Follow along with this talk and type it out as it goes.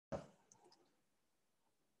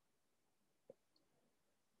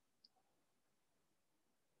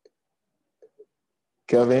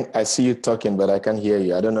Kelvin, I see you talking, but I can't hear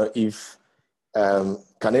you. I don't know if,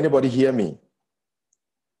 can anybody hear me?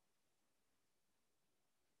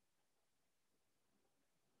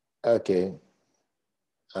 Okay.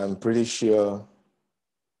 I'm pretty sure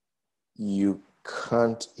you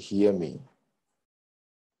can't hear me.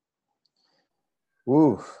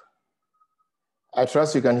 Woo. I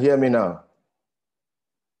trust you can hear me now.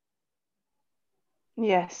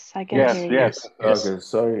 Yes, I can hear you. Yes. Okay,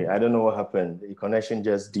 sorry. I don't know what happened. The connection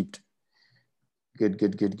just dipped.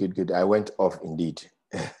 Good. I went off indeed.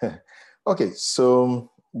 Okay, so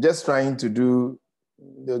just trying to do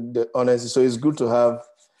the honest. So it's good to have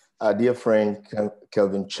our dear friend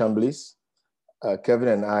Kelvin Chambliss. Kelvin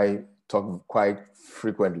and I talk quite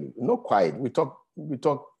frequently. Not quite. We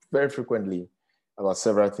talk very frequently about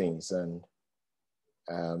several things, and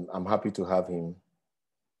I'm happy to have him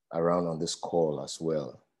around on this call as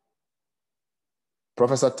well.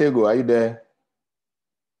 Professor Tego, are you there?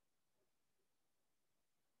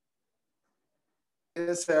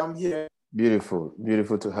 Yes, I'm here.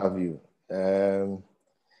 Beautiful to have you.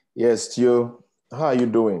 Yes, Theo, how are you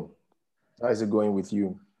doing? How is it going with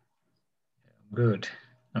you? Good.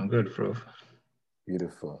 I'm good, Prof.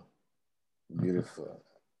 Beautiful.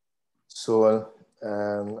 So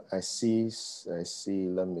I see,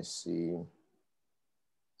 let me see.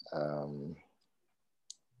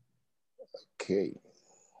 Okay.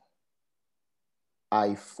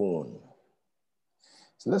 iPhone.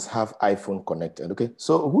 So let's have iPhone connected, okay?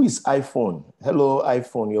 So who is iPhone? Hello,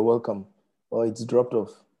 iPhone, you're welcome. Oh, it's dropped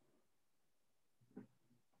off.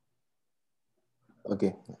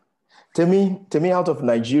 Okay. Temi out of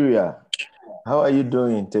Nigeria. How are you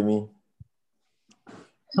doing, Temi?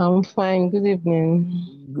 I'm fine. Good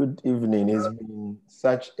evening. Good evening. It's been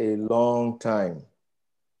such a long time.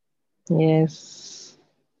 Yes.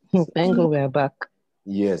 Thank God we are back.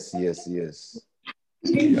 Yes.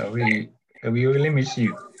 Yeah, we really miss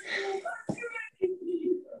you.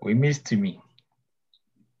 We missed me.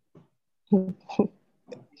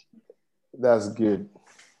 That's good.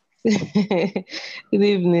 Good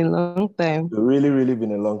evening. Long time. Really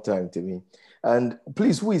been a long time to me. And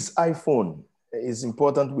please, who is iPhone? It's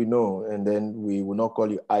important we know, and then we will not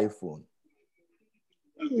call you iPhone.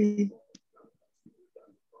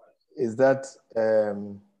 Is that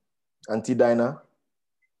Auntie Dinah?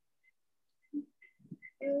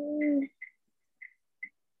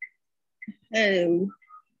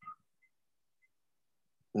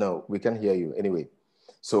 No, we can't hear you. Anyway,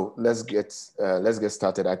 so let's get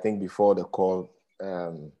started. I think before the call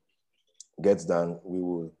gets done, we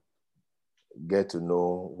will get to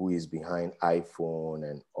know who is behind iPhone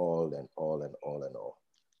and all.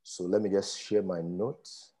 So let me just share my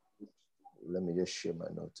notes.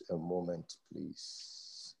 A moment,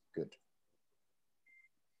 please. Good.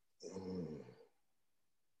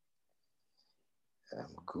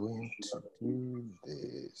 I'm going to do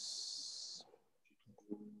this.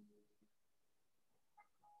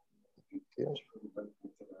 Okay.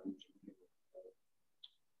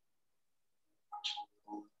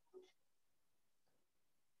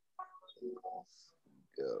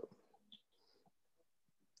 Go.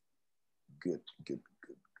 Good.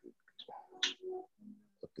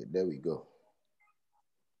 Okay, there we go.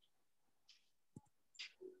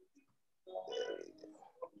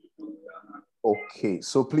 Okay,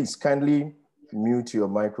 so please kindly mute your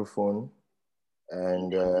microphone,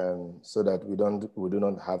 and so that we do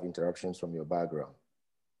not have interruptions from your background.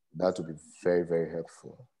 That would be very, very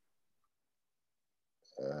helpful.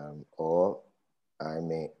 Or I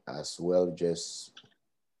may as well just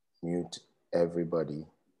mute everybody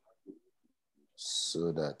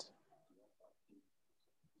so that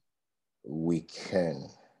we can.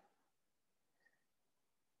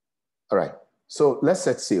 All right, so let's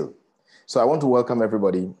set sail. So I want to welcome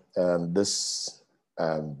everybody this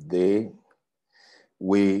day.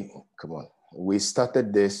 We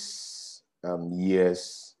started this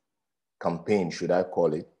year's campaign, should I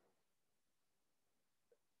call it,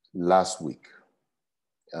 last week.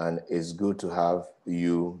 And it's good to have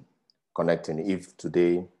you connecting. If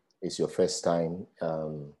today is your first time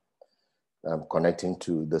connecting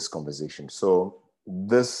to this conversation. So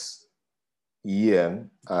this year,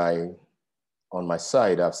 on my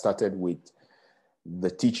side, I've started with the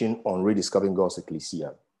teaching on rediscovering God's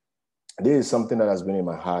ecclesia. This is something that has been in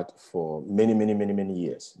my heart for many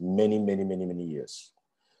years. Many years.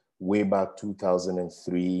 Way back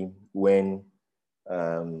 2003, when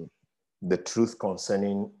the truth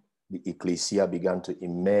concerning the ecclesia began to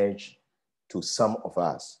emerge to some of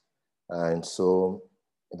us. And so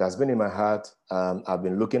it has been in my heart. I've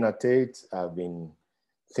been looking at it. I've been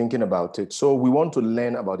thinking about it. So we want to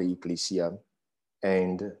learn about the ecclesia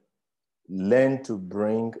and learn to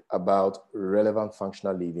bring about relevant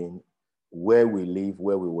functional living where we live,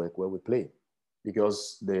 where we work, where we play.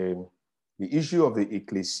 Because the issue of the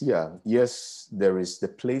ecclesia, yes, there is the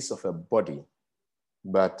place of a body,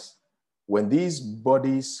 but when these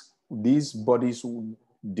bodies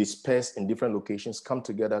dispersed in different locations come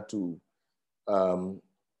together to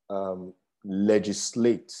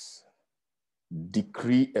legislate,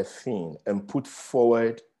 decree a thing, and put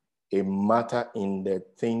forward a matter in the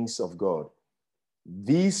things of God,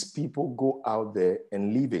 these people go out there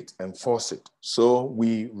and live it, enforce it. So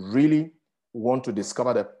we really want to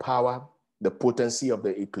discover the power, the potency of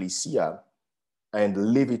the ecclesia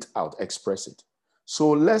and live it out, express it.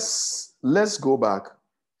 So let's go back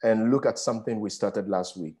and look at something we started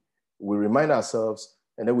last week. We remind ourselves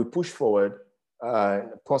and then we push forward.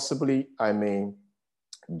 Possibly I may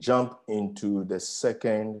jump into the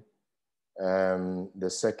second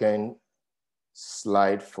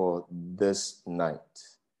slide for this night.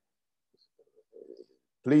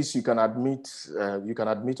 Please, you can admit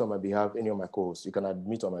on my behalf, any of my co-hosts, you can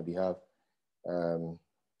admit on my behalf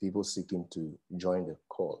people seeking to join the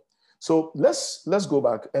call. So let's go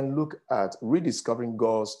back and look at rediscovering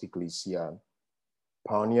God's ecclesia,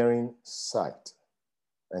 pioneering sight.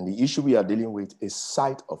 And the issue we are dealing with is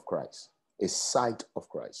sight of Christ, a sight of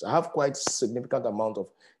Christ. I have quite a significant amount of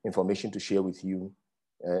information to share with you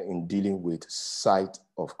in dealing with sight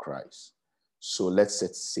of Christ. So let's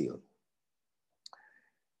set sail.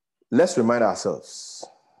 Let's remind ourselves.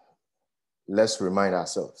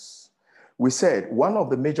 We said one of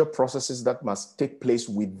the major processes that must take place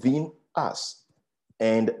within us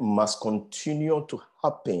and must continue to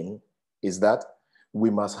happen is that we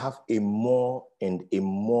must have a more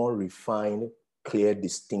refined, clear,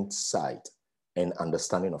 distinct sight and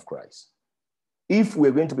understanding of Christ. If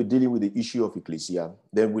we're going to be dealing with the issue of ecclesia,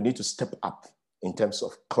 then we need to step up in terms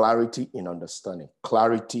of clarity in understanding,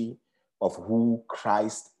 clarity of who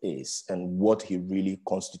Christ is and what he really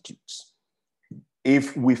constitutes.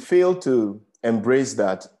 If we fail to embrace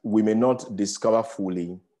that, we may not discover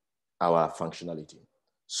fully our functionality.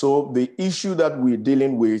 So the issue that we're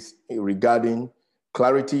dealing with regarding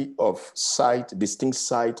clarity of sight, distinct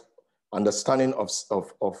sight, understanding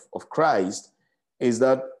of Christ is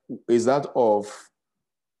that of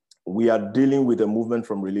we are dealing with a movement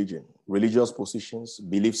from religion, religious positions,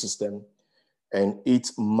 belief system, and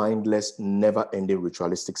its mindless, never-ending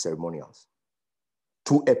ritualistic ceremonials,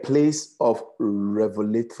 to a place of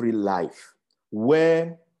revelatory life,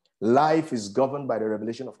 where life is governed by the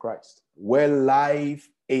revelation of Christ, where life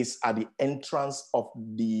is at the entrance of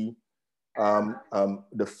the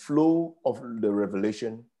flow of the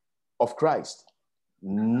revelation of Christ,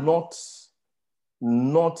 not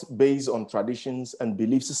based on traditions and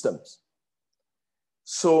belief systems.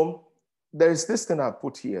 So there is this thing I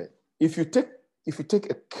put here. If you take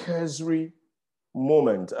a cursory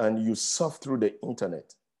moment and you surf through the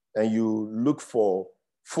internet and you look for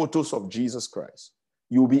photos of Jesus Christ,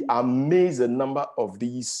 you'll be amazed the number of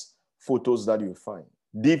these photos that you find.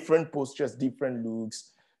 Different postures, different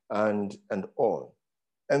looks, and all.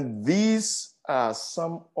 And these are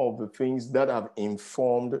some of the things that have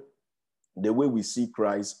informed the way we see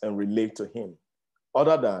Christ and relate to him,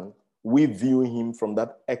 other than we view him from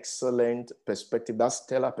that excellent perspective, that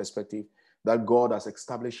stellar perspective that God has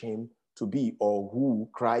established him to be, or who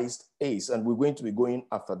Christ is. And we're going to be going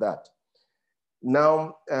after that.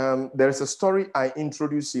 Now, there's a story I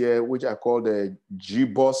introduced here, which I call the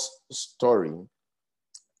Jebus story.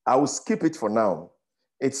 I will skip it for now.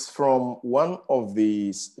 It's from one of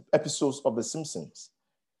the episodes of The Simpsons.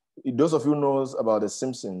 Those of you who knows about The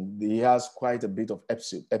Simpsons, he has quite a bit of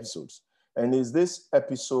episodes. And it's this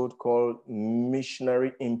episode called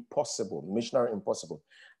Missionary Impossible. Missionary Impossible.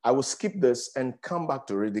 I will skip this and come back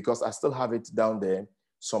to it because I still have it down there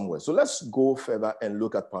somewhere. So let's go further and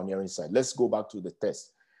look at pioneering side. Let's go back to the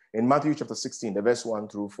text. In Matthew chapter 16, the verse 1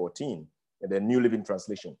 through 14, in the New Living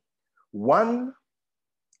Translation. One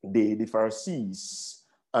day, the Pharisees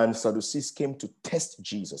and Sadducees came to test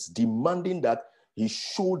Jesus, demanding that he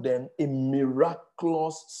showed them a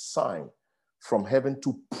miraculous sign from heaven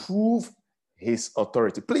to prove his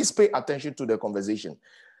authority. Please pay attention to the conversation.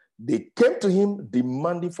 They came to him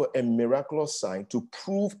demanding for a miraculous sign to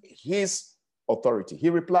prove his authority. He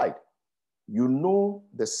replied, "You know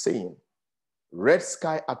the saying, red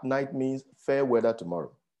sky at night means fair weather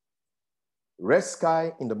tomorrow. Red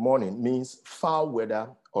sky in the morning means foul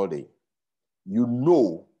weather all day. You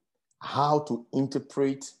know how to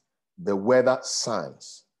interpret the weather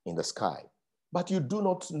signs in the sky, but you do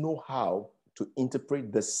not know how to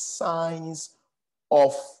interpret the signs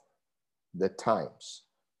of the times.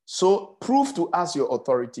 So prove to us your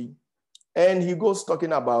authority. And he goes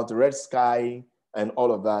talking about the red sky and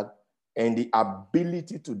all of that, and the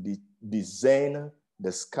ability to discern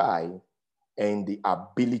the sky and the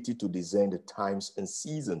ability to discern the times and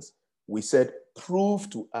seasons. We said, prove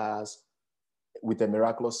to us with a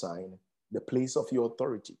miraculous sign the place of your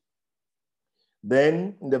authority.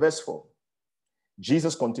 Then in the verse 4,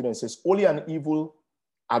 Jesus continues and says, only an evil,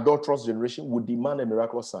 adulterous generation would demand a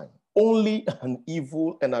miraculous sign. Only an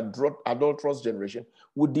evil and adulterous generation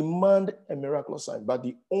would demand a miraculous sign. But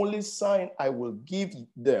the only sign I will give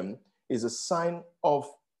them is a sign of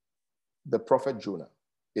the prophet Jonah.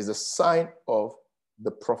 Is a sign of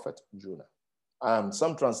the prophet Jonah.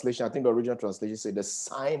 Some translation, I think the original translation say the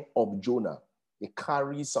sign of Jonah. It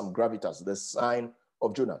carries some gravitas, the sign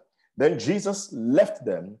of Jonah. Then Jesus left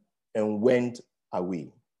them and went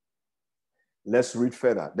away. Let's read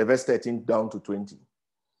further, the verse 13 down to 20.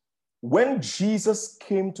 When Jesus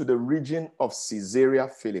came to the region of Caesarea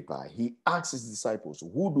Philippi, he asked his disciples,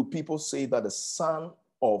 who do people say that the Son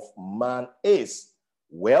of Man is?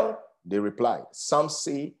 Well, they replied, some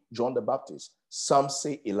say John the Baptist, some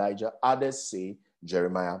say Elijah, others say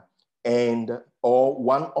Jeremiah, or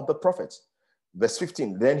one of the prophets. Verse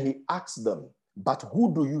 15, then he asked them, but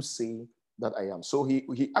who do you say that I am? So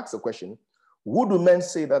he asked the question, who do men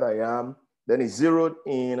say that I am? Then he zeroed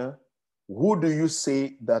in, who do you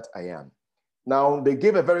say that I am? Now, they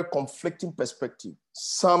gave a very conflicting perspective.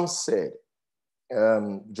 Some said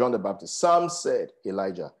John the Baptist, some said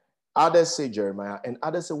Elijah, others say Jeremiah, and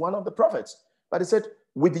others say one of the prophets. But he said,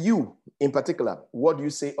 with you in particular, what do you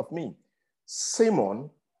say of me? Simon,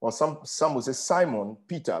 or some would say Simon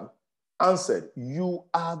Peter, answered, you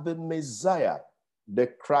are the Messiah, the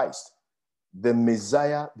Christ, the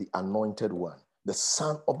Messiah, the anointed one, the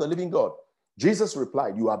Son of the living God. Jesus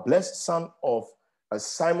replied, you are blessed, son of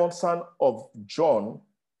Simon, son of John,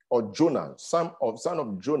 or Jonah, son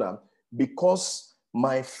of Jonah, because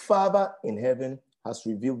my Father in heaven has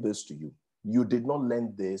revealed this to you. You did not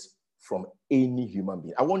learn this from any human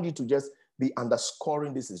being. I want you to just be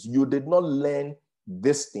underscoring this. You did not learn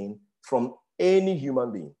this thing from any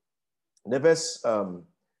human being. The verse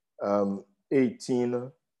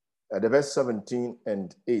 18, the verse 17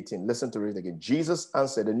 and 18. Listen to it again. Jesus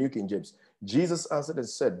answered, the New King James. Jesus answered and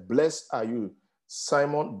said, blessed are you,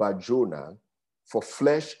 Simon Bar-Jonah, for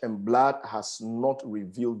flesh and blood has not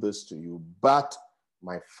revealed this to you, but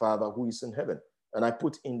my Father who is in heaven. And I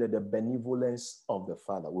put in there the benevolence of the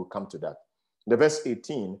Father. We'll come to that. The verse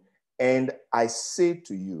 18, and I say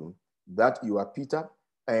to you that you are Peter,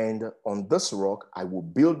 and on this rock I will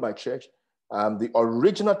build my church. The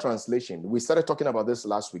original translation, we started talking about this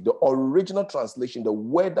last week. The original translation, the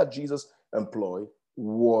word that Jesus employed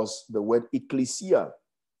was the word ecclesia.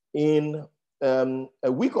 In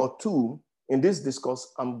a week or two in this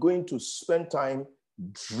discourse, I'm going to spend time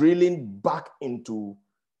drilling back into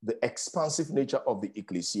the expansive nature of the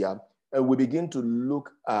ecclesia, and we begin to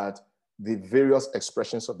look at the various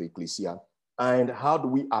expressions of the ecclesia and how do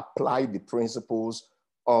we apply the principles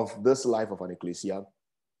of this life of an ecclesia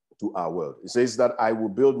to our world. It says that I will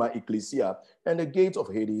build my ecclesia and the gates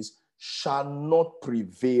of Hades shall not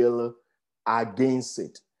prevail against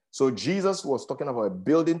it. So Jesus was talking about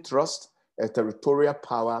building trust, a territorial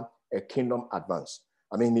power, a kingdom advance.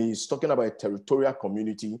 I mean, he's talking about a territorial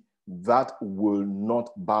community that will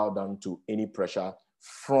not bow down to any pressure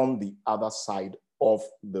from the other side of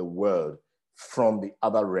the world, from the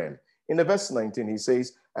other realm. In the verse 19, he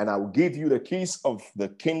says, and I will give you the keys of the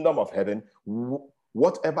kingdom of heaven.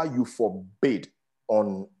 Whatever you forbid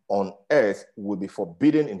on earth will be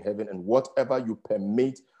forbidden in heaven, and whatever you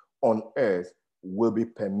permit on earth will be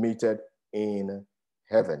permitted in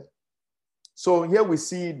heaven. So here we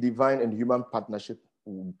see divine and human partnership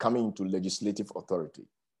coming into legislative authority.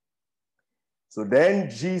 So then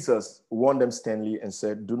Jesus warned them sternly and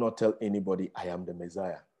said, do not tell anybody I am the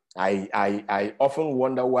Messiah. I often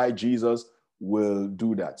wonder why Jesus will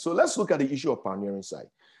do that. So let's look at the issue of pioneering side.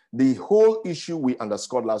 The whole issue we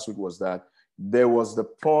underscored last week was that there was the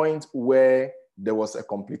point where there was a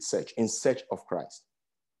complete search, in search of Christ.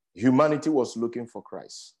 Humanity was looking for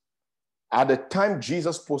Christ. At the time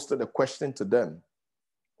Jesus posted a question to them,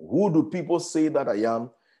 who do people say that I am?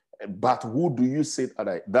 But who do you say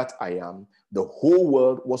that I am? The whole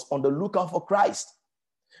world was on the lookout for Christ.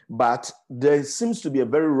 But there seems to be a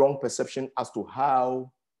very wrong perception as to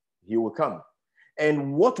how he will come.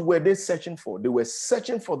 And what were they searching for? They were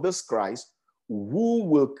searching for this Christ who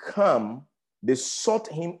will come. They sought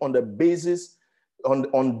him on the basis,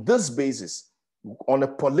 on this basis, on a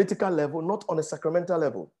political level, not on a sacramental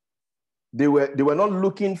level. They were not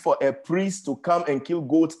looking for a priest to come and kill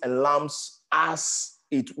goats and lambs as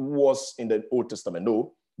it was in the Old Testament.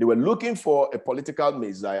 No, they were looking for a political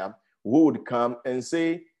Messiah who would come and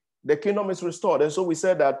say, the kingdom is restored. And so we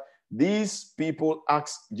said that these people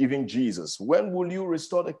asked giving Jesus, when will you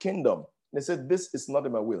restore the kingdom? And they said, this is not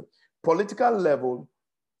in my will. Political level,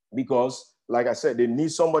 because like I said, they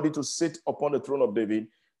need somebody to sit upon the throne of David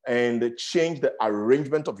and change the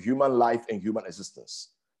arrangement of human life and human existence.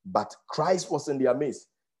 But Christ was in their midst.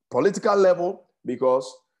 Political level,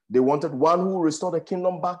 because they wanted one who restored the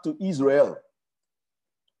kingdom back to Israel.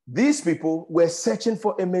 These people were searching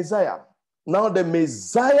for a Messiah. Now the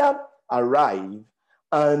Messiah arrived,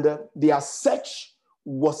 and their search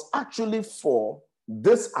was actually for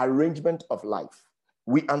this arrangement of life.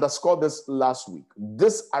 We underscored this last week,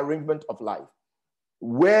 this arrangement of life,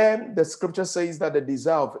 where the scripture says that the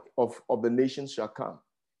desire of the nations shall come.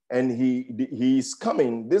 And he is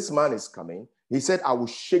coming, this man is coming. He said, I will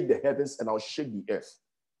shake the heavens and I'll shake the earth.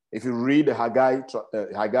 If you read the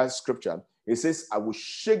Haggai scripture, it says, I will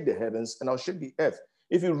shake the heavens and I'll shake the earth.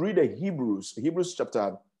 If you read the Hebrews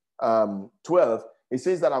chapter 12, it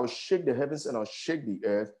says that I will shake the heavens and I'll shake the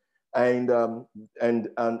earth. And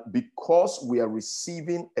because we are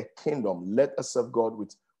receiving a kingdom, let us serve God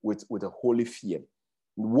with a holy fear.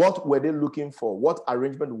 What were they looking for? What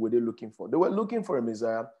arrangement were they looking for? They were looking for a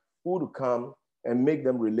Messiah who would come and make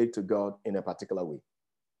them relate to God in a particular way.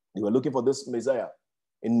 They were looking for this Messiah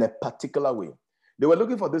in a particular way. They were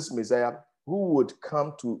looking for this Messiah who would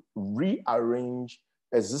come to rearrange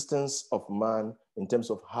existence of man in terms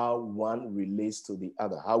of how one relates to the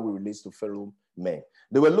other, how we relate to fellow men.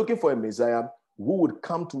 They were looking for a Messiah who would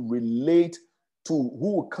come to relate to,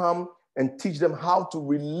 who would come and teach them how to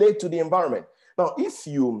relate to the environment. Now, if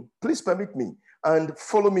you, please permit me and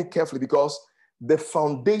follow me carefully, because the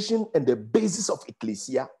foundation and the basis of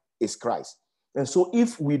Ecclesia is Christ. And so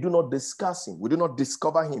if we do not discuss him, we do not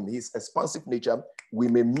discover him, his expansive nature, we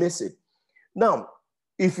may miss it. Now,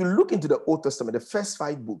 if you look into the Old Testament, the first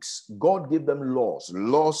 5 books, God gave them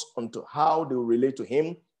laws onto how they will relate to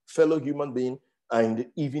him, fellow human being, and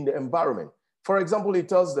even the environment. For example, he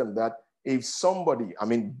tells them that if somebody,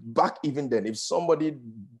 back even then, if somebody,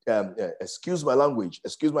 excuse my language,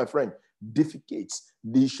 excuse my friend, defecates,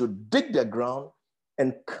 they should dig the ground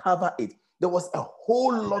and cover it. There was a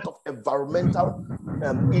whole lot of environmental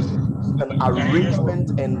issues and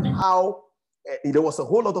arrangement, and how there was a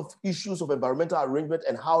whole lot of issues of environmental arrangement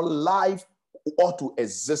and how life ought to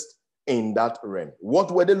exist in that realm.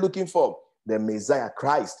 What were they looking for? The Messiah,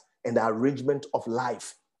 Christ, and the arrangement of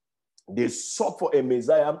life. They sought for a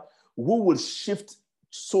Messiah who will shift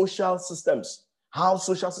social systems, how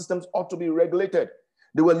social systems ought to be regulated.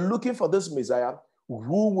 They were looking for this Messiah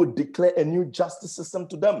who would declare a new justice system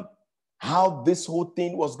to them, how this whole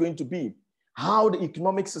thing was going to be, how the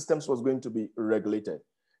economic systems was going to be regulated,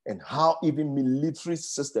 and how even military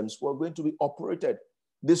systems were going to be operated.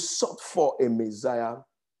 They sought for a Messiah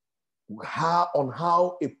on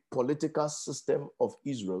how a political system of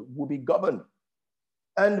Israel would be governed.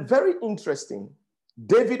 And very interesting,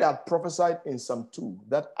 David had prophesied in Psalm 2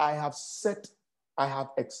 that I have set, I have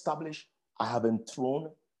established, I have enthroned,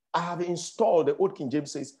 I have installed, the Old King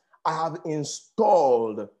James says, I have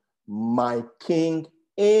installed my king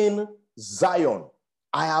in Zion.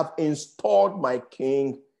 I have installed my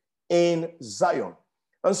king in Zion.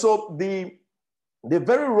 And so the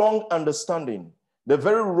very wrong understanding, the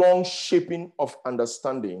very wrong shaping of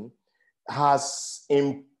understanding has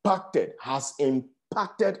impacted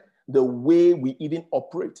the way we even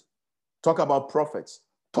operate. Talk about prophets,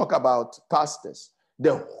 talk about pastors,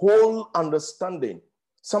 the whole understanding.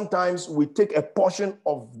 Sometimes we take a portion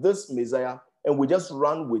of this Messiah and we just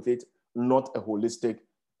run with it, not a holistic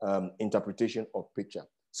interpretation of picture.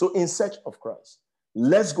 So in search of Christ,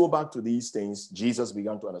 let's go back to these things Jesus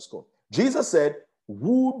began to underscore. Jesus said,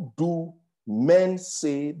 who do men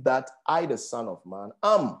say that I, the Son of Man,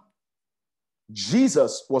 am?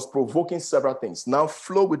 Jesus was provoking several things. Now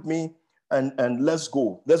flow with me and let's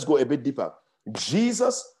go a bit deeper.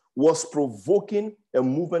 Jesus was provoking a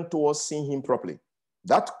movement towards seeing him properly.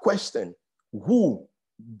 That question, who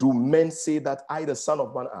do men say that I, the Son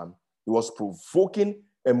of Man, am? He was provoking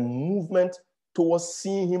a movement towards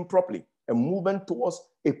seeing him properly, a movement towards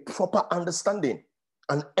a proper understanding,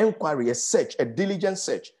 an inquiry, a search, a diligent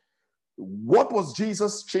search. What was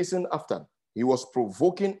Jesus chasing after? He was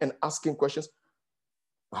provoking and asking questions.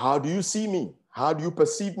 How do you see me? How do you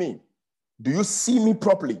perceive me? Do you see me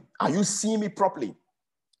properly? Are you seeing me properly?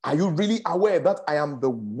 Are you really aware that I am the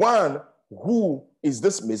one who is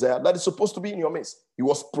this Messiah that is supposed to be in your midst? He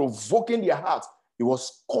was provoking their hearts. He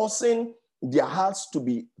was causing their hearts to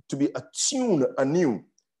be attuned anew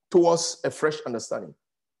towards a fresh understanding.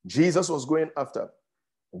 Jesus was going after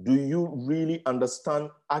Do you really understand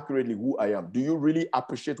accurately who I am? Do you really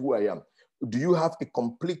appreciate who I am? Do you have a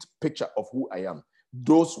complete picture of who I am?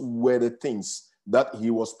 Those were the things that he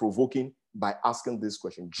was provoking by asking this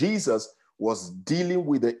question. Jesus was dealing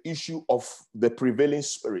with the issue of the prevailing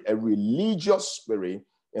spirit, a religious spirit,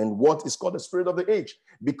 and what is called the spirit of the age,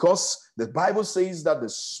 because the Bible says that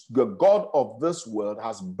the God of this world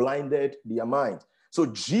has blinded their mind. So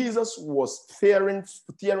Jesus was fearing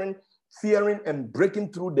and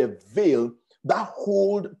breaking through the veil that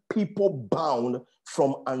hold people bound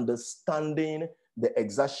from understanding the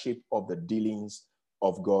exact shape of the dealings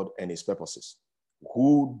of God and his purposes.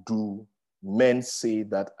 Who do men say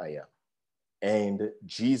that I am? And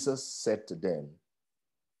Jesus said to them,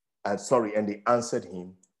 and they answered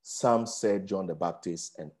him, some said John the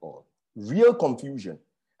Baptist and all. Real confusion.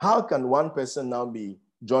 How can one person now be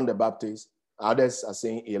John the Baptist? Others are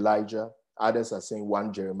saying Elijah. Others are saying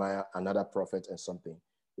one Jeremiah, another prophet and something.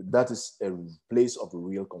 That is a place of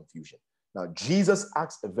real confusion. Now, Jesus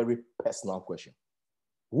asked a very personal question.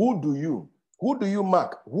 Who do you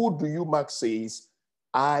mark? Who do you mark says,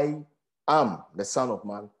 I am the Son of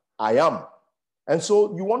Man? I am. And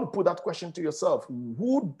so you want to put that question to yourself.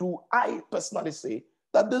 Who do I personally say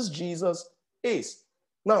that this Jesus is?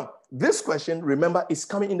 Now, this question, remember, is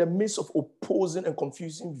coming in the midst of opposing and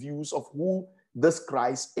confusing views of who this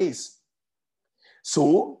Christ is.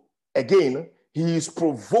 So, again, he is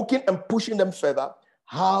provoking and pushing them further.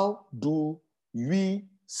 How do we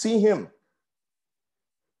see him?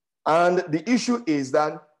 And the issue is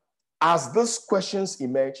that as these questions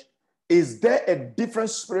emerge, is there a different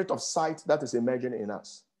spirit of sight that is emerging in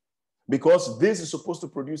us? Because this is supposed to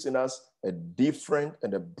produce in us a different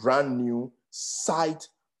and a brand new sight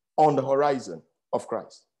on the horizon of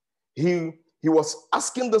Christ. He was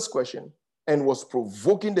asking this question and was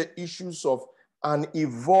provoking the issues of an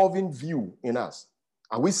evolving view in us.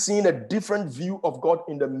 Are we seeing a different view of God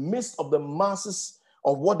in the midst of the masses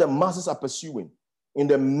of what the masses are pursuing? In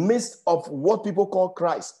the midst of what people call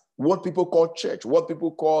Christ, what people call church, what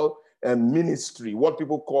people call ministry, what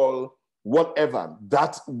people call whatever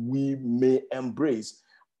that we may embrace,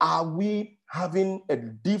 are we having a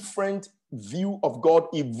different view of God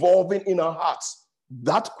evolving in our hearts?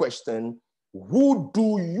 That question, who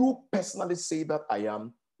do you personally say that I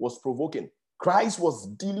am, was provoking. Christ was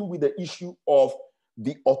dealing with the issue of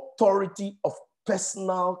the authority of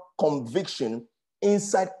personal conviction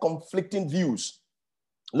inside conflicting views.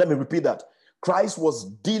 Let me repeat that. Christ was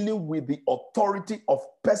dealing with the authority of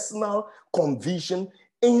personal conviction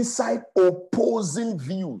inside opposing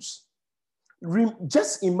views.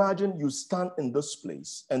 Just imagine you stand in this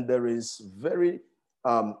place and there is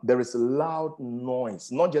loud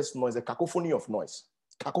noise, not just noise, a cacophony of noise.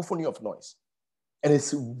 And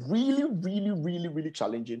it's really, really, really, really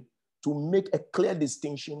challenging to make a clear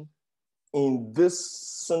distinction in this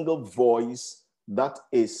single voice that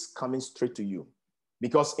is coming straight to you.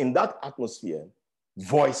 Because in that atmosphere,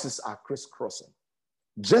 voices are crisscrossing.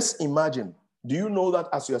 Just imagine, do you know that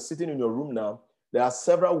as you are sitting in your room now, there are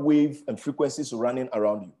several waves and frequencies running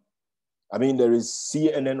around you? I mean, there is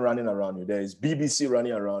CNN running around you. There is BBC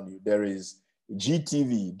running around you. There is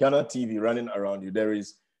GTV, Ghana TV running around you. There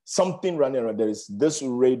is something running around. There is this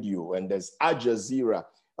radio and there's Al Jazeera,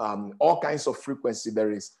 all kinds of frequency.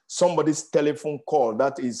 There is somebody's telephone call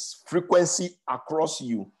that is frequency across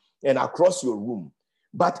you and across your room.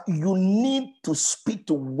 But you need to speak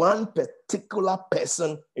to one particular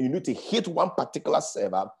person and you need to hit one particular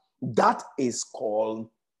server. That is called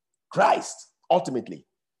Christ, ultimately.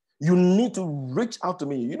 You need to reach out to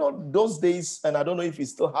me. You know, those days, and I don't know if it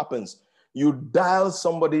still happens, you dial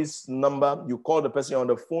somebody's number, you call the person, you're on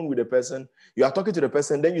the phone with the person, you are talking to the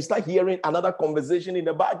person, then you start hearing another conversation in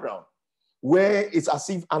the background where it's as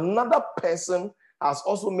if another person has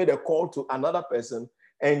also made a call to another person,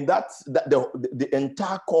 and the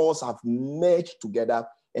entire calls have merged together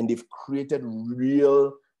and they've created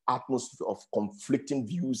real atmosphere of conflicting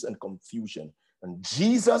views and confusion. And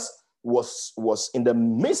Jesus was in the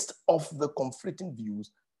midst of the conflicting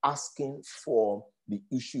views asking for the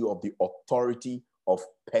issue of the authority of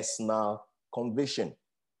personal conviction.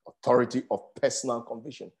 Authority of personal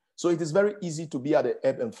conviction. So it is very easy to be at the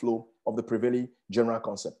ebb and flow of the prevailing general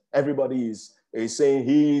concept. Everybody is saying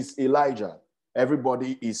he is Elijah.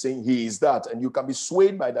 Everybody is saying he is that, and you can be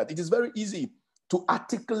swayed by that. It is very easy to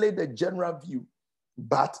articulate the general view,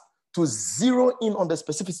 but to zero in on the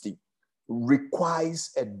specificity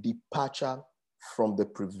requires a departure from the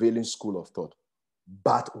prevailing school of thought.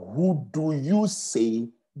 But who do you say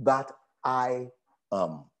that I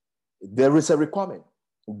am? There is a requirement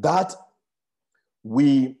that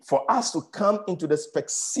for us to come into the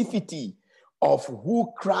specificity of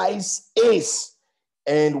who Christ is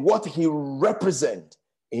and what he represents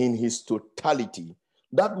in his totality,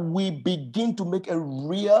 that we begin to make a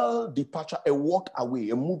real departure, a walk away,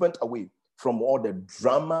 a movement away from all the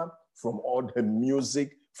drama, from all the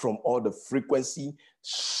music, from all the frequency,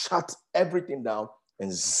 shut everything down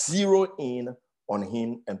and zero in on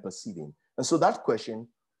him and perceive him. And so that question,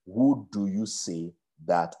 who do you say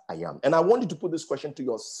that I am? And I want you to put this question to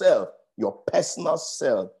yourself, your personal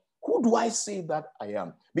self. Who do I say that I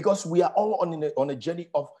am? Because we are all on a journey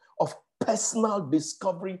of personal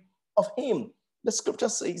discovery of him. The scripture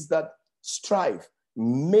says that strive,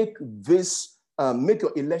 make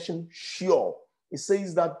your election sure. It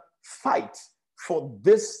says that fight for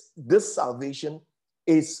this salvation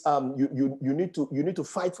is you need to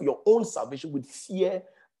fight for your own salvation with fear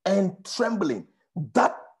and trembling.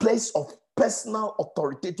 That place of personal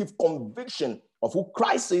authoritative conviction of who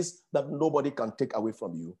Christ is that nobody can take away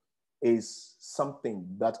from you is something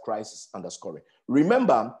that Christ is underscoring.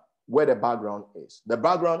 Remember where the background is. The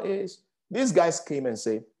background is these guys came and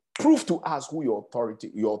say, prove to us who your authority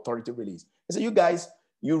really is. They say, you guys,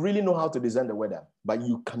 you really know how to discern the weather, but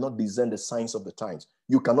you cannot discern the signs of the times.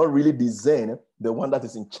 You cannot really discern the one that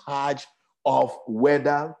is in charge of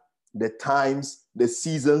weather, the times, the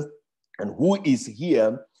seasons, and who is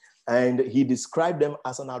here. And he described them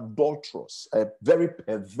as an adulterous, a very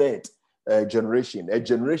perverted generation, a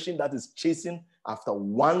generation that is chasing after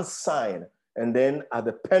one sign. And then at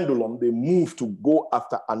the pendulum, they move to go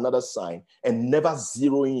after another sign and never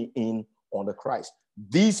zeroing in on the Christ.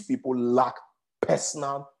 These people lack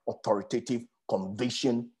personal, authoritative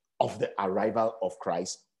conviction of the arrival of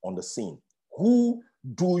Christ on the scene. Who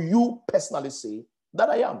do you personally say that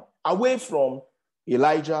I am? Away from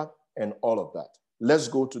Elijah and all of that. Let's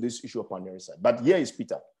go to this issue of pioneering side. But here is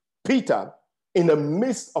Peter. Peter, in the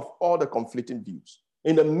midst of all the conflicting views,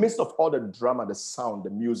 in the midst of all the drama, the sound, the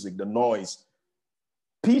music, the noise,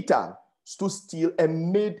 Peter stood still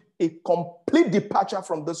and made a complete departure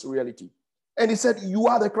from this reality. And he said, you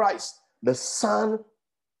are the Christ, the Son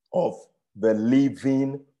of the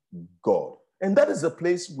living God. And that is the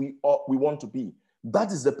place we want to be.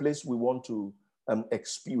 That is the place we want to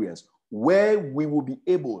experience, where we will be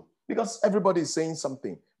able, because everybody is saying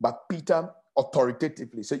something, but Peter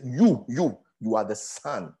authoritatively said, you are the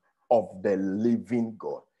Son of the living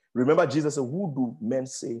God. Remember, Jesus said, who do men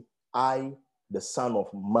say I, the Son of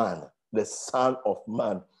Man, the Son of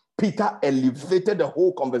Man? Peter elevated the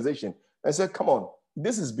whole conversation and said, come on,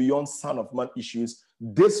 this is beyond Son of Man issues.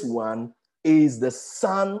 This one is the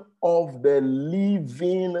Son of the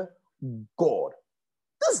living God.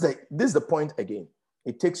 This is the point again.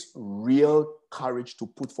 It takes real courage to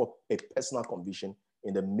put forth a personal conviction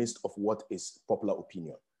in the midst of what is popular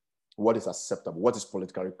opinion, what is acceptable, what is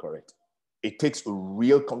politically correct. It takes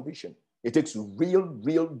real conviction. It takes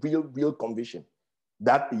real conviction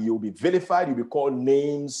that you'll be vilified, you'll be called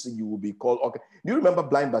names, you will be called, okay. Do you remember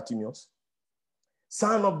blind Bartimaeus?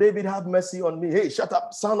 Son of David, have mercy on me. Hey, shut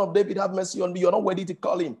up. Son of David, have mercy on me. You're not ready to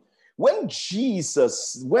call him. When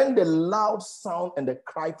the loud sound and the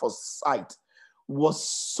cry for sight was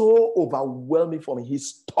so overwhelming for me, he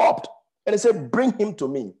stopped and he said, bring him to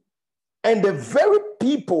me. And the very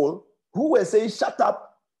people who were saying, shut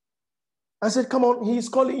up, I said, come on, he's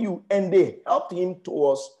calling you. And they helped him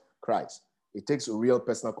towards Christ. It takes a real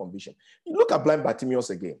personal conviction. You look at blind Bartimaeus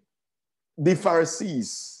again. The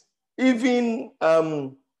Pharisees, even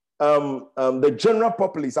the general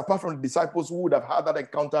populace, apart from the disciples who would have had that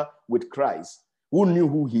encounter with Christ, who knew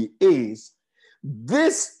who he is,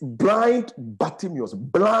 this blind Bartimaeus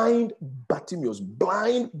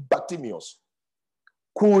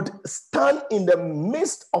could stand in the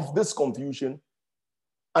midst of this confusion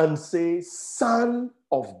and say, Son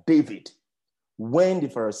of David, when the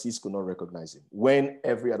Pharisees could not recognize him, when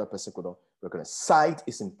every other person could not recognize. Sight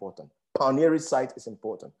is important. Pioneering sight is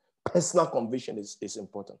important. Personal conviction is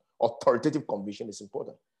important. Authoritative conviction is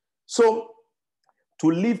important. So to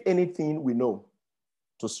leave anything we know,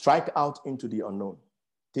 to strike out into the unknown,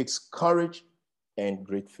 takes courage and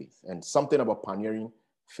great faith. And something about pioneering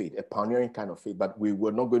faith, a pioneering kind of faith. But we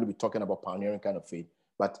were not going to be talking about pioneering kind of faith.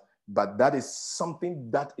 But that is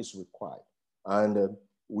something that is required. And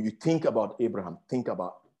when you think about Abraham, think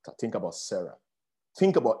about Sarah.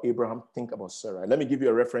 Think about Abraham, think about Sarah. Let me give you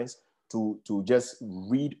a reference to just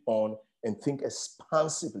read on and think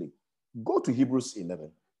expansively. Go to Hebrews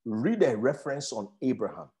 11. Read a reference on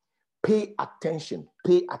Abraham. Pay attention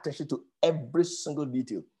to every single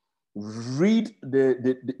detail. Read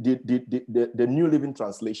the New Living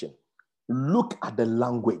Translation. Look at the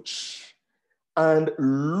language and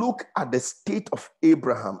look at the state of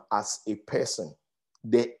Abraham as a person.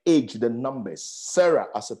 they age the numbers. Sarah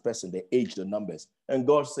as a person, they age the numbers. And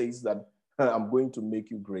God says that I'm going to make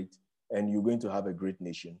you great and you're going to have a great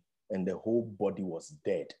nation. And the whole body was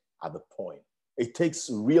dead at the point. It takes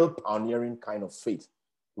real pioneering kind of faith,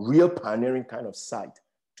 real pioneering kind of sight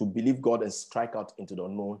to believe God and strike out into the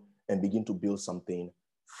unknown and begin to build something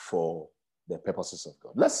for the purposes of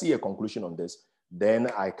God. Let's see a conclusion on this. Then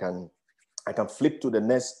I can flip to the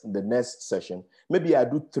next session. Maybe I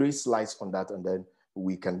do 3 slides on that, and then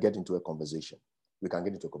we can get into a conversation.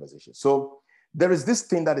 So there is this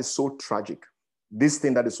thing that is so tragic.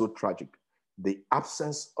 The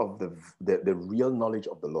absence of the real knowledge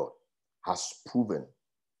of the Lord has proven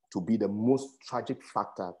to be the most tragic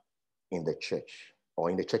factor in the church, or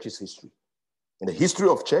in the church's history. In the history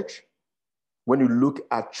of church, when you look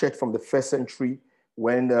at church from the first century,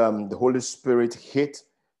 when the Holy Spirit hit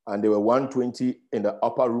and there were 120 in the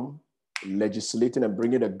upper room, legislating and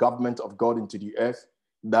bringing the government of God into the earth,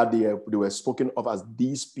 that they were spoken of as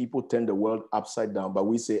these people turn the world upside down, but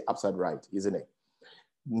we say upside right, isn't it?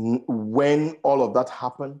 When all of that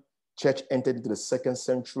happened, church entered into the 2nd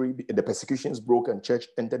century, the persecutions broke and church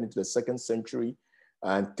entered into the 2nd century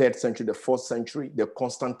and 3rd century, the 4th century, the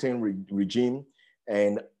Constantine regime,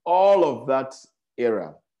 and all of that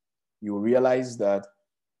era, you realize that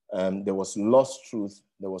there was lost truth,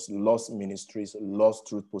 there was lost ministries, lost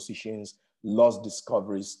truth positions, lost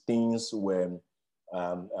discoveries, things were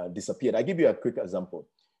disappeared. I give you a quick example.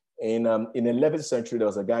 In the 11th century, there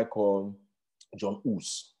was a guy called John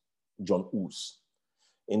Hus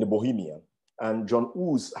in the Bohemia. And John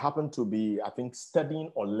Hus happened to be, I think,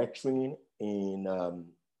 studying or lecturing in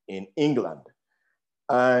England.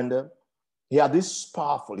 And he had this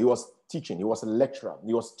powerful, he was teaching, he was a lecturer,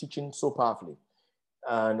 he was teaching so powerfully.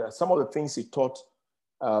 And some of the things he taught,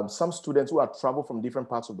 some students who had traveled from different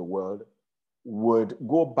parts of the world would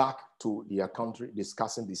go back to their country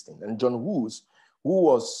discussing these things. And John Hus, who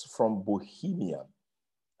was from Bohemia,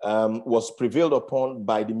 was prevailed upon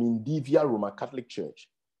by the Mindivia Roman Catholic Church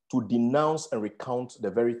to denounce and recount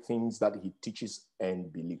the very things that he teaches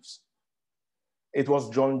and believes. It was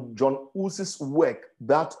John Hus's work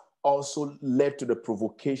that also led to the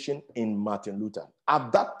provocation in Martin Luther.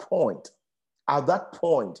 At that point,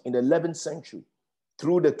 in the 11th century,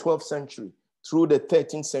 through the 12th century, through the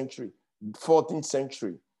 13th century, 14th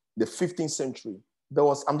century, the 15th century,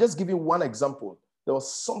 I'm just giving one example. There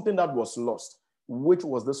was something that was lost, which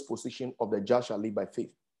was this position of the just shall live by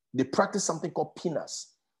faith. They practiced something called penance.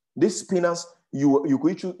 This penance, you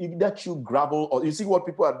either chew gravel, or you see what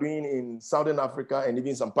people are doing in Southern Africa and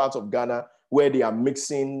even some parts of Ghana, where they are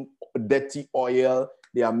mixing dirty oil,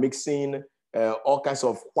 they are mixing all kinds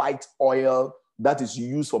of white oil that is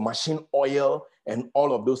used for machine oil and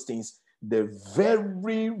all of those things. The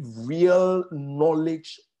very real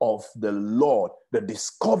knowledge of the Lord, the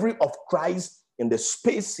discovery of Christ in the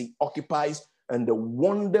space he occupies, and the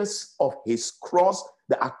wonders of his cross,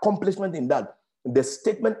 the accomplishment in that. The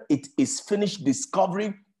statement, "it is finished,"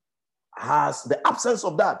 discovery, the absence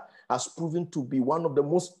of that has proven to be one of the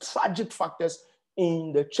most tragic factors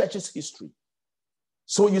in the church's history.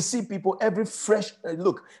 So you see people, every fresh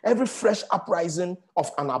uprising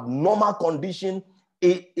of an abnormal condition,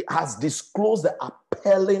 it has disclosed the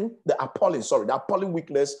appalling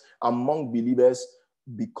weakness among believers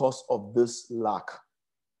because of this lack.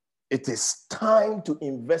 It is time to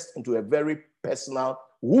invest into a very personal,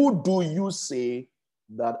 who do you say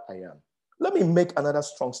that I am? Let me make another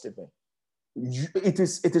strong statement. It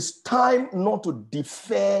is time not to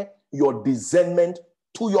defer your discernment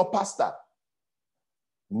to your pastor.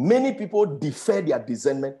 Many people defer their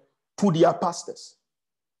discernment to their pastors,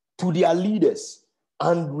 to their leaders,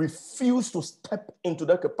 and refuse to step into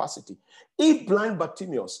that capacity. If blind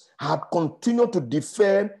Bartimaeus had continued to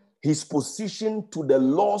defer his position to the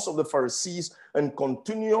laws of the Pharisees and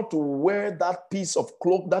continue to wear that piece of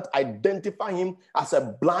cloak that identify him as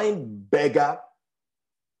a blind beggar,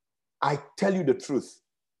 I tell you the truth,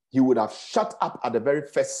 he would have shut up at the very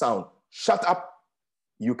first sound. Shut up,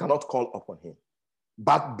 you cannot call upon him.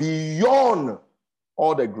 But beyond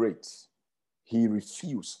all the greats, he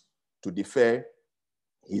refused to defer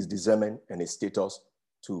his discernment and his status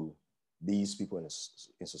to these people in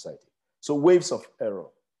society. So waves of error,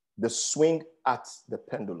 the swing at the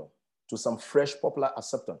pendulum to some fresh popular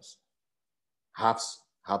acceptance have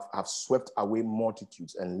swept away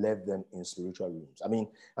multitudes and left them in spiritual rooms. I mean,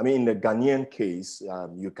 in the Ghanaian case,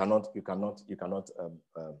 you cannot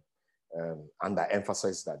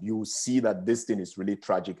underemphasize that. You see that this thing is really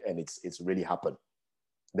tragic and it's really happened.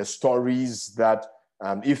 The stories that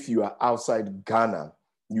if you are outside Ghana,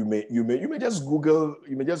 you may just Google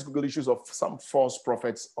issues of some false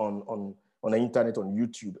prophets on on the internet, on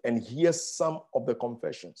YouTube, and hear some of the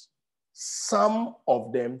confessions. Some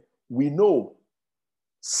of them we know.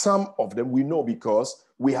 Some of them we know because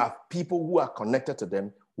we have people who are connected to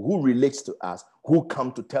them, who relates to us, who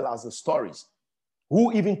come to tell us the stories,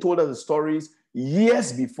 who even told us the stories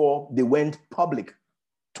years before they went public,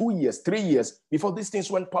 2 years, 3 years before these things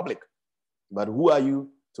went public. But who are you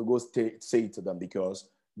to go say it to them? Because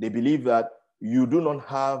they believe that you do not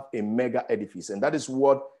have a mega edifice. And that is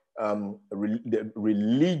what the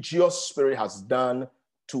religious spirit has done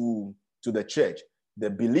to the church. They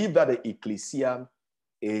believe that the ecclesia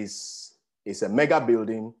is a mega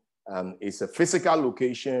building, it's a physical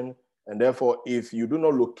location, and therefore, if you do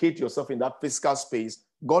not locate yourself in that physical space,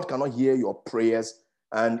 God cannot hear your prayers.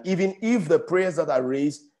 And even if the prayers that are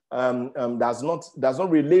raised does not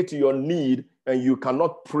relate to your need, and you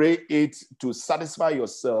cannot pray it to satisfy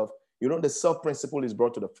yourself, the self principle is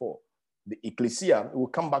brought to the fore. The ecclesia, we'll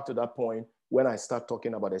come back to that point when I start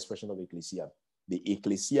talking about the expression of ecclesia. The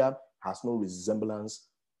ecclesia has no resemblance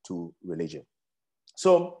to religion.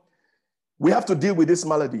 So we have to deal with this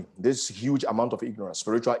malady, this huge amount of ignorance,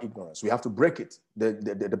 spiritual ignorance. We have to break it.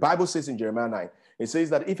 The Bible says in Jeremiah 9, it says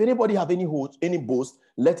that if anybody have any boast,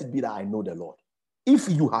 let it be that I know the Lord. If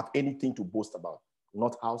you have anything to boast about,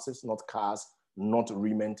 not houses, not cars, not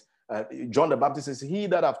raiment. John the Baptist says, he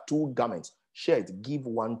that have 2 garments, share it, give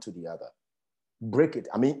one to the other. Break it.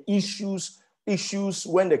 I mean, issues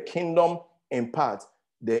when the kingdom imparts,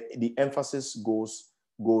 the emphasis goes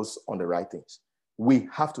on the right things. We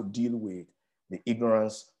have to deal with the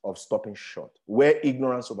ignorance of stopping short. Where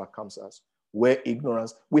ignorance overcomes us, we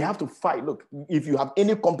have to fight. Look, if you have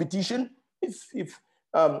any competition, if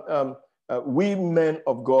we men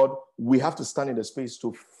of God, we have to stand in the space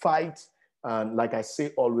to fight. And like I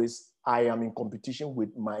say always, I am in competition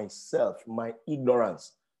with myself, my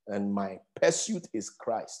ignorance, and my pursuit is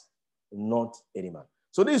Christ, not any man.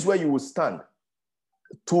 So this is where you will stand.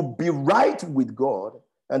 To be right with God,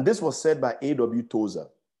 and this was said by A.W. Tozer.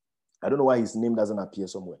 I don't know why his name doesn't appear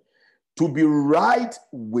somewhere. To be right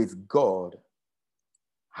with God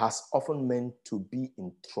has often meant to be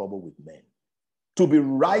in trouble with men. To be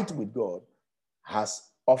right with God has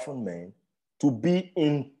often meant to be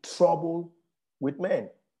in trouble with men.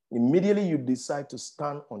 Immediately you decide to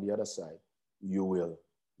stand on the other side, you will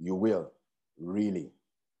really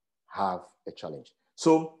have a challenge.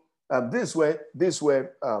 So this way,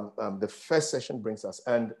 the first session brings us.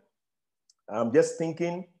 And I'm just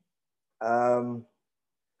thinking,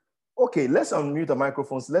 okay, let's unmute the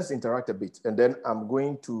microphones. Let's interact a bit. And then I'm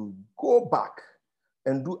going to go back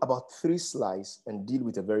and do about 3 slides and deal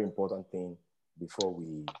with a very important thing before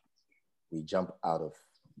we jump out of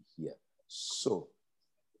here. So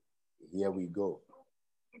here we go.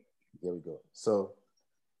 So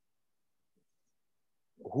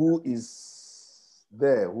who is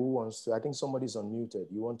there? Who wants to? I think somebody's unmuted.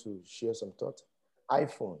 You want to share some thoughts?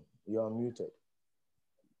 iPhone, you're unmuted.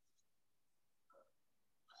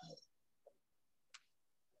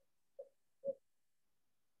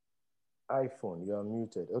 iPhone, you're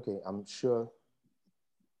muted. Okay, I'm sure.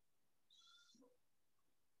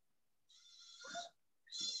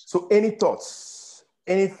 So any thoughts,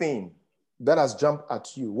 anything that has jumped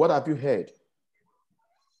at you? What have you heard?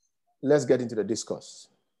 Let's get into the discourse.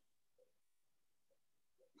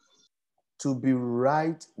 To be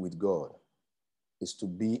right with God is to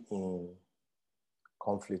be in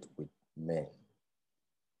conflict with men.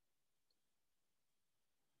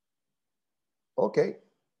 Okay.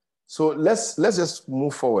 So let's just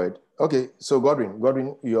move forward. Okay, so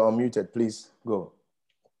Godwin, you're unmuted. Please go.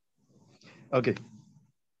 Okay.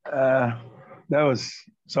 That was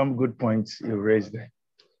some good points you raised there.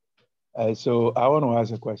 So I want to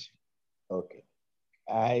ask a question. Okay.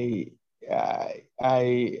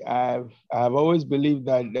 I've always believed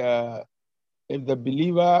that if the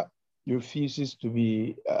believer refuses to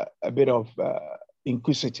be a bit of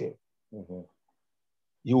inquisitive, mm-hmm.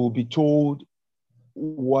 you will be told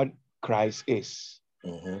what Christ is,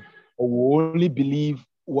 mm-hmm. or will only believe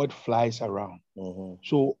what flies around. Mm-hmm.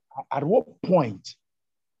 So at what point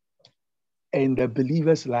in the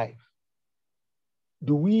believer's life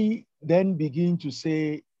do we then begin to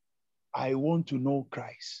say, I want to know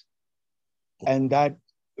Christ? And that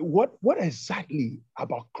what exactly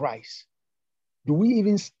about Christ do we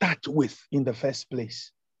even start with in the first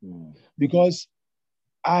place? Mm. Because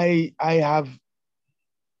I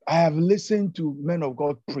have listened to men of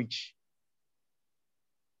God preach,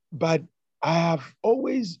 but I have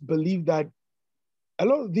always believed that a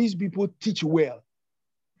lot of these people teach well,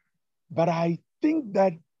 but I think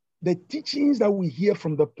that the teachings that we hear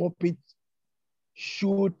from the pulpit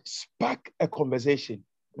should spark a conversation.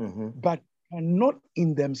 but cannot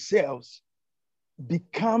in themselves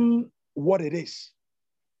become what it is.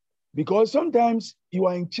 Because sometimes you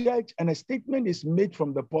are in church and a statement is made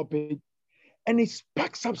from the pulpit and it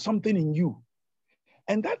sparks up something in you.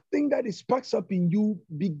 And that thing that it sparks up in you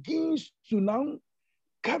begins to now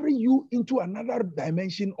carry you into another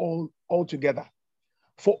dimension altogether.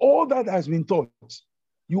 For all that has been taught,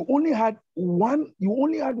 you only had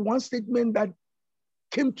one statement that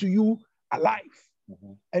came to you alive.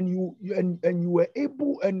 And you were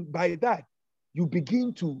able, and by that, you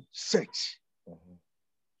begin to search.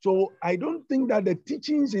 So I don't think that the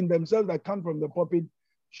teachings in themselves that come from the pulpit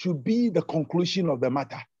should be the conclusion of the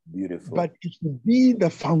matter. Beautiful. But it should be the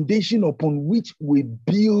foundation upon which we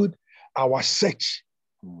build our search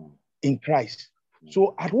in Christ.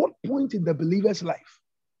 So at what point in the believer's life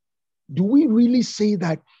do we really say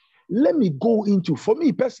that, let me go into, for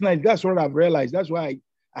me personally, that's what I've realized. That's why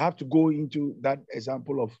I have to go into that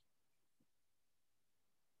example of.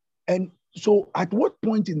 And so at what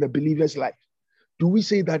point in the believer's life do we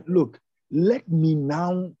say that, look, let me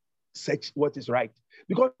now search what is right?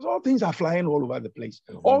 Because all things are flying all over the place.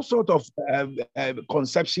 All sorts of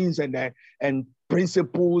conceptions and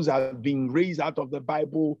principles are being raised out of the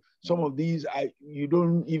Bible. Some of these you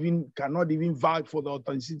cannot even vouch for the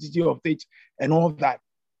authenticity of it and all that.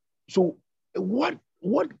 So what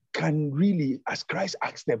can really, as Christ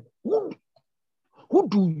asked them, who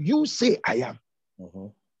do you say I am?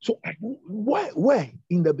 So where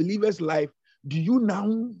in the believer's life do you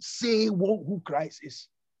now say who Christ is?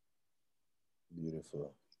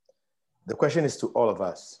 Beautiful. The question is to all of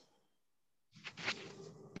us.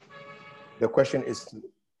 The question is to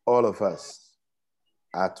all of us.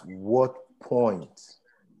 At what point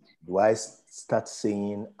do I start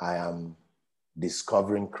saying I am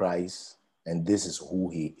discovering Christ and this is who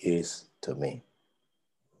he is to me?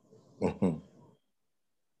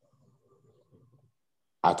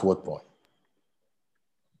 At what point?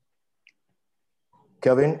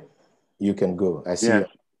 Kevin, you can go. I see you.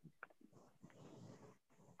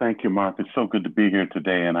 Thank you, Mark. It's so good to be here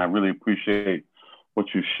today, and I really appreciate what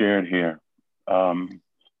you shared here.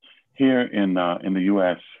 Here in the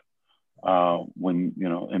U.S., when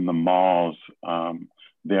in the malls,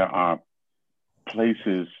 there are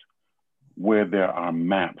places where there are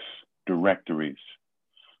maps, directories,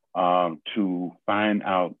 to find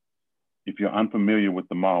out, if you're unfamiliar with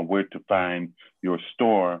the mall, where to find your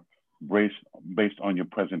store based on your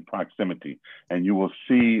present proximity, and you will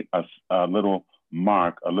see a little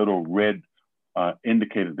mark, a little red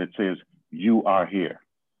indicator that says, you are here.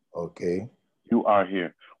 Okay. You are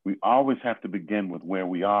here. We always have to begin with where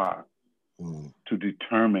we are to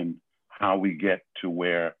determine how we get to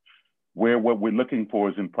where what we're looking for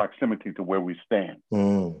is in proximity to where we stand.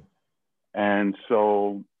 And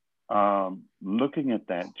so looking at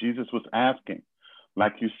that, Jesus was asking,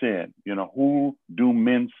 like you said, who do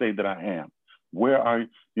men say that I am? Where are,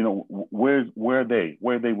 where are they?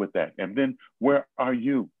 Where are they with that? And then where are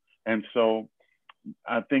you? And so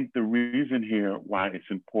I think the reason here why it's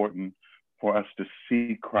important for us to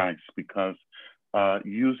see Christ, because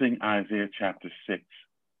using Isaiah chapter 6,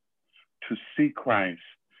 to see Christ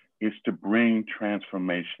is to bring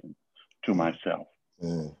transformation to myself.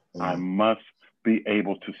 I must be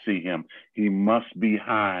able to see him. He must be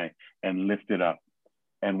high and lifted up.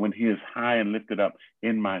 And when he is high and lifted up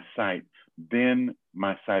in my sight, then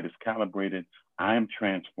my sight is calibrated, I am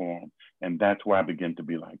transformed, and that's where I begin to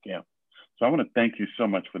be like him. So I want to thank you so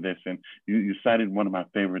much for this. And you cited one of my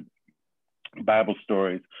favorite Bible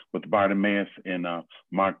stories with Bartimaeus in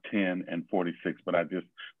Mark 10 and 46, but I just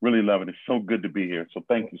really love it. It's so good to be here. So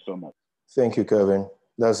thank you so much. Thank you, Kevin.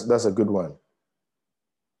 That's a good one.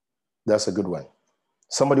 That's a good one.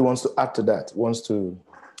 Somebody wants to add to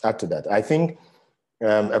that. I think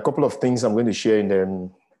a couple of things I'm going to share in there,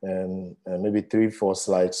 maybe 3-4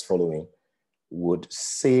 slides following, would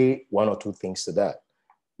say one or two things to that.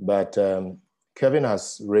 But Kevin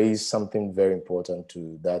has raised something very important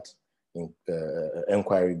to that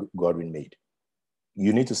inquiry Godwin made.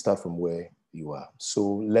 You need to start from where you are.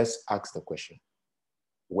 So let's ask the question,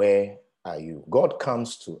 where are you? God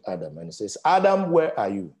comes to Adam and he says, Adam, where are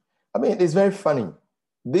you? I mean, it's very funny.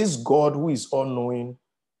 This God who is all-knowing,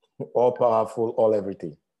 all-powerful, all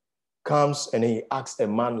everything, comes and he asks a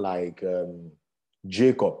man like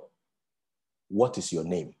Jacob, what is your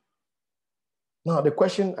name? Now, the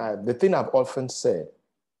question, the thing I've often said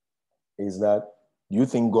is that, do you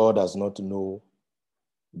think God does not know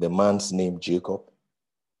the man's name, Jacob?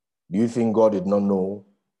 Do you think God did not know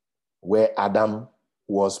where Adam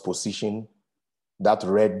was positioned, that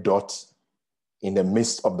red dot in the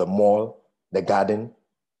midst of the mall, the garden?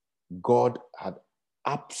 God had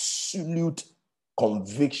absolute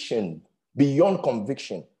conviction, beyond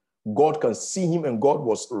conviction. God can see him and God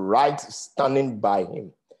was right standing by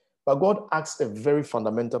him. But God asked a very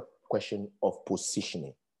fundamental question of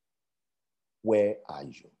positioning. Where are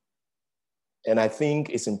you? And I think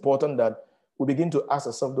it's important that we begin to ask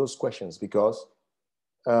ourselves those questions, because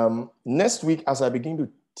next week, as I begin to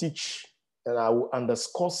teach, and I will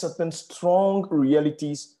underscore certain strong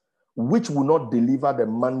realities which will not deliver the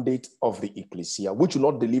mandate of the ecclesia, which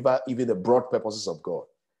will not deliver even the broad purposes of God,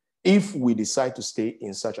 if we decide to stay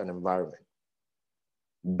in such an environment.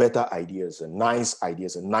 Better ideas and nice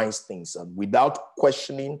things, and without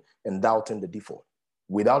questioning and doubting the default,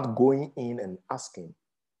 without going in and asking,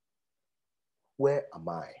 where am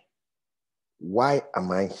I? Why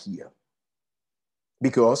am I here?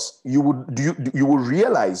 Because you will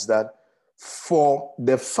realize that for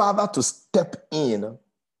the Father to step in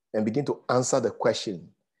and begin to answer the question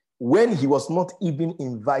when he was not even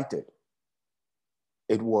invited,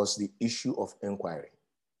 it was the issue of inquiry.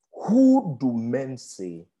 Who do men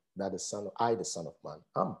say that the Son of Man,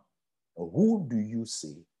 am? And who do you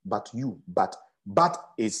say but you? But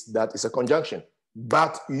is a conjunction.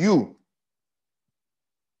 But you.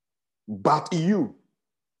 But you.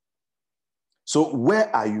 So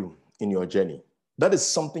where are you in your journey? That is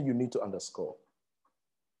something you need to underscore.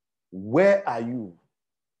 Where are you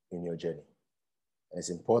in your journey? And it's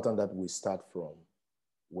important that we start from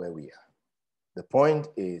where we are. The point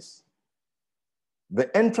is,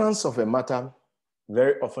 the entrance of a matter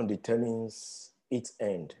very often determines its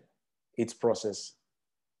end, its process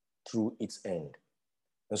through its end.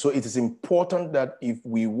 And so it is important that if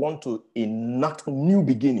we want to enact new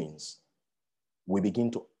beginnings, we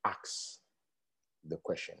begin to ask the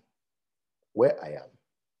question, where I am,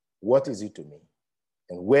 what is it to me,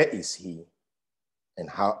 and where is he, and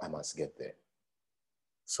how I must get there.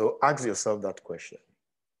 So ask yourself that question.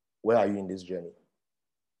 Where are you in this journey?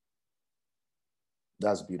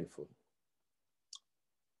 That's beautiful.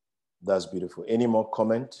 That's beautiful. Any more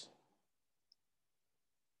comment?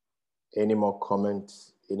 Any more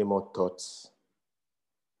comments? Any more thoughts?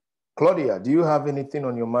 Claudia, do you have anything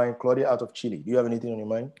on your mind? Claudia out of Chile, do you have anything on your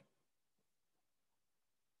mind?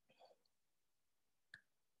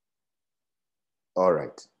 All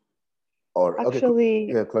right. All right. Actually,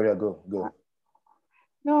 okay. Yeah, Claudia, go.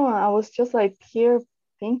 No, I was just like here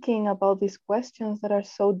thinking about these questions that are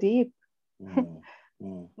so deep.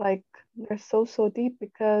 Like they're so deep,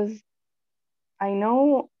 because I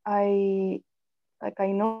know I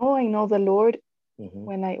know the Lord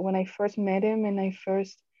when I first met him and I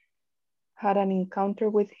first had an encounter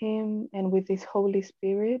with him and with his Holy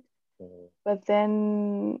Spirit. But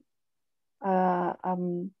then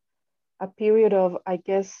a period of, I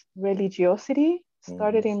guess, religiosity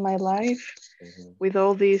started in my life with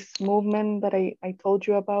all this movement that I told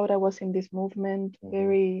you about. I was in this movement,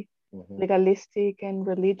 very legalistic and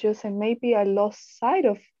religious, and maybe I lost sight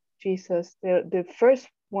of Jesus. The first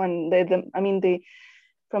one,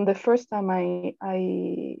 from the first time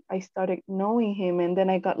I started knowing him, and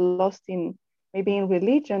then I got lost in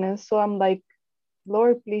religion. And so I'm like,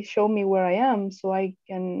 Lord, please show me where I am so I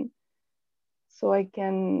can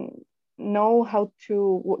know how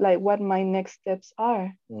to, like, what my next steps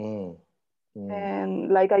are.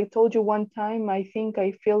 And like I told you one time, I think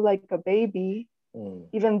I feel like a baby,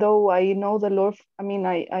 even though I know the Lord.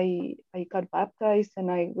 I got baptized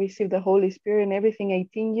and I received the Holy Spirit and everything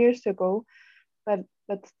 18 years ago, but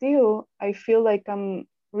still I feel like I'm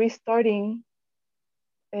restarting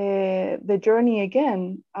the journey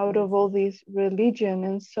again out of all this religion.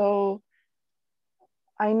 And so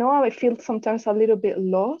I know I feel sometimes a little bit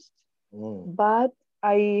lost, but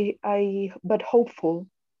but hopeful,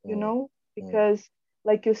 you know, because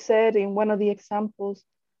like you said in one of the examples,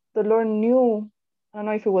 the Lord knew, I don't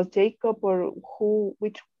know if it was Jacob or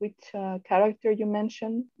which character you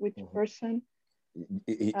mentioned, which person.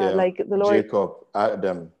 Like the Lord, Jacob,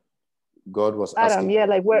 Adam, God was Adam, asking.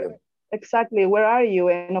 like where exactly, where are you?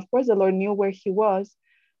 And of course the Lord knew where he was,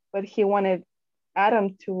 but he wanted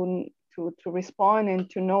Adam to respond and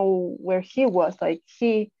to know where he was. Like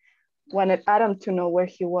he wanted Adam to know where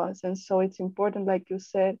he was. And so it's important, like you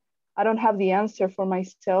said, I don't have the answer for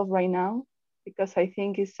myself right now, because I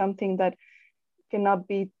think it's something that cannot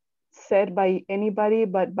be said by anybody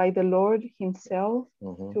but by the Lord himself,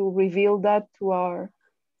 to reveal that to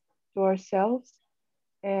ourselves.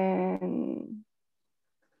 And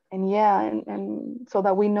so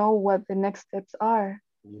that we know what the next steps are.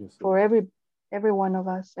 Beautiful. For every one of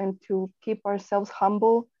us, and to keep ourselves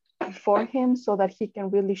humble before him so that he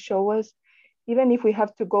can really show us, even if we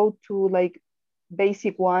have to go to like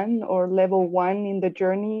basic 1 or level 1 in the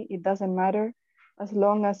journey, it doesn't matter. as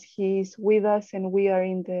long as he's with us and we are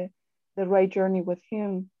in the right journey with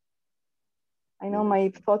him. I know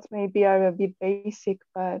my thoughts maybe are a bit basic,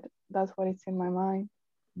 but that's what is in my mind.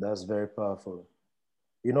 That's very powerful.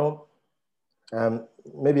 You know,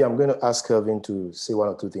 maybe I'm going to ask Kelvin to say one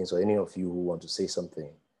or two things, or any of you who want to say something.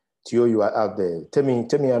 Tio, you are out there. Tell me,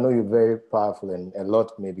 I know you're very powerful and a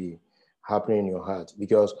lot may be happening in your heart,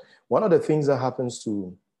 because one of the things that happens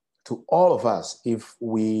to all of us, if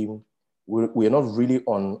we're not really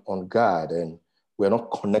on guard and we're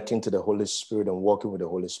not connecting to the Holy Spirit and walking with the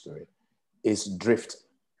Holy Spirit, is drift.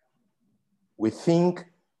 We think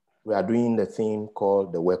we are doing the thing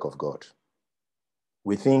called the work of God.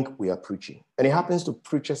 We think we are preaching. And it happens to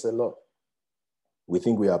preachers a lot. We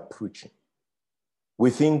think we are preaching. We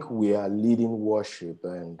think we are leading worship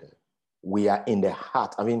and we are in the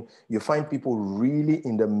heart. I mean, you find people really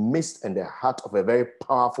in the midst and the heart of a very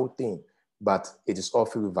powerful thing, but it is all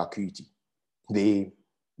filled with vacuity. They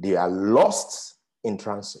are lost in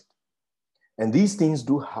transit. And these things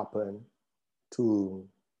do happen to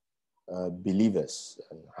believers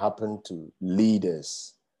and happen to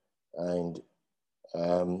leaders. And,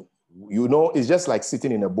 you know, it's just like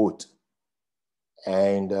sitting in a boat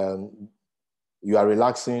and you are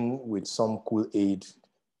relaxing with some cool aid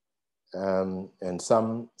and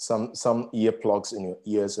some earplugs in your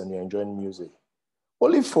ears and you're enjoying music.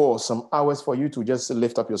 Only for some hours for you to just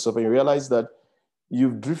lift up yourself and you realize that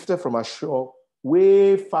you've drifted from a shore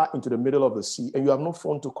way far into the middle of the sea and you have no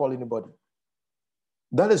phone to call anybody.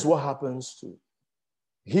 That is what happens to.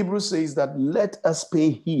 Hebrews says that let us pay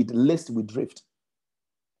heed lest we drift.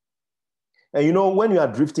 And you know, when you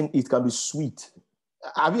are drifting, it can be sweet.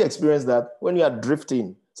 Have you experienced that? When you are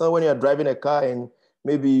drifting, so when you are driving a car and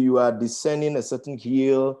maybe you are descending a certain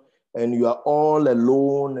hill and you are all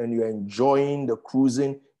alone and you are enjoying the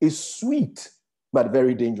cruising, it's sweet, but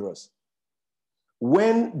very dangerous.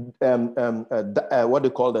 When, what they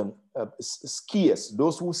call them, skiers,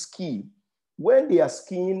 those who ski, when they are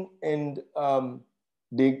skiing and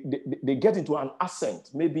they get into an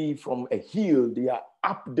ascent, maybe from a hill, they are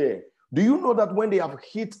up there. Do you know that when they have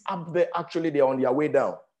hit up there, actually they are on their way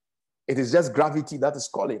down? It is just gravity that is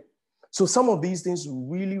calling. So some of these things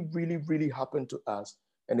really, really, really happen to us.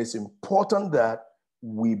 And it's important that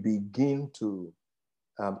we begin to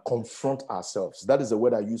confront ourselves. That is the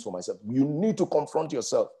word I use for myself. You need to confront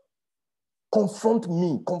yourself. Confront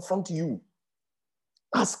me, confront you.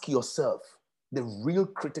 Ask yourself the real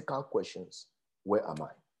critical questions. Where am I?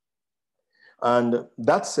 And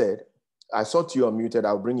that said, I saw you are muted.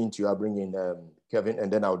 I'll bring in Kevin,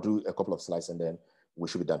 and then I'll do a couple of slides, and then we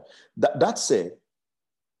should be done. That said,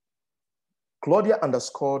 Claudia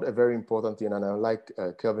underscored a very important thing, and I'd like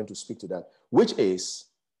Kevin to speak to that, which is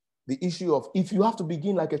the issue of if you have to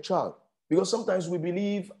begin like a child, because sometimes we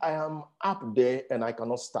believe I am up there and I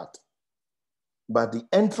cannot start. But the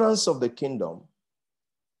entrance of the kingdom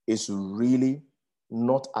is really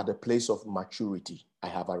not at the place of maturity. I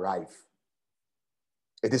have arrived.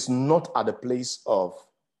 It is not at the place of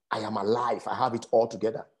I am alive. I have it all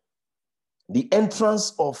together. The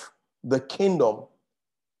entrance of the kingdom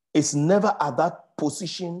is never at that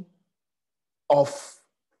position of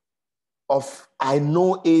I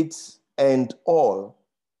know it and all,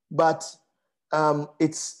 but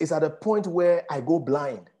it's at a point where I go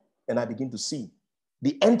blind and I begin to see.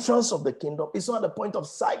 The entrance of the kingdom is not at the point of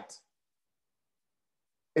sight.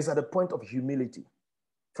 It's at the point of humility.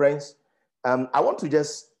 Friends, I want to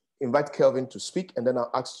just invite Kelvin to speak, and then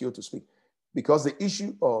I'll ask you to speak, because the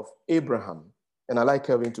issue of Abraham, and I like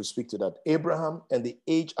Kelvin to speak to that, Abraham and the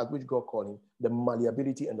age at which God called him, the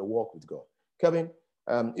malleability and the walk with God. Kelvin,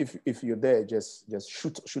 if you're there, just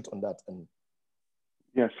shoot on that. And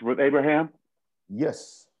yes, with Abraham.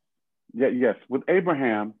 Yes. Yeah, yes, with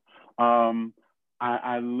Abraham,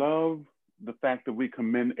 I love the fact that we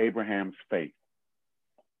commend Abraham's faith,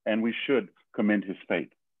 and we should commend his faith.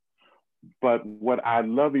 But what I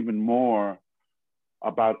love even more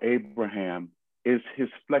about Abraham is his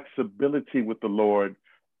flexibility with the Lord,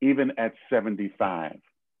 even at 75.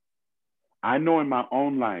 I know in my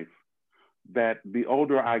own life that the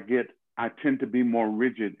older I get, I tend to be more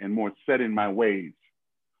rigid and more set in my ways.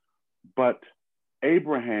 But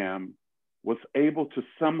Abraham was able to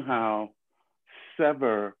somehow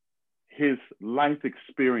sever his life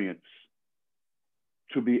experience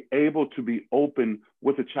to be able to be open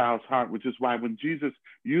with a child's heart, which is why when Jesus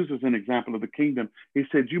uses an example of the kingdom, he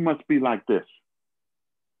said, you must be like this.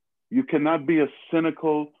 You cannot be a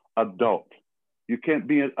cynical adult. You can't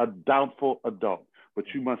be a doubtful adult, but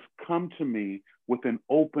you must come to me with an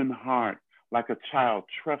open heart, like a child,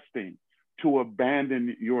 trusting to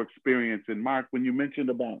abandon your experience. And Mark, when you mentioned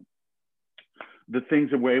about the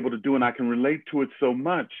things that we're able to do, and I can relate to it so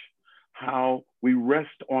much, how we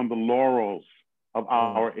rest on the laurels of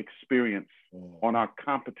our experience, on our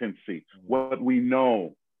competency, what we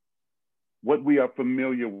know, what we are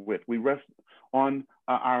familiar with. We rest on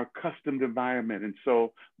our accustomed environment. And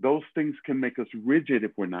so those things can make us rigid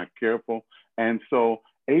if we're not careful. And so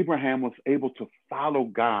Abraham was able to follow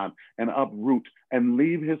God and uproot and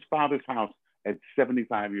leave his father's house at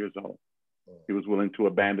 75 years old. He was willing to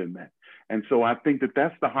abandon that. And so I think that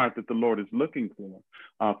that's the heart that the Lord is looking for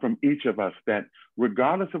from each of us, that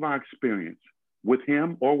regardless of our experience with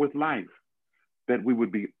him or with life, that we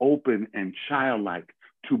would be open and childlike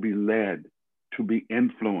to be led, to be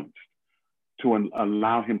influenced, to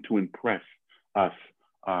allow him to impress us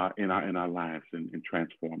in our lives and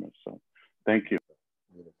transform us. So thank you.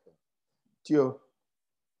 Tio.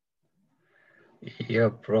 Yeah,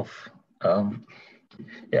 Prof.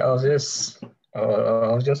 Yeah, I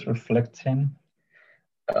was just reflecting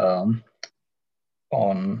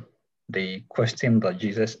on the question that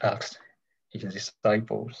Jesus asked his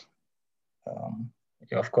disciples.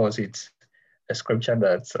 Yeah, of course, it's a scripture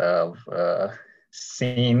that I've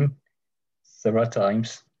seen several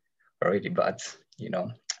times already, but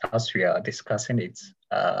as we are discussing it,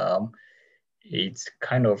 it's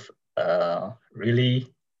kind of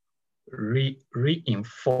really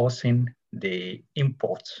reinforcing the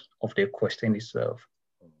import of the question itself.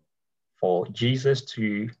 For Jesus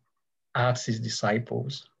to ask his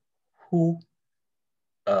disciples, who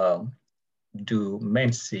do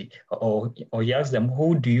men say, or he asked them,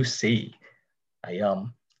 who do you say I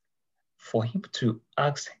am? For him to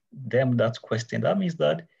ask them that question, that means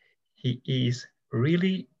that he is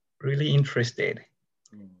really, really interested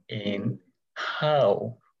in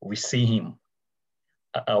how we see him,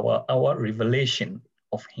 our revelation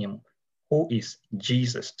of him, who is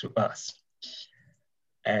Jesus to us.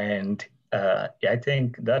 And I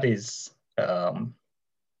think that is,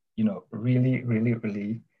 really, really,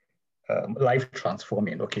 really life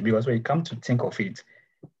transforming. Okay, because when you come to think of it,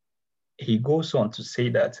 he goes on to say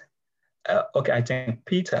that, I think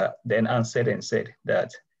Peter then answered and said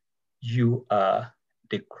that you are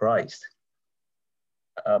the Christ.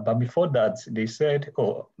 But before that, they said,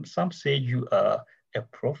 some say you are a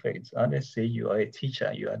prophet, others say you are a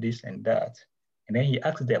teacher, you are this and that. And then he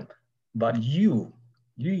asked them, but you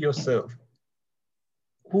yourself,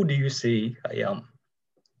 who do you say I am?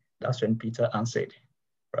 That's when Peter answered,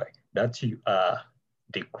 right, that you are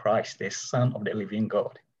the Christ, the Son of the living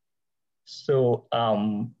God. So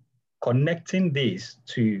connecting this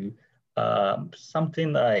to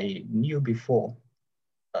something I knew before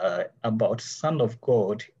about Son of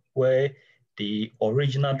God, where the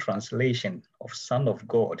original translation of Son of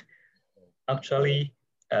God actually,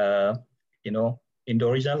 in the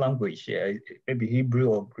original language, maybe Hebrew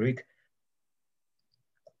or Greek,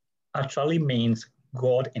 actually means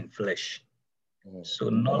God in flesh. So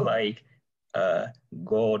not like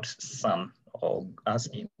God's Son, or as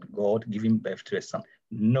in God giving birth to a son.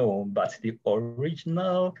 No, but the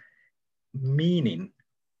original meaning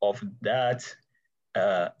of that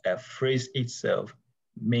phrase itself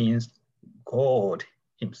means God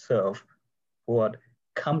himself who had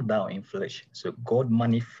come down in flesh. So God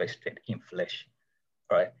manifested in flesh,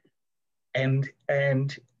 right? And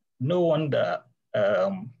no wonder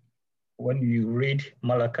when you read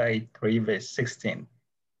Malachi 3 verse 16,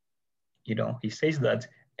 he says that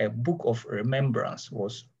a book of remembrance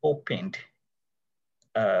was opened.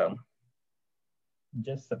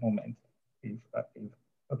 Just a moment. It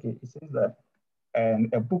says that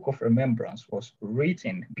and a book of remembrance was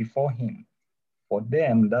written before him for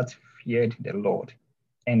them that feared the Lord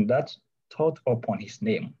and that thought upon his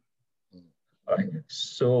name. Right.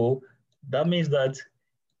 So that means that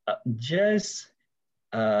just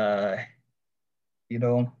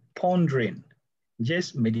pondering,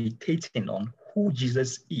 just meditating on who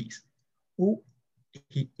Jesus is, who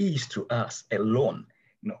he is to us alone,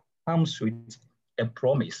 comes with a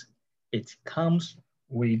promise. It comes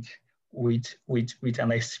with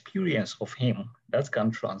an experience of him that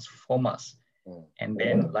can transform us. And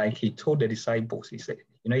then, like he told the disciples, he said,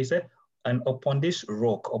 and upon this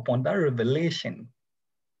rock, upon that revelation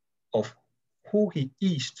of who he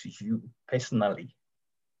is to you personally,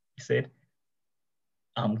 he said,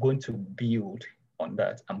 I'm going to build on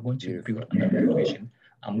that. I'm going to build on that revelation.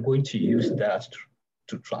 I'm going to use that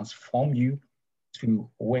to transform you to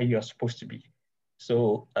where you're supposed to be.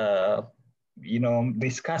 So,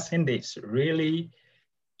 discussing this really,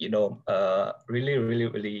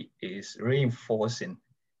 really is reinforcing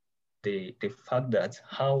the fact that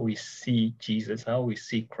how we see Jesus, how we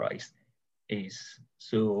see Christ is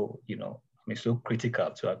so, so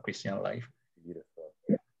critical to our Christian life. Beautiful.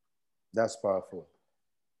 That's powerful.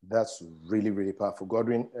 That's really, really powerful.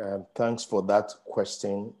 Godwin, thanks for that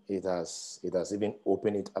question. It has even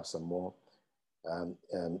opened it up some more.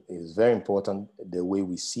 It's very important the way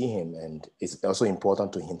we see him, and it's also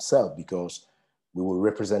important to himself because we will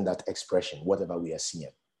represent that expression, whatever we are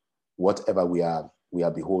seeing, whatever we are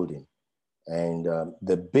beholding. And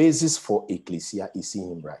the basis for ecclesia is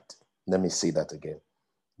seeing him right. Let me say that again.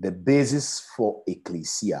 The basis for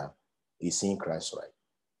ecclesia is seeing Christ right.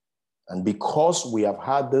 And because we have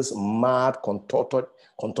had this mad,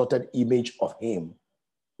 contorted image of him,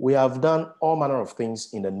 we have done all manner of things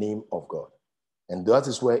in the name of God. And that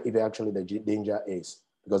is where actually the danger is.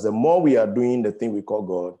 Because the more we are doing the thing we call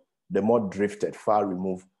God, the more drifted, far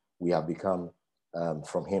removed we have become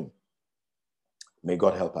from him. May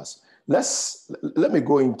God help us. Let me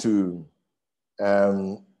go into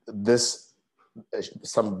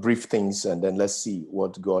some brief things, and then let's see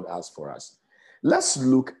what God has for us. Let's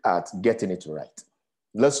look at getting it right.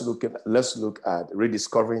 Let's look at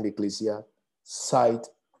rediscovering the ecclesia, sight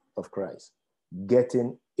of Christ,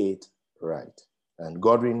 getting it right. And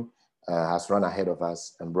Godwin has run ahead of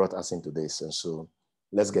us and brought us into this. And so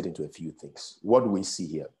let's get into a few things. What do we see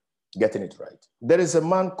here? Getting it right. There is a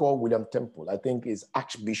man called William Temple. I think he's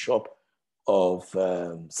Archbishop of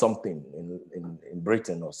something in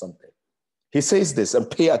Britain or something. He says this, and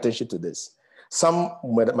pay attention to this. Some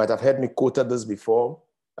might have heard me quoted this before.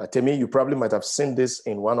 Temi, you probably might have seen this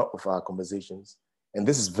in one of our conversations. And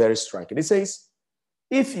this is very striking. It says,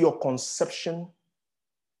 if your conception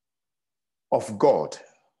of God,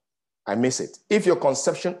 I miss it. If your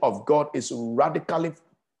conception of God is radically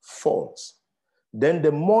false, then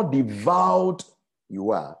the more devout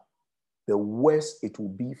you are, the worse it will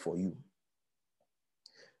be for you.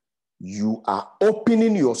 You are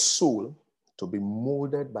opening your soul to be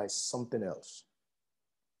molded by something else.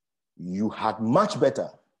 You had much better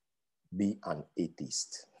be an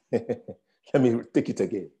atheist. Let me take it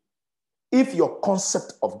again. If your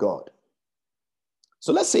concept of God,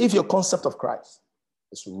 so let's say if your concept of Christ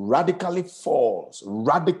is radically false,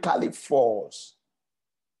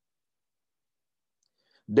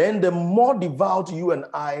 then the more devout you and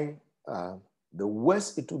I are, the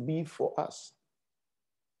worse it will be for us.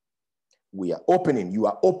 You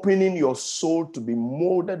are opening your soul to be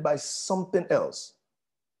molded by something else.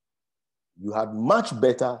 You had much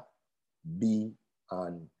better be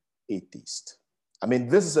an atheist. I mean,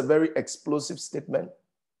 this is a very explosive statement.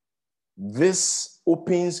 This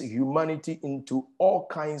opens humanity into all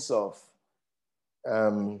kinds of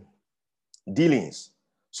dealings.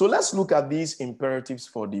 So let's look at these imperatives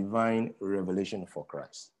for divine revelation for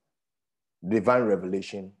Christ. Divine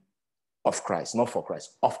revelation of Christ, not for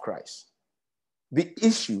Christ, of Christ. The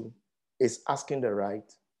issue is asking the right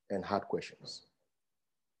and hard questions.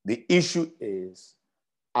 The issue is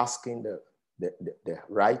asking the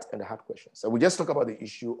right and the hard questions. So we just talk about the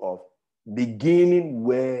issue of beginning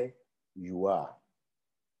where you are.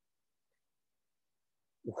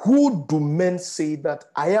 Who do men say that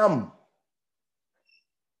I am?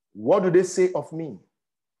 What do they say of me?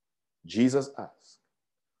 Jesus asked.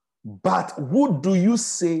 But who do you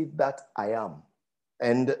say that I am?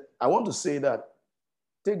 And I want to say that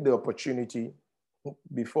take the opportunity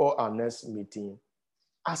before our next meeting,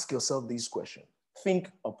 ask yourself these questions.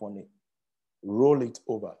 Think upon it. Roll it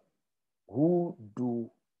over. Who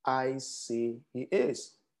do I say he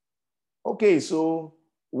is? Okay, so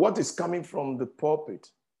what is coming from the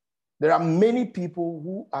pulpit? There are many people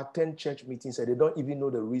who attend church meetings and they don't even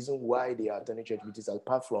know the reason why they are attending church meetings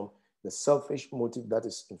apart from the selfish motive that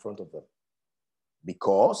is in front of them.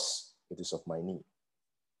 Because it is of my need.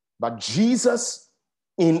 But Jesus,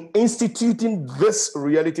 in instituting this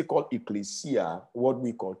reality called ecclesia, what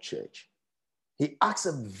we call church, he asks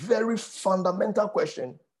a very fundamental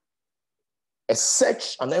question, a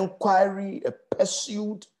search, an inquiry, a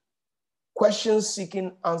pursuit, question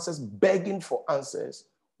seeking answers, begging for answers,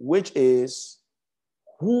 which is,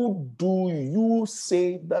 who do you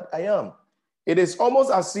say that I am? It is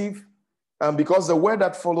almost as if, because the word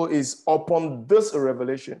that follows is upon this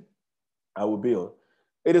revelation, I will build.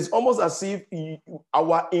 It is almost as if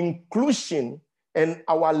our inclusion and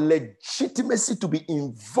our legitimacy to be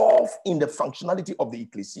involved in the functionality of the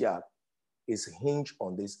ecclesia is hinged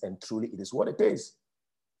on this, and truly it is what it is.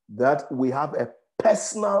 That we have a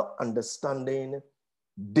personal understanding,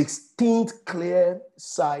 distinct, clear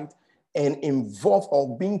sight, and involved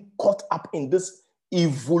or being caught up in this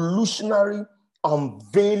evolutionary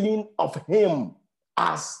unveiling of him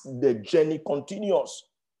as the journey continues.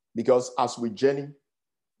 Because as we journey,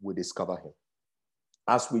 we discover him.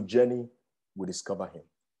 As we journey, we discover him.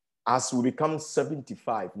 as we become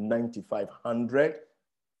 75, 95, 100,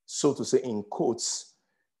 so to say in quotes,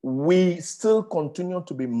 we still continue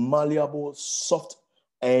to be malleable, soft,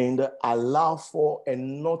 and allow for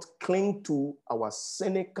and not cling to our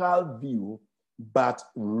cynical view, but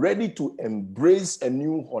ready to embrace a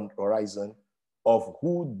new horizon of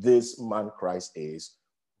who this man Christ is,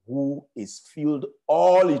 who is filled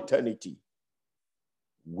all eternity.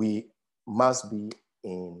 We must be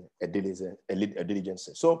in a diligent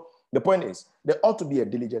search. So the point is, there ought to be a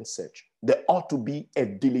diligent search. There ought to be a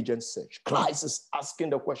diligent search. Christ is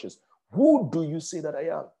asking the questions. Who do you say that I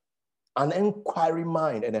am? An inquiry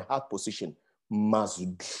mind and a heart position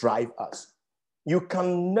must drive us. You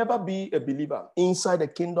can never be a believer inside the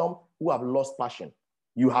kingdom who have lost passion.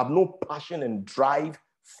 You have no passion and drive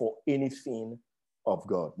for anything of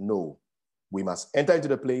God. No. We must enter into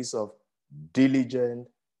the place of diligent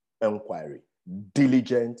inquiry,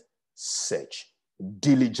 diligent search,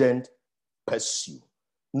 diligent pursue.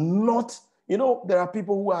 Not, there are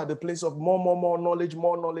people who are at the place of more knowledge,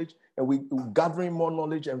 and we're gathering more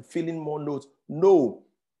knowledge and feeling more notes. No,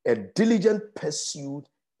 a diligent pursuit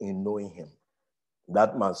in knowing him.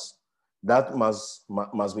 That must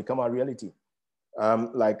become a reality.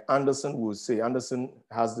 Like Anderson will say, Anderson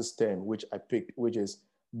has this term which I picked, which is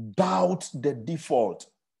doubt the default.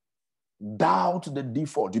 Doubt the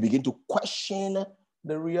default. You begin to question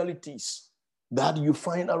the realities that you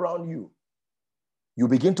find around you. You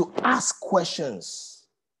begin to ask questions.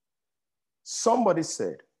 Somebody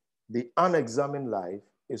said, the unexamined life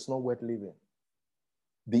is not worth living.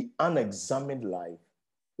 The unexamined life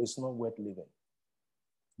is not worth living.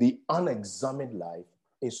 The unexamined life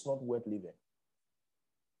is not worth living.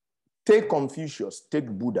 Take Confucius, take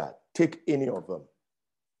Buddha, take any of them.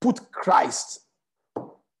 Put Christ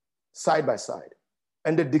side by side.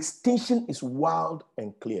 And the distinction is wild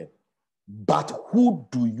and clear. But who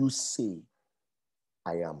do you say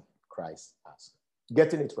I am? Christ asked.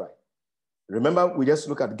 Getting it right. Remember, we just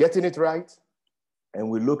look at getting it right, and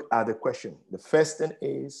we look at the question. The first thing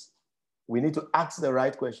is we need to ask the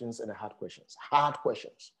right questions and the hard questions. Hard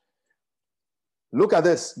questions. Look at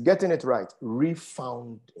this, getting it right,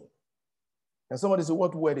 refounding. And somebody said,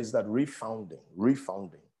 what word is that? Refounding,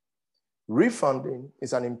 refounding. Refounding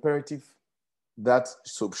is an imperative that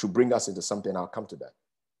should bring us into something. I'll come to that.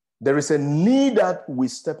 There is a need that we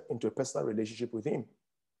step into a personal relationship with him.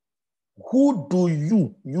 Who do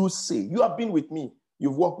you say? You have been with me.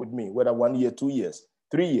 You've walked with me, whether 1 year, 2 years,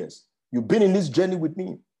 3 years. You've been in this journey with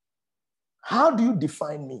me. How do you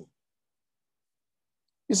define me?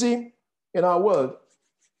 You see, in our world,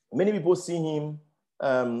 many people see him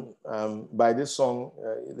by this song,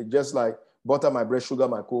 just like butter my bread, sugar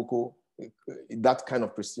my cocoa, that kind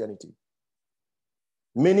of Christianity.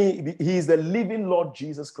 He is the living Lord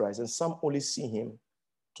Jesus Christ, and some only see him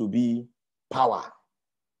to be power.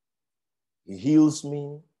 He heals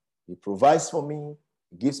me, he provides for me,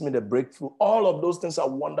 he gives me the breakthrough. All of those things are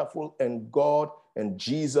wonderful, and God and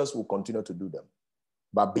Jesus will continue to do them.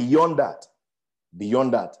 But beyond that,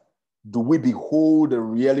 do we behold the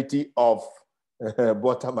reality of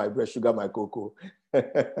butter my bread, sugar my cocoa?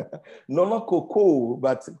 No, not cocoa,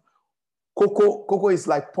 but cocoa is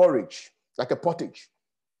like porridge, like a pottage.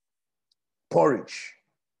 Porridge.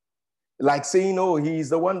 Like saying, oh, he's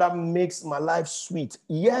the one that makes my life sweet.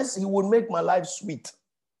 Yes, he will make my life sweet.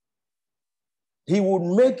 He would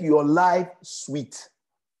make your life sweet.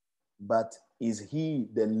 But is he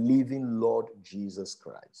the living Lord Jesus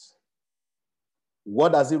Christ?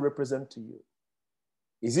 What does he represent to you?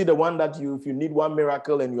 Is he the one that if you need one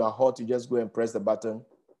miracle and you are hot, you just go and press the button,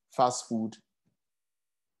 fast food,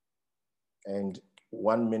 and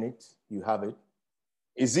 1 minute you have it?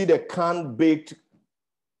 Is he the canned baked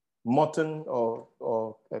mutton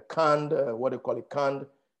or a canned,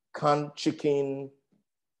 canned chicken?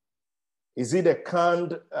 Is it a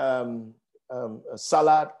canned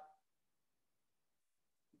salad?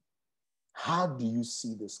 How do you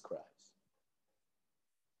see this Christ?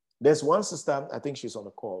 There's one sister, I think she's on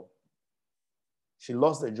the call. She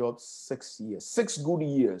lost her job 6 years, 6 good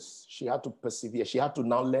years. She had to persevere. She had to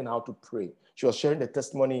now learn how to pray. She was sharing the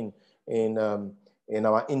testimony in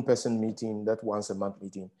our in-person meeting, that once a month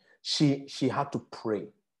meeting. She had to pray.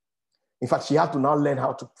 In fact, she had to now learn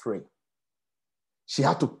how to pray. She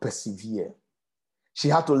had to persevere. She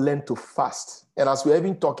had to learn to fast. And as we're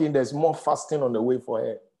even talking, there's more fasting on the way for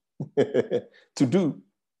her to do.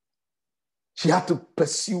 She had to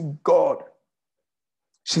pursue God.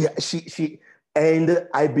 And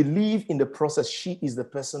I believe in the process, she is the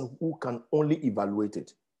person who can only evaluate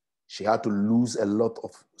it. She had to lose a lot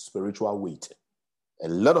of spiritual weight. A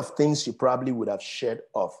lot of things she probably would have shed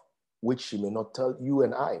off, which she may not tell you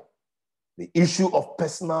and I. The issue of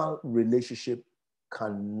personal relationship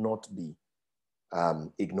cannot be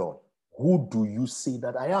ignored. Who do you say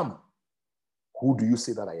that I am? Who do you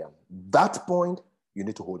say that I am? That point, you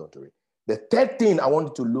need to hold on to it. The third thing I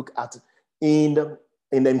want to look at in the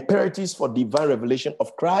imperatives for divine revelation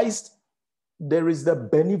of Christ, there is the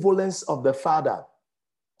benevolence of the Father.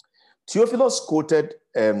 Theophilus quoted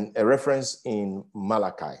a reference in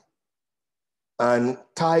Malachi and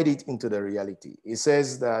tied it into the reality. He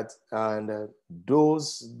says that, and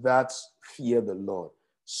those that fear the Lord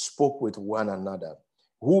spoke with one another,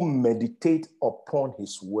 who meditate upon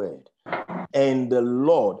his word. And the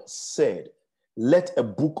Lord said, let a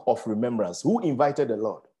book of remembrance. Who invited the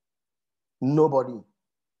Lord? Nobody.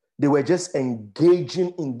 They were just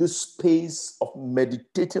engaging in this space of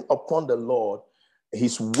meditating upon the Lord,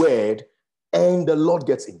 his word, and the Lord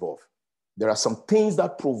gets involved. There are some things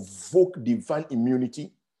that provoke divine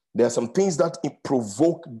immunity. There are some things that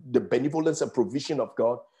provoke the benevolence and provision of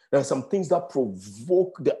God. There are some things that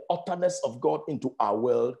provoke the utterness of God into our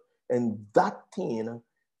world. And that thing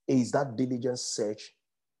is that diligent search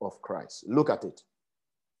of Christ. Look at it.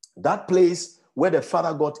 That place where the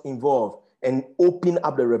Father got involved and opened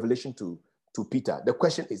up the revelation to Peter. The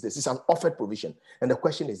question is this. It's an offered provision. And the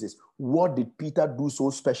question is this. What did Peter do so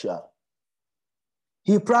special?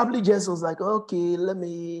 He probably just was like, okay, let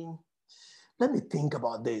me think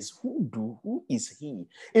about this. Who is he?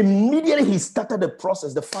 Immediately he started the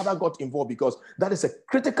process. The Father got involved because that is a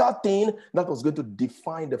critical thing that was going to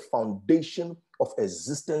define the foundation of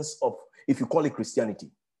existence of, if you call it Christianity.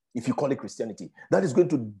 If you call it Christianity, that is going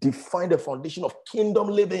to define the foundation of kingdom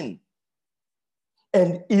living.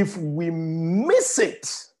 And if we miss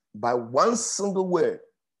it by one single word,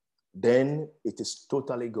 then it is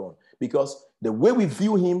totally gone. Because the way we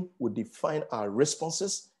view him will define our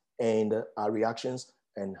responses and our reactions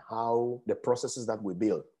and how the processes that we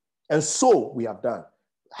build. And so we have done.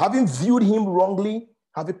 Having viewed him wrongly,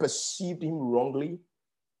 having perceived him wrongly,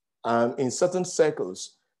 in certain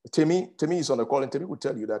circles, Timmy is on the call, and Timmy will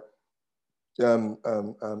tell you that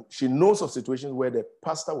she knows of situations where the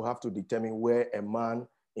pastor will have to determine where a man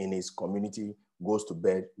in his community goes to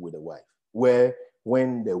bed with a wife, where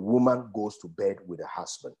when the woman goes to bed with a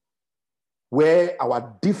husband, where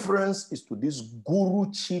our difference is to this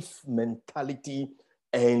guru chief mentality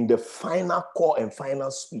and the final call and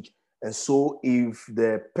final speech. And so if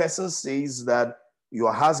the person says that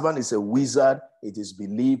your husband is a wizard, it is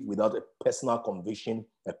believed without a personal conviction,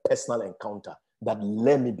 a personal encounter, that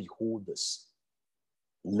let me behold this.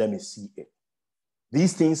 Let me see it.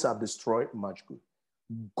 These things have destroyed much good.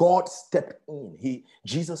 God stepped in.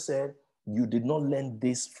 Jesus said, you did not learn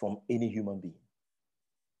this from any human being.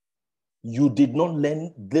 You did not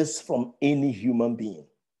learn this from any human being.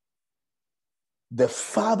 The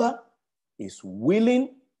Father is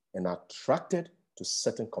willing and attracted to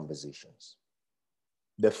certain conversations.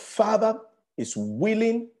 The Father is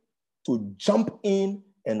willing to jump in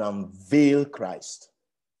and unveil Christ.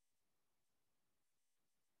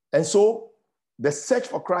 And so the search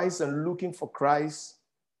for Christ and looking for Christ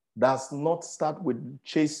does not start with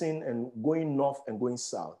chasing and going north and going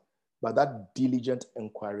south, but that diligent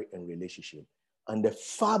inquiry and relationship. And the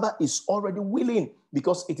Father is already willing,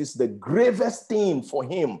 because it is the gravest thing for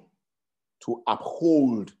him to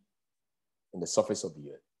uphold in the surface of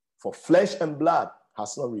the earth. For flesh and blood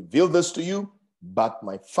has not revealed this to you, but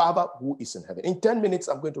my Father who is in heaven. In 10 minutes,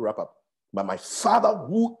 I'm going to wrap up. But my Father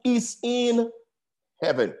who is in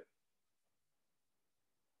heaven.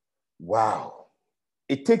 Wow.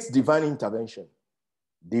 It takes divine intervention,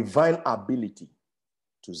 divine ability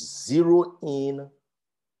to zero in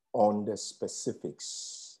on the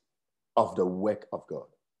specifics of the work of God.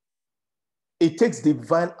 It takes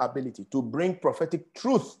divine ability to bring prophetic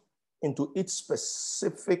truth into its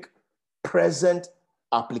specific present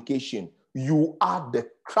application. You are the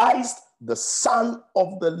Christ, the Son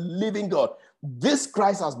of the living God. This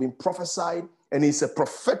Christ has been prophesied and it's a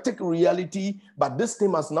prophetic reality, but this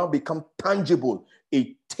thing has now become tangible.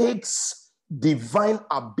 It takes divine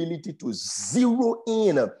ability to zero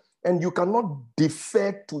in, and you cannot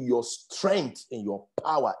defer to your strength and your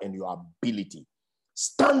power and your ability.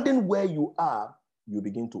 Standing where you are, you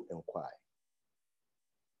begin to inquire.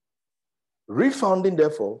 Refounding,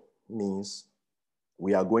 therefore, means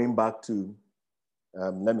we are going back to,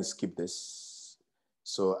 let me skip this.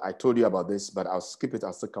 So I told you about this, but I'll skip it.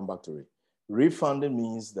 I'll still come back to it. Refounding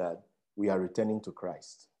means that we are returning to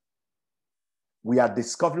Christ. We are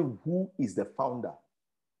discovering who is the founder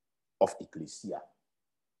of Ecclesia.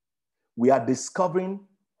 We are discovering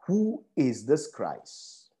who is this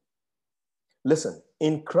Christ. Listen,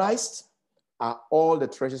 in Christ are all the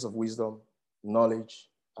treasures of wisdom, knowledge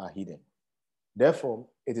are hidden. Therefore,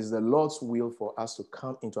 it is the Lord's will for us to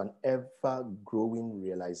come into an ever-growing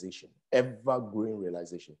realization,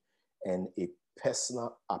 and a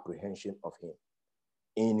personal apprehension of him.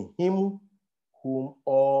 In him whom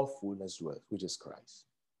all fullness dwells, which is Christ.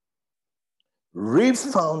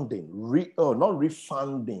 Refound.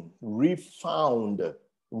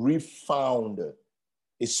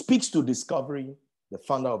 It speaks to discovering the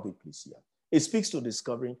founder of the ecclesia. It speaks to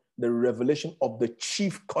discovering the revelation of the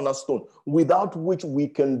chief cornerstone, without which we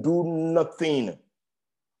can do nothing.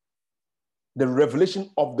 The revelation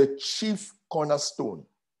of the chief cornerstone.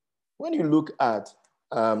 When you look at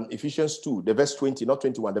Ephesians 2, the verse 20, not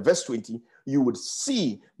 21, the verse 20, you would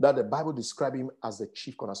see that the Bible describes him as the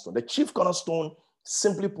chief cornerstone. The chief cornerstone,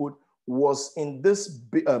 simply put, was in this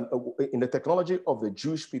in the technology of the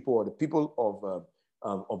Jewish people, or the people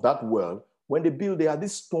of that world. When they build, they had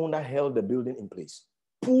this stone that held the building in place.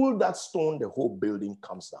 Pull that stone, the whole building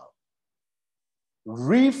comes down.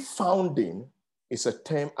 Refounding is a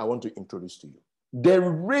term I want to introduce to you.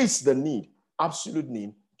 There is the need, absolute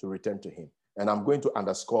need, to return to him. And I'm going to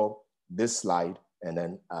underscore this slide, and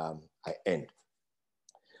then I end.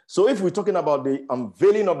 So if we're talking about the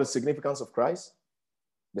unveiling of the significance of Christ,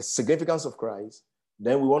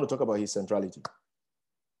 then we want to talk about his centrality.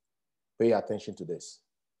 Pay attention to this.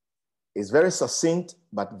 It's very succinct,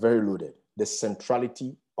 but very loaded. The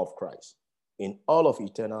centrality of Christ in all of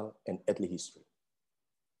eternal and earthly history.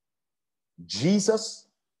 Jesus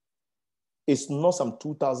is not some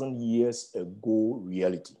 2,000 years ago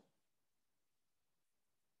reality.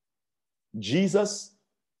 Jesus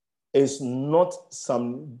is not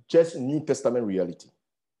some just New Testament reality.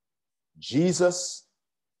 Jesus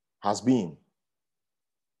has been.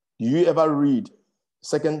 Do you ever read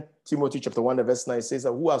 2 Timothy chapter 1, verse 9? It says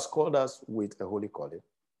that who has called us with a holy calling,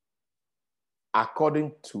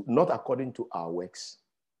 not according to our works,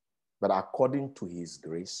 but according to his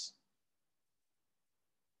grace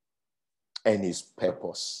and his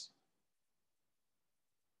purpose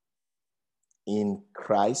in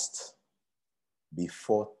Christ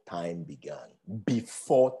before time began.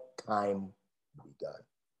 Before time began.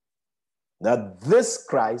 Now this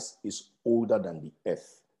Christ is older than the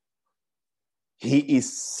earth. He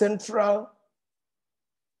is central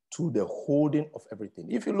to the holding of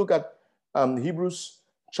everything. If you look at Hebrews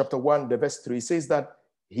chapter 1, the verse 3, it says that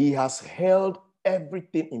he has held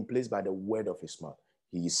everything in place by the word of his mouth.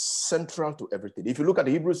 He is central to everything. If you look at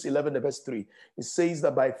Hebrews 11, the verse 3, it says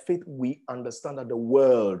that by faith we understand that the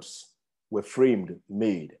worlds were framed,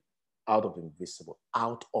 made out of invisible,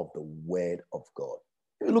 out of the word of God.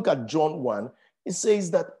 If you look at John 1, it says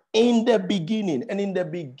that in the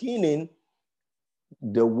beginning,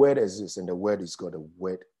 the word exists, and the word is God. The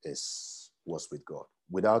word was with God.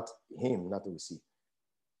 Without him, nothing we see.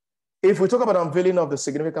 If we talk about unveiling of the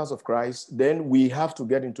significance of Christ, then we have to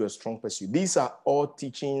get into a strong pursuit. These are all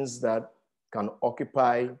teachings that can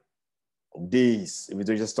occupy days. If we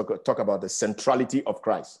just talk about the centrality of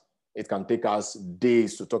Christ, it can take us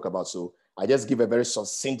days to talk about. So I just give a very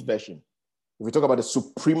succinct version. If we talk about the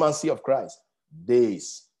supremacy of Christ,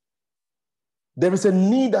 days. There is a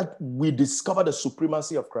need that we discover the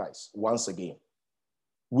supremacy of Christ once again.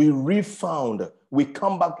 We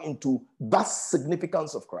come back into that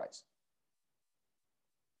significance of Christ.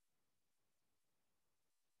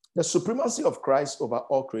 The supremacy of Christ over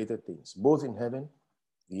all created things, both in heaven,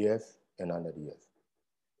 the earth, and under the earth.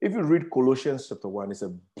 If you read Colossians chapter 1, it's a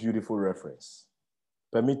beautiful reference.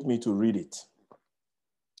 Permit me to read it.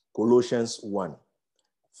 Colossians 1.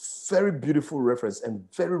 Very beautiful reference and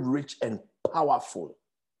very rich and powerful.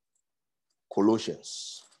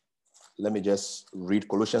 Colossians. Let me just read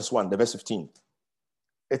Colossians 1, the verse 15.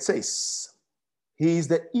 It says, he is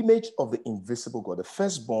the image of the invisible God, the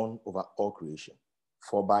firstborn over all creation.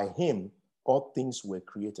 For by him all things were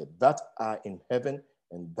created that are in heaven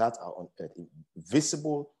and that are on earth,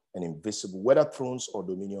 visible and invisible, whether thrones or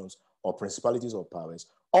dominions or principalities or powers.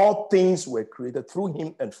 All things were created through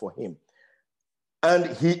him and for him.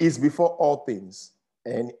 And he is before all things,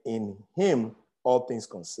 and in him all things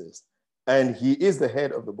consist. And he is the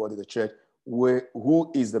head of the body, the church,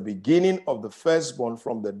 who is the beginning of the firstborn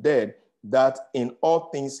from the dead, that in all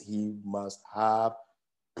things he must have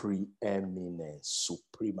preeminence,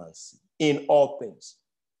 supremacy, in all things.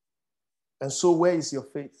 And so where is your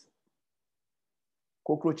faith?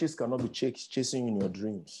 Cockroaches cannot be chasing you in your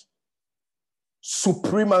dreams.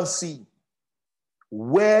 Supremacy.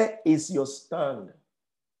 Where is your stand?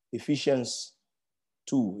 Ephesians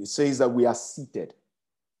 2, it says that we are seated.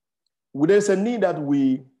 There's a need that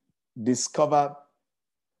we discover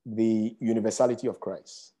the universality of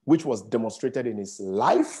Christ, which was demonstrated in his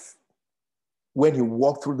life when he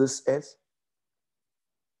walked through this earth,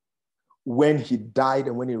 when he died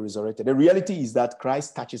and when he resurrected. The reality is that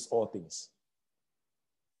Christ touches all things.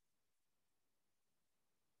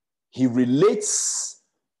 He relates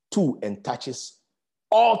to and touches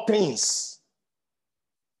all things.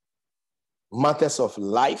 Matters of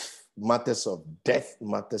life, matters of death,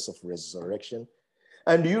 matters of resurrection.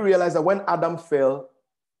 And do you realize that when Adam fell,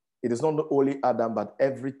 it is not only Adam, but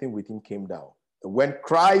everything with him came down. When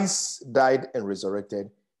Christ died and resurrected,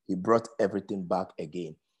 he brought everything back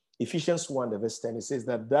again. Ephesians 1, verse 10, it says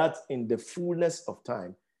that in the fullness of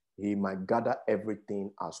time, he might gather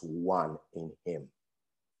everything as one in him.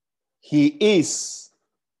 He is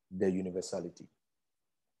the universality.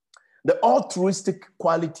 The altruistic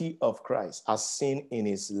quality of Christ, as seen in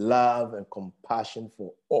his love and compassion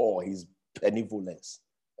for all, his benevolence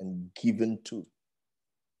and given to.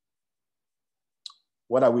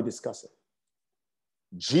 What are we discussing?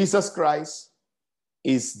 Jesus Christ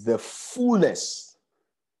is the fullness,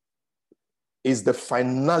 is the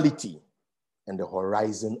finality and the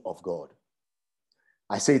horizon of God.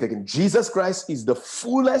 I say it again. Jesus Christ is the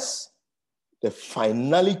fullness, the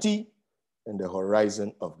finality, and the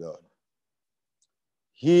horizon of God.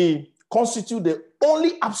 He constitutes the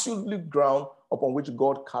only absolute ground upon which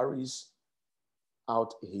God carries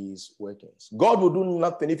out his workings. God will do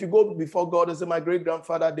nothing. If you go before God and say, my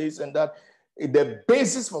great-grandfather this and that, the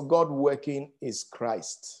basis for God working is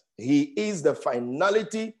Christ. He is the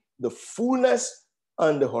finality, the fullness,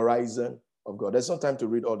 and the horizon of God. There's no time to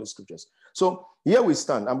read all the scriptures. So here we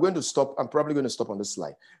stand. I'm probably going to stop on this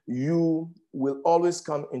slide. You will always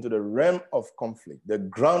come into the realm of conflict, the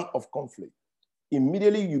ground of conflict.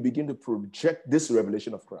 Immediately you begin to project this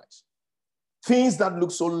revelation of Christ. Things that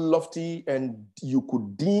look so lofty and you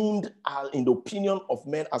could deem in the opinion of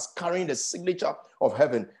men as carrying the signature of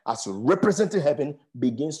heaven, as representing heaven,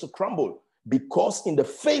 begins to crumble. Because in the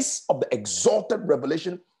face of the exalted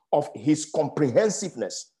revelation of his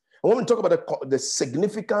comprehensiveness, and when we talk about the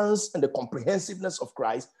significance and the comprehensiveness of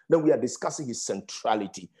Christ, then we are discussing his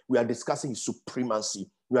centrality. We are discussing his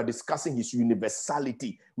supremacy. We are discussing his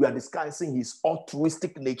universality. We are discussing his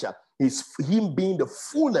altruistic nature. Him being the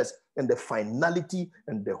fullness and the finality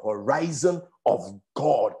and the horizon of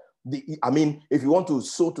God. If you want to,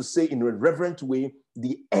 so to say, in a reverent way,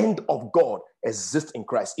 the end of God exists in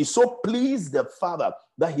Christ. He so pleased the Father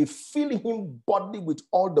that he filled him bodily with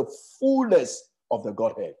all the fullness of the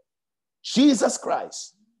Godhead. Jesus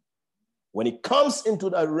Christ, when he comes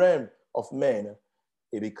into the realm of men,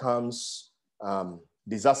 it becomes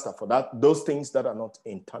disaster for those things that are not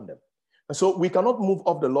in tandem. And so we cannot move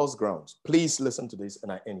off the Lord's grounds. Please listen to this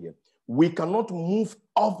and I end here. We cannot move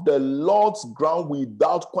off the Lord's ground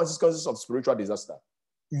without consequences of spiritual disaster.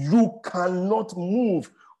 You cannot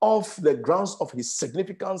move off the grounds of his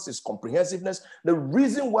significance, his comprehensiveness. The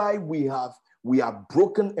reason why we are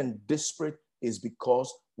broken and desperate is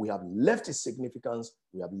because we have left his significance,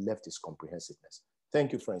 we have left his comprehensiveness.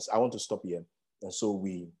 Thank you, friends. I want to stop here. And so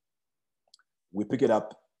we pick it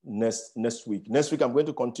up next week. Next week, I'm going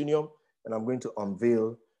to continue and I'm going to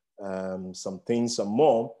unveil some things, some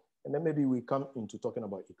more. And then maybe we come into talking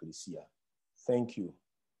about ecclesia. Thank you.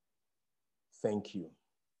 Thank you.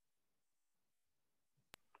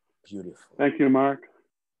 Beautiful. Thank you, Mark.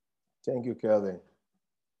 Thank you, Kelvin.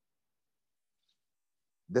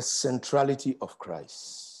 The centrality of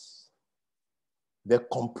Christ. The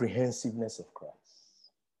comprehensiveness of Christ.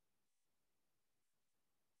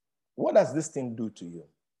 What does this thing do to you?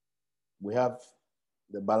 We have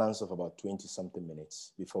the balance of about 20-something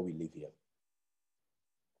minutes before we leave here.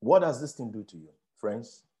 What does this thing do to you?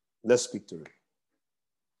 Friends, let's speak to it.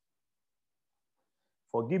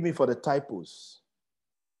 Forgive me for the typos.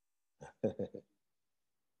 The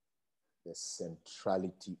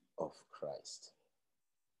centrality of Christ.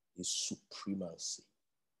 His supremacy.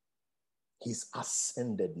 His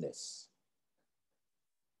ascendedness.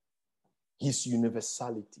 His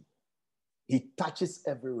universality. He touches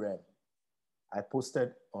every realm. I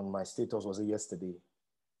posted on my status, was it yesterday?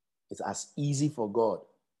 It's as easy for God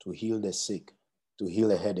to heal the sick, to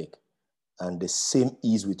heal a headache, and the same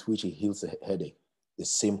ease with which he heals a headache, the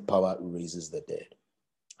same power raises the dead.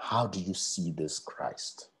 How do you see this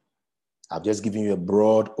Christ? I've just given you a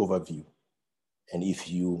broad overview. And if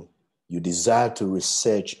you desire to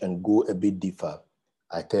research and go a bit deeper,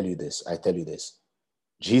 I tell you this.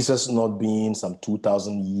 Jesus not being some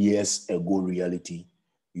 2,000 years ago reality,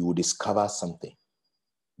 you will discover something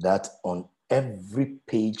that on every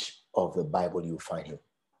page of the Bible you find him.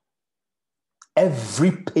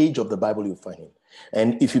 Every page of the Bible you find him.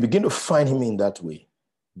 And if you begin to find him in that way,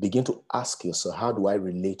 begin to ask yourself, how do I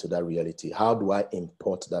relate to that reality? How do I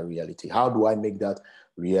import that reality? How do I make that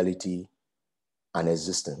reality an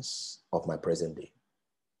existence? of my present day.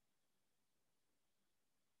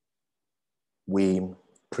 We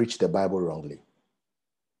preach the Bible wrongly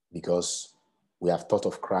because we have thought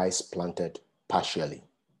of Christ planted partially.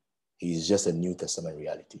 He is just a New Testament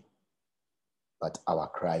reality. But our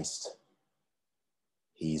Christ,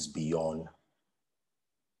 he is beyond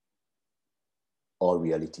all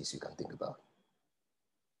realities you can think about.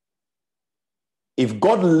 If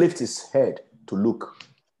God lifts his head to look,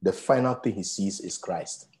 the final thing he sees is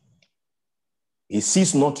Christ. He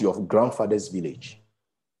sees not your grandfather's village.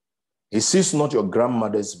 He sees not your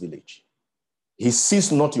grandmother's village. He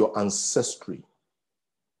sees not your ancestry.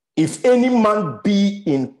 If any man be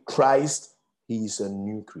in Christ, he is a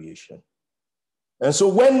new creation. And so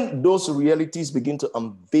when those realities begin to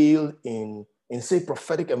unveil in say,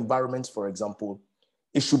 prophetic environments, for example,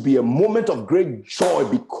 it should be a moment of great joy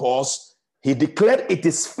because he declared it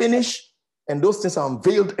is finished, and those things are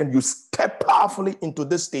unveiled, and you step powerfully into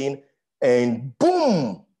this thing, and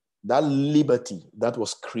boom, that liberty that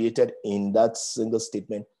was created in that single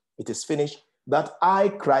statement, it is finished, that I,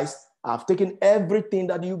 Christ, have taken everything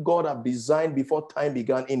that you, God, have designed before time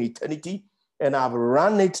began in eternity, and I've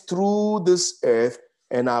run it through this earth,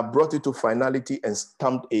 and I've brought it to finality and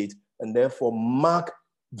stamped it. And therefore, Mark,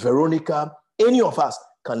 Veronica, any of us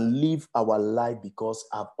can live our life because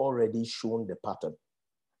I've already shown the pattern.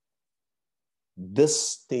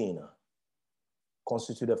 This thing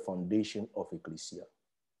constitutes the foundation of ecclesia.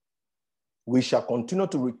 We shall continue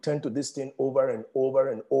to return to this thing over and over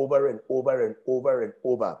and over and over and over and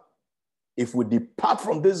over. If we depart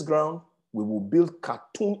from this ground, we will build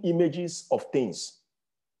cartoon images of things.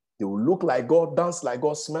 They will look like God, dance like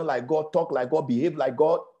God, smell like God, talk like God, behave like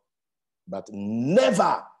God, but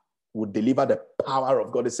never would deliver the power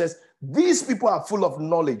of God. It says, these people are full of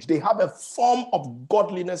knowledge. They have a form of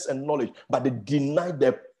godliness and knowledge, but they deny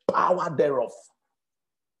the power thereof.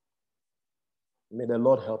 May the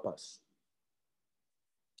Lord help us.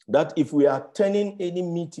 That if we are attending any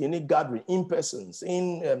meeting, any gathering, in persons,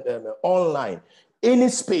 in online, any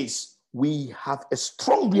space, we have a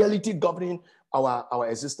strong reality governing our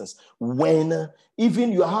existence. When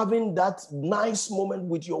even you're having that nice moment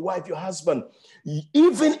with your wife, your husband,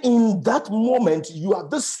 even in that moment, you have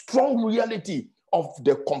this strong reality of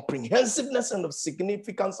the comprehensiveness and the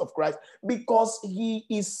significance of Christ, because he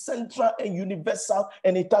is central and universal,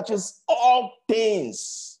 and he touches all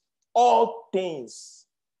things, all things,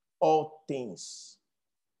 all things.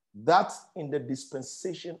 That in the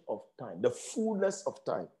dispensation of time, the fullness of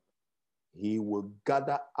time, he will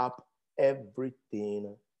gather up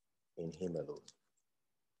everything in him alone.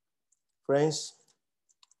 Friends,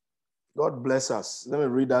 God bless us. Let me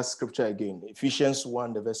read that scripture again. Ephesians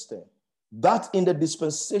 1, the verse 10. That in the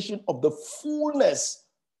dispensation of the fullness,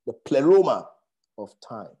 the pleroma of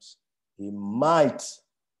times, he might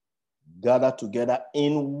gather together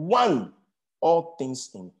in one all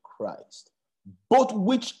things in Christ, both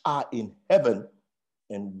which are in heaven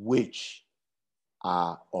and which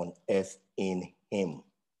are on earth in him.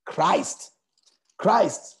 Christ,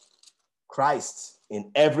 Christ, Christ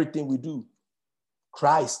in everything we do.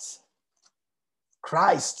 Christ,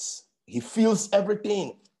 Christ, he feels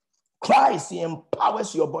everything. Christ, he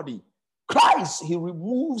empowers your body. Christ, he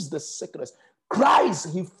removes the sickness. Christ,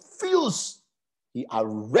 he feels, he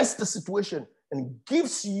arrests the situation and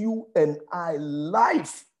gives you and I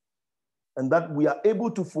life, and that we are able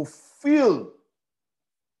to fulfill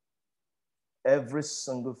every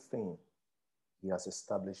single thing he has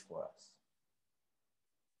established for us.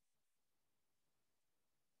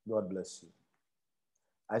 God bless you.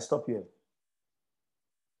 I stop here.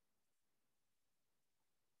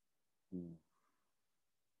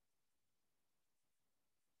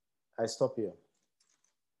 I stop here.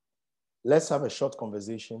 Let's have a short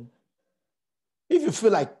conversation. If you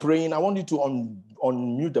feel like praying, I want you to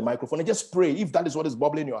unmute the microphone and just pray if that is what is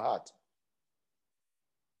bubbling in your heart.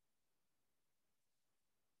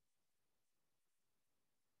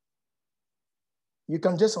 You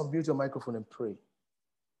can just unmute your microphone and pray.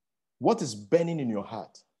 What is burning in your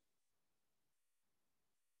heart?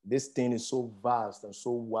 This thing is so vast and so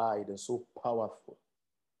wide and so powerful.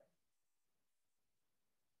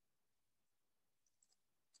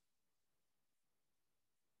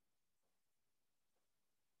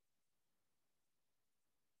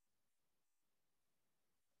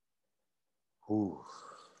 Ooh.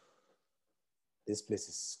 This place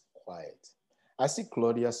is quiet. I see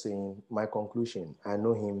Claudia saying, my conclusion, I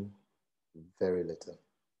know him very little.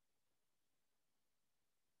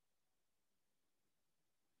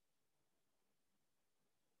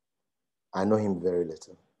 I know him very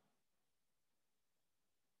little.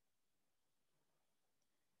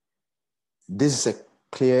 This is a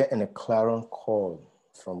clear and a clarion call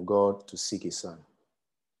from God to seek his son.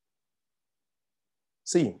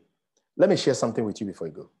 See, let me share something with you before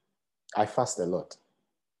you go. I fast a lot.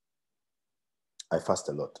 I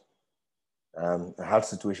had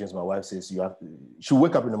situations, my wife says, she'll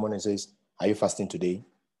wake up in the morning and says, are you fasting today?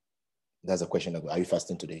 That's a question. Are you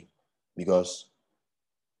fasting today? Because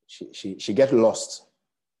she gets lost.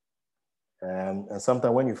 And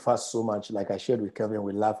sometimes when you fast so much, like I shared with Kevin,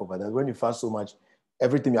 we laugh over that. When you fast so much,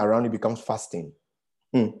 everything around you becomes fasting.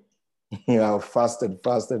 I fasted.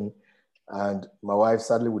 And my wife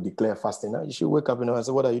sadly would declare fasting. Now she wake up and I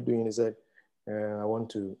said, what are you doing? He said,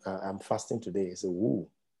 I'm fasting today. I said, woo.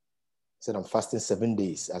 He said, I'm fasting 7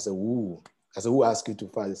 days. I said, woo. I said, who asked you to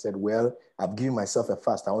fast? He said, well, I've given myself a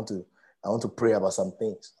fast. I want to pray about some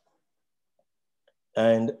things.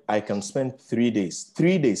 And I can spend 3 days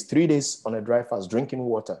on a dry fast, drinking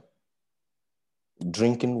water.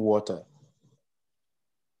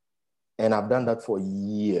 And I've done that for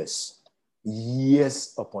years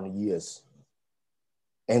upon years.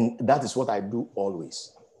 And that is what I do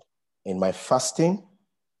always. In my fasting,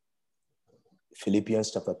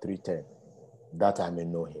 Philippians chapter 3:10, that I may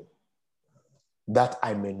know him. That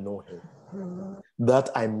I may know him. That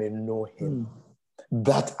I may know him.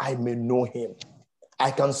 That I may know him. I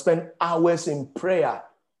can spend hours in prayer.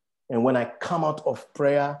 And when I come out of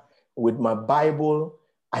prayer with my Bible,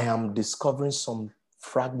 I am discovering some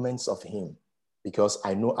fragments of him because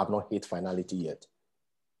I know I've not hit finality yet.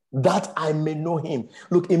 That I may know him.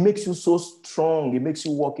 Look, it makes you so strong. It makes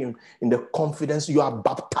you walk in the confidence. You are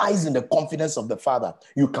baptized in the confidence of the Father.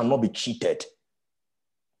 You cannot be cheated.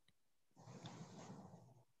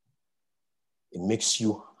 It makes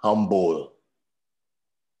you humble.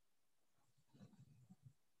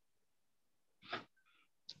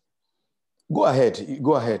 Go ahead.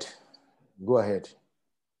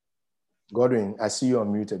 Godwin, I see you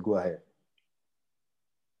unmuted. Go ahead.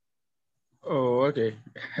 Oh, okay.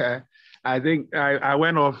 I think I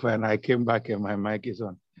went off and I came back and my mic is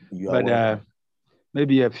on.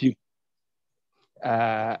 Maybe a few.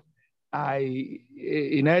 In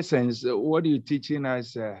essence, what you're teaching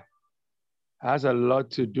us has a lot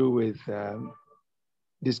to do with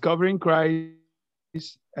discovering Christ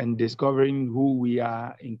and discovering who we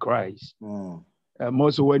are in Christ.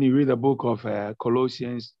 Mostly when you read the book of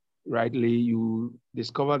Colossians, rightly, you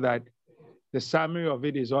discover that the summary of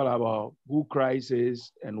it is all about who Christ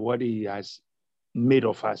is and what he has made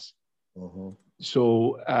of us.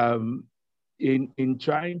 So in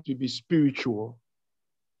trying to be spiritual,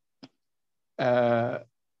 let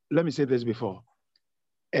me say this before,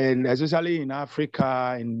 and especially in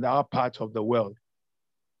Africa, in our part of the world,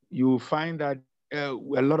 you find that a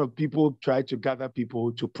lot of people try to gather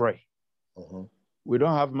people to pray. We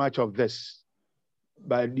don't have much of this,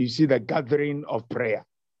 but you see the gathering of prayer.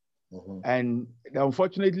 And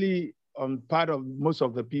unfortunately, on part of most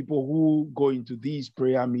of the people who go into these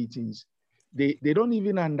prayer meetings, they don't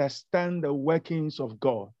even understand the workings of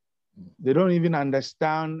God. They don't even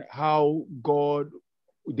understand how God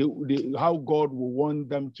will want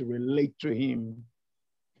them to relate to him.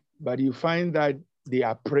 But you find that they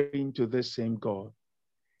are praying to the same God.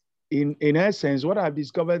 In essence, what I've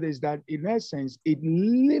discovered is that in essence, it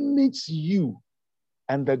limits you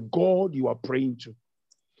and the God you are praying to.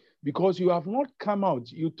 Because you have not come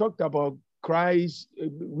out. You talked about Christ,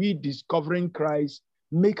 rediscovering Christ,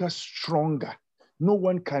 make us stronger. No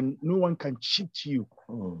one can cheat you.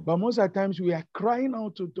 But most of the times we are crying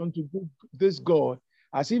out to this God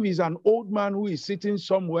as if he's an old man who is sitting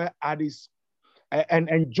somewhere and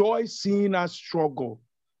enjoys seeing us struggle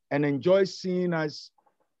and enjoys seeing us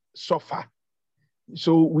suffer.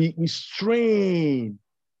 So we strain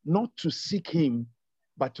not to seek him,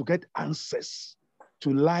 but to get answers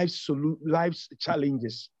to life's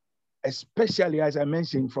challenges, especially, as I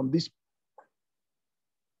mentioned, from this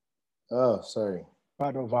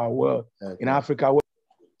part of our world, in Africa.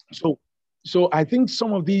 So I think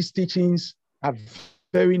some of these teachings are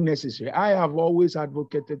very necessary. I have always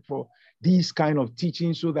advocated for these kind of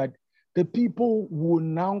teachings so that the people will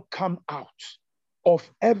now come out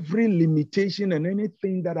of every limitation and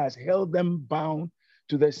anything that has held them bound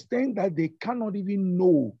to the extent that they cannot even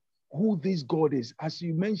know who this God is. As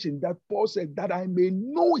you mentioned, that Paul said that I may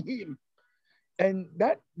know him. And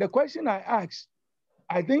that the question I asked,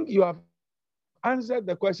 I think you have answered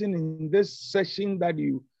the question in this session that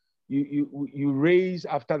you raised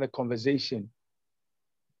after the conversation,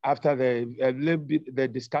 after the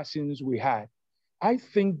discussions we had. I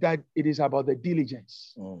think that it is about the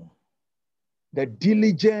diligence. The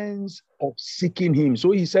diligence of seeking him.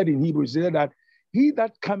 So he said in Hebrews, he said that he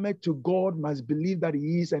that cometh to God must believe that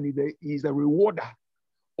he is, and he is a rewarder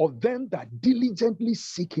of them that diligently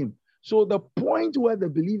seek him. So the point where the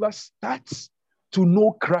believer starts to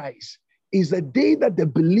know Christ is the day that the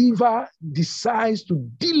believer decides to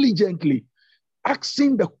diligently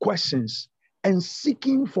asking the questions and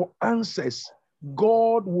seeking for answers.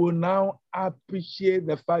 God will now appreciate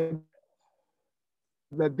the fact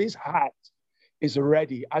that this heart is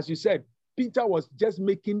ready. As you said, Peter was just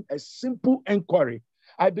making a simple inquiry.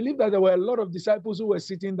 I believe that there were a lot of disciples who were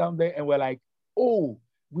sitting down there and were like, oh,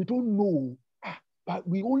 we don't know, but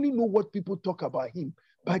we only know what people talk about him.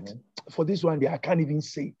 But for this one, I can't even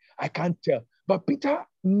say, I can't tell. But Peter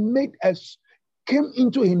came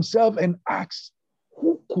into himself and asked,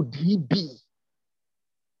 who could he be?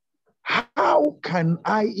 How can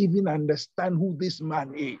I even understand who this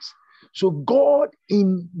man is? So God,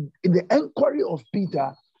 in the inquiry of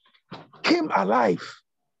Peter, came alive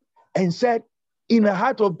and said, in the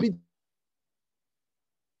heart of Peter,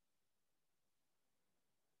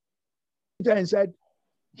 and said,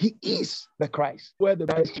 he is the Christ. Where the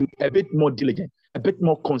Christ is a bit more diligent, a bit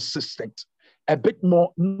more consistent, a bit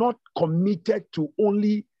more not committed to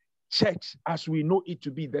only church as we know it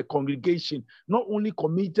to be, the congregation, not only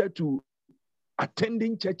committed to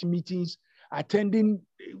attending church meetings, attending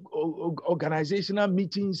organizational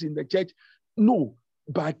meetings in the church. No,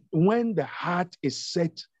 but when the heart is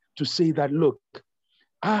set to say that, look,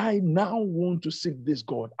 I now want to seek this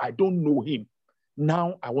God. I don't know him.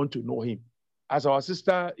 Now I want to know him. As our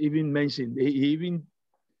sister even mentioned, he even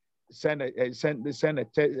sent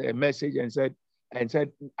a message and said,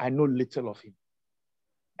 I know little of him.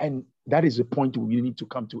 And that is the point we need to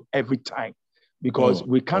come to every time, because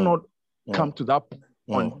we cannot come to that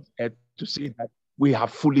point to say that we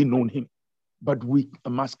have fully known him. But we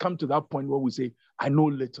must come to that point where we say, I know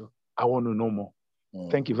little, I want to know more.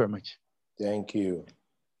 Thank you very much. Thank you.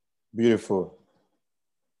 Beautiful.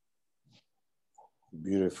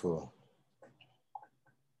 Beautiful.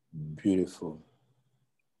 Beautiful.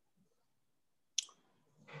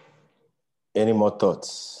 Any more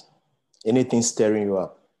thoughts? Anything stirring you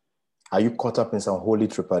up? Are you caught up in some holy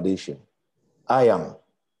trepidation? I am.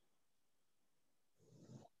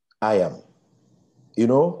 You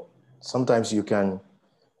know, sometimes you can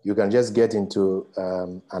just get into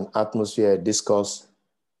an atmosphere, a discourse,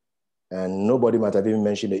 and nobody might have even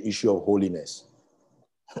mentioned the issue of holiness.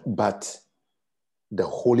 But the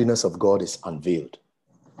holiness of God is unveiled,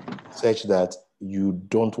 such that you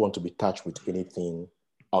don't want to be touched with anything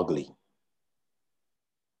ugly.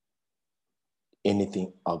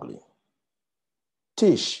 Anything ugly.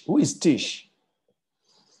 Tish, who is Tish?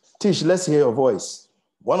 Tish, let's hear your voice.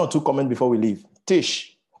 1 or 2 comments before we leave.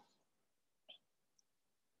 Tish,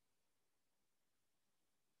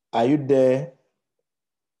 are you there?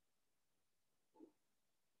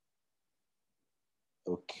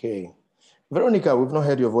 Okay. Veronica, we've not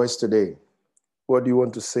heard your voice today. What do you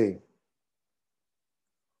want to say?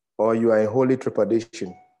 Or you are in holy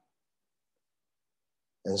trepidation,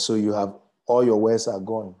 and so you have all your words are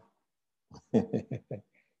gone.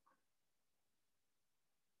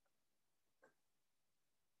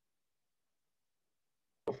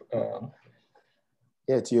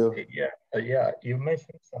 Tio. Yeah. You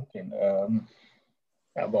mentioned something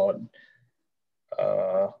about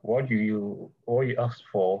what you asked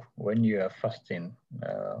for when you are fasting,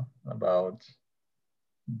 about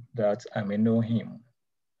that I may know him,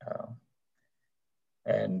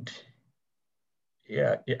 and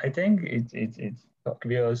I think it's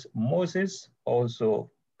because Moses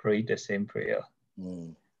also prayed the same prayer.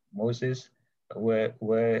 Moses,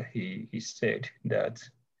 where he said that,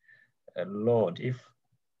 Lord, if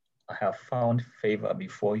I have found favor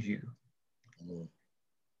before you,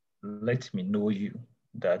 let me know you,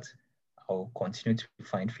 that I'll continue to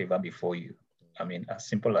find favor before you. I mean, as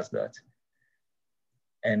simple as that.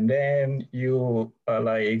 And then you are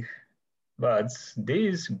like, but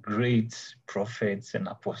these great prophets and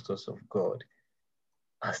apostles of God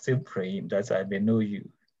are still praying that I may know you.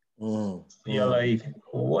 You're like,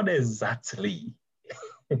 what exactly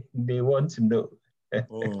they want to know?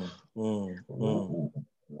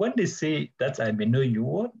 When they say that I may know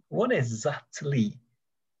you, what exactly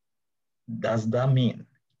does that mean?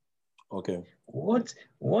 Okay.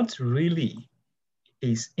 What really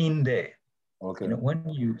is in there? Okay. You know, when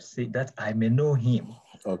you say that I may know him.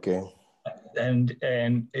 Okay. And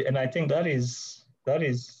I think that is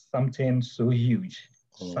something so huge,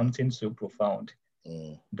 something so profound,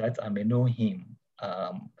 that I may know him.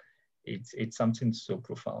 It's something so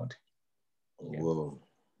profound. Whoa.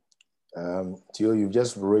 Tio, you've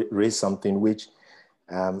just raised something which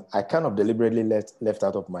I kind of deliberately left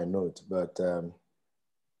out of my note, but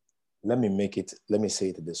let me say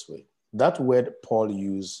it this way. That word Paul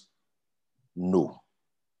used, know,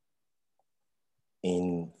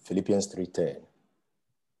 in Philippians 3:10,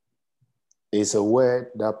 is a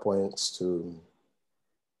word that points to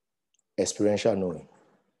experiential knowing,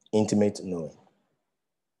 intimate knowing.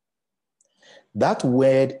 That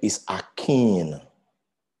word is akin,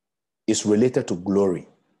 is related to glory.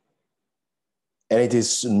 And it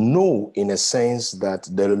is know in a sense that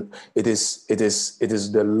it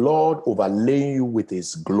is the Lord overlaying you with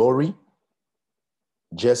his glory,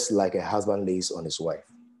 just like a husband lays on his wife.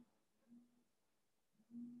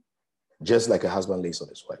 Just like a husband lays on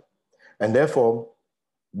his wife. And therefore,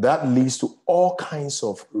 that leads to all kinds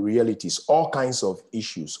of realities, all kinds of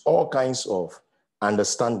issues, all kinds of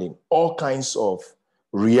understanding, all kinds of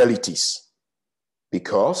realities.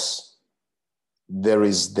 Because there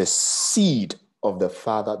is the seed of the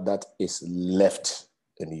Father that is left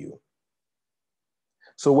in you.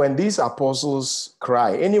 So when these apostles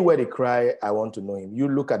cry, anywhere they cry, I want to know him, you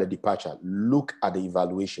look at the departure, look at the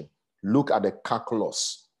evaluation, look at the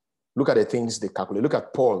calculus, look at the things they calculate. Look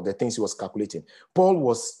at Paul, the things he was calculating. Paul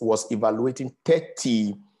was evaluating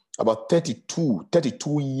about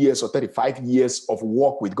 32 years or 35 years of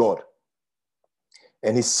walk with God.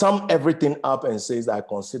 And he summed everything up and says, I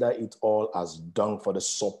consider it all as dung for the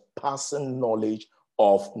surpassing knowledge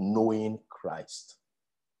of knowing Christ.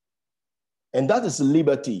 And that is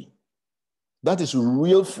liberty. That is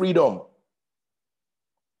real freedom.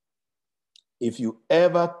 If you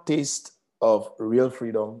ever taste of real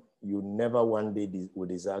freedom, you never one day will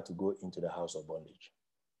desire to go into the house of bondage.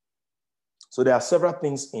 So there are several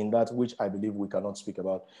things in that which I believe we cannot speak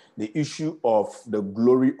about. The issue of the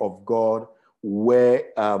glory of God, where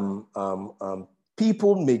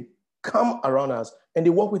people may come around us and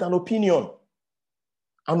they walk with an opinion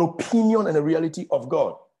and a reality of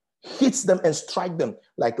God hits them and strike them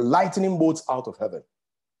like lightning bolts out of heaven.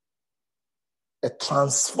 A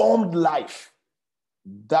transformed life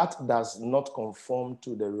that does not conform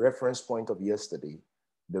to the reference point of yesterday,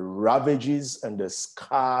 the ravages and the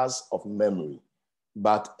scars of memory,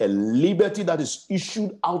 but a liberty that is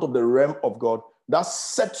issued out of the realm of God that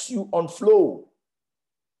sets you on flow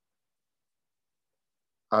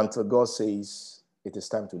until God says, it is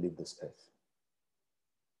time to leave this earth.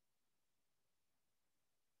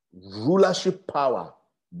 Rulership, power,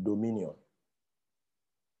 dominion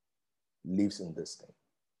lives in this thing.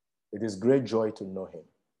 It is great joy to know him.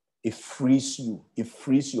 It frees you. It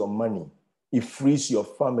frees your money. It frees your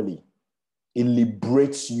family. It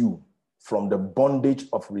liberates you from the bondage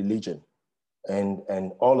of religion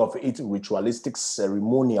and all of its ritualistic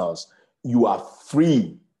ceremonials. You are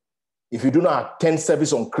free. If you do not attend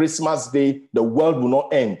service on Christmas Day, the world will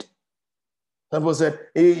not end. Some people said,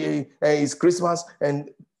 hey, it's Christmas, and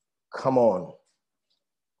come on.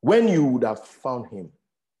 When you would have found him.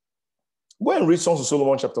 Go and read Songs of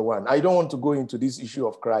Solomon chapter 1. I don't want to go into this issue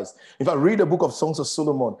of Christ. If I read the book of Songs of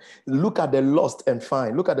Solomon, look at the lost and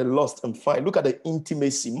find. Look at the lost and find. Look at the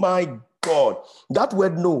intimacy. My God. That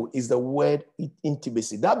word know is the word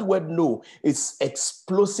intimacy. That word know is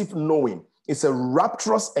explosive knowing. It's a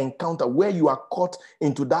rapturous encounter where you are caught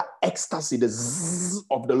into that ecstasy, the zzz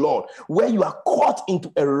of the Lord, where you are caught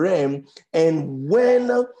into a realm, and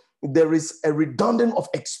when there is a redundant of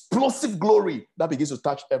explosive glory that begins to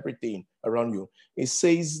touch everything around you. It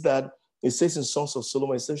says in Songs of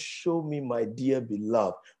Solomon, it says, show me, my dear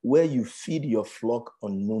beloved, where you feed your flock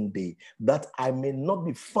on noonday, that I may not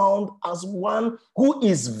be found as one who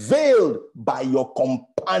is veiled by your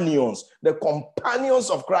companions. The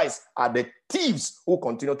companions of Christ are the thieves who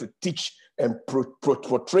continue to teach and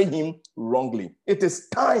portray him wrongly. It is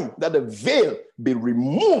time that the veil be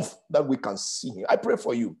removed that we can see him. I pray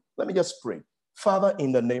for you. Let me just pray. Father,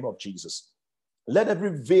 in the name of Jesus, let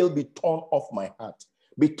every veil be torn off my heart,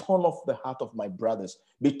 be torn off the heart of my brothers,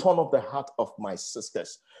 be torn off the heart of my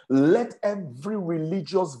sisters. Let every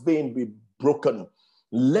religious veil be broken.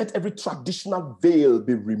 Let every traditional veil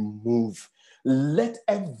be removed. Let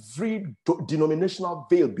every denominational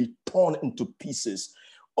veil be torn into pieces.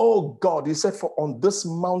 Oh God, you said, for on this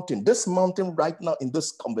mountain right now in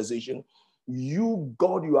this conversation, you,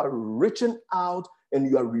 God, you are reaching out and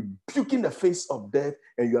you are rebuking the face of death,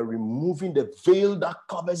 and you are removing the veil that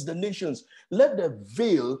covers the nations. Let the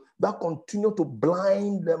veil that continue to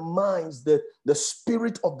blind the minds, the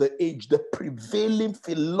spirit of the age, the prevailing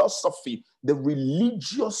philosophy, the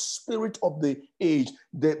religious spirit of the age,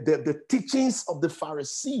 the teachings of the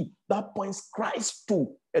Pharisee that points Christ to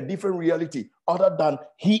a different reality other than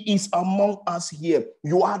he is among us here.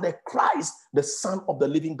 You are the Christ, the Son of the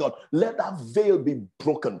living God. Let that veil be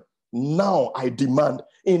broken. Now I demand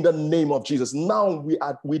in the name of Jesus. Now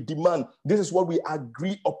we demand. This is what we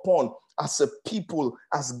agree upon as a people,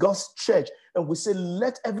 as God's church. And we say,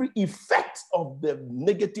 let every effect of the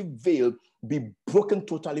negative veil be broken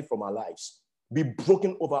totally from our lives, be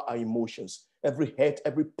broken over our emotions. Every hurt,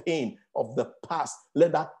 every pain of the past,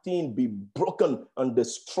 let that thing be broken and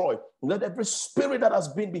destroyed. Let every spirit that has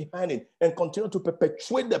been behind it and continue to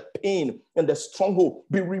perpetuate the pain and the stronghold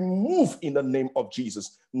be removed in the name of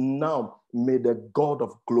Jesus. Now, may the God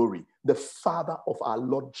of glory, the Father of our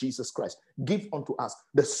Lord Jesus Christ, give unto us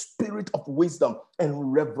the spirit of wisdom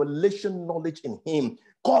and revelation knowledge in him.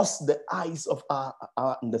 Cause the eyes of our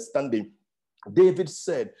understanding. David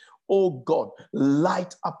said, oh God,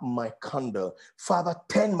 light up my candle. Father,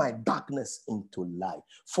 turn my darkness into light.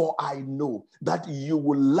 For I know that you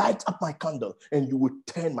will light up my candle and you will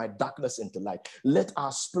turn my darkness into light. Let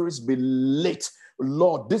our spirits be lit.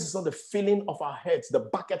 Lord, this is not the filling of our heads, the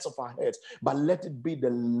buckets of our heads, but let it be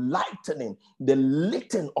the lightening, the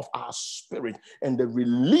lighting of our spirit and the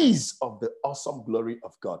release of the awesome glory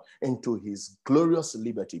of God into his glorious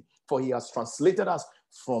liberty. For he has translated us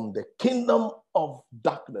from the kingdom of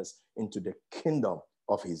darkness into the kingdom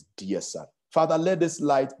of his dear son. Father, let this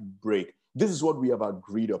light break. This is what we have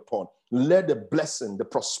agreed upon. Let the blessing, the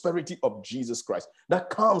prosperity of Jesus Christ that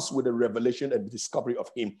comes with the revelation and the discovery of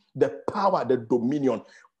him, the power, the dominion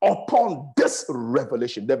upon this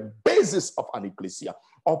revelation, the basis of an ecclesia,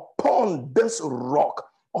 upon this rock,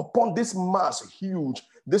 upon this mass huge,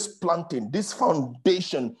 this planting, this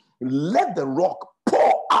foundation, let the rock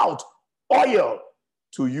pour out oil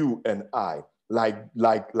to you and I,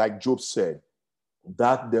 like Job said,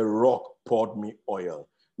 that the rock poured me oil.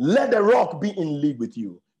 Let the rock be in league with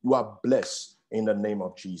you. You are blessed in the name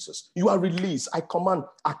of Jesus. You are released. I command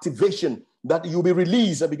activation that you'll be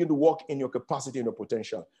released and begin to walk in your capacity and your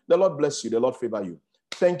potential. The Lord bless you. The Lord favor you.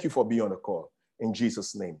 Thank you for being on the call. In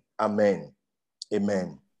Jesus' name, amen.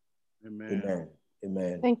 Amen. Amen. Amen.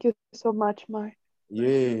 Amen. Thank you so much, Mark.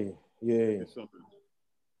 Yeah.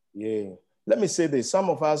 Let me say this. Some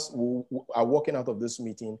of us who are walking out of this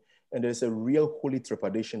meeting and there's a real holy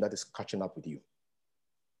trepidation that is catching up with you.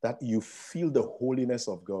 That you feel the holiness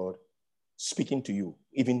of God speaking to you,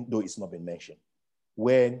 even though it's not been mentioned.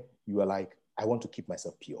 When you are like, I want to keep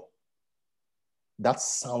myself pure. That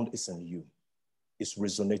sound is in you. It's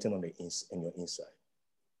resonating in your inside.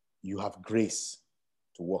 You have grace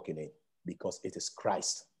to walk in it because it is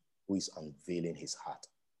Christ who is unveiling his heart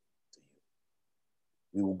to you.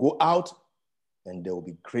 We will go out and there will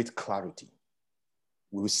be great clarity.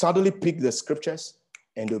 We will suddenly pick the scriptures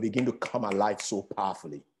and they'll begin to come alive so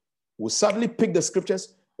powerfully. We'll suddenly pick the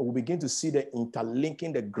scriptures and we'll begin to see the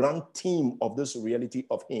interlinking, the grand theme of this reality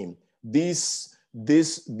of him. This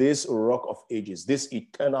rock of ages, this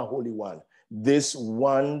eternal holy one, this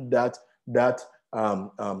one that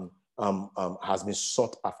has been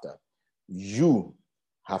sought after. You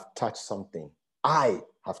have touched something. I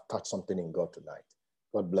have touched something in God tonight.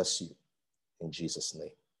 God bless you. In Jesus' name.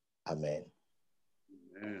 Amen.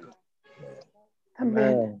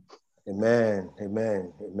 Amen. Amen.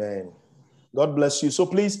 Amen. Amen. God bless you. So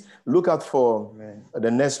please look out for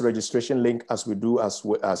the next registration link as we do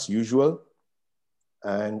as usual.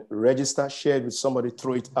 And register, share it with somebody,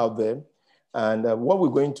 throw it out there. And what we're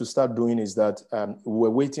going to start doing is that we're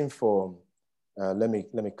waiting for, let me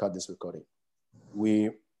cut this recording.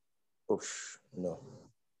 No,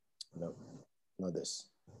 not this.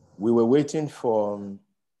 We were waiting for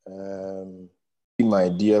my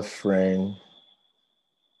dear friend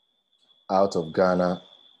out of Ghana,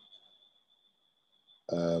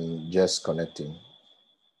 just connecting.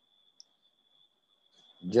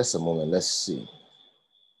 Just a moment, let's see.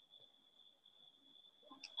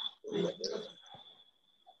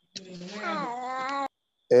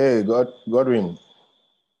 Hey, Godwin,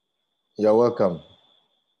 you're welcome.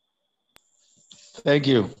 Thank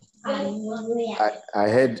you. I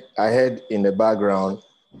heard in the background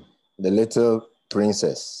the little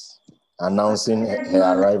princess announcing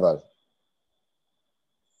her arrival.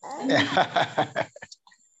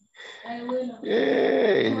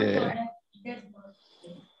 Yeah.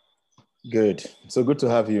 Good. So good to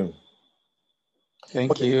have you.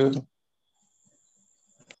 Thank you.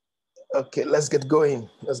 Okay, let's get going.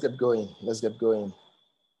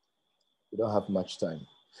 We don't have much time.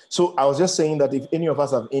 So I was just saying that if any of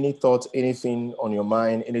us have any thoughts, anything on your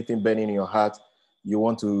mind, anything burning in your heart, you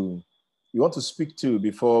want to speak to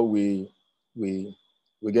before we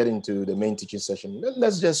get into the main teaching session.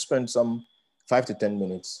 Let's just spend some 5 to 10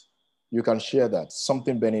 minutes. You can share that,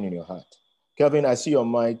 something burning in your heart. Kelvin, I see your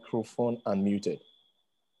microphone unmuted.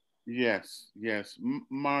 Yes.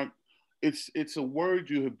 Mark, it's a word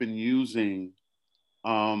you have been using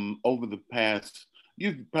over the past.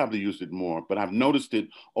 You've probably used it more, but I've noticed it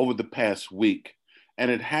over the past week, and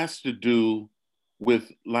it has to do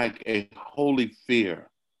with like a holy fear,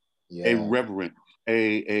 a reverence,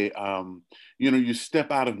 you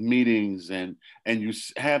step out of meetings and you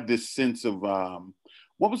have this sense of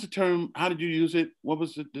what was the term? How did you use it? What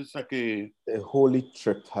was it? It's like a holy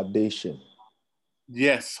trepidation.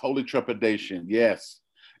 Yes, holy trepidation. Yes.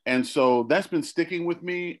 And so that's been sticking with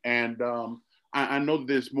me. And I know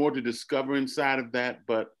there's more to discover inside of that,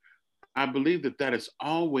 but I believe that is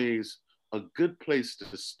always a good place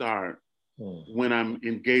to start when I'm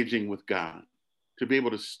engaging with God, to be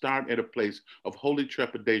able to start at a place of holy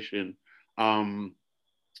trepidation,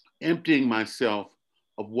 emptying myself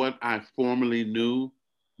of what I formerly knew,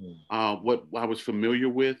 what I was familiar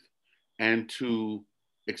with, and to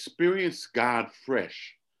experience God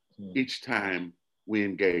fresh each time we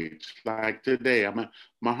engage. Like today,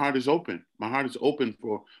 my heart is open. My heart is open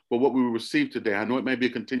for what we will receive today. I know it may be a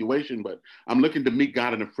continuation, but I'm looking to meet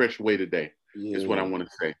God in a fresh way today, is what I want to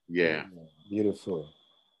say. Yeah. Beautiful.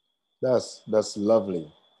 That's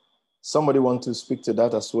lovely. Somebody want to speak to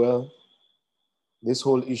that as well? This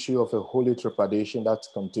whole issue of a holy trepidation that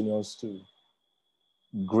continues to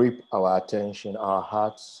grip our attention, our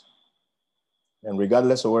hearts, and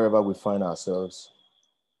regardless of wherever we find ourselves,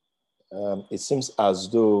 it seems as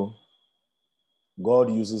though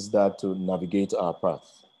God uses that to navigate our path,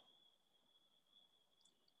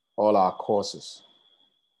 all our courses.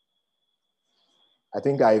 I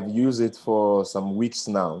think I've used it for some weeks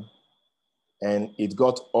now, and it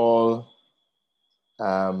got all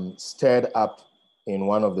stirred up in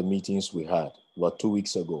one of the meetings we had about 2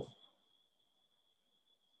 weeks ago.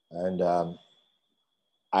 And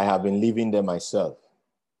I have been living there myself.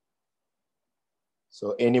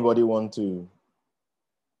 So anybody want to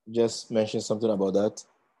just mention something about that?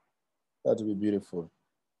 That would be beautiful.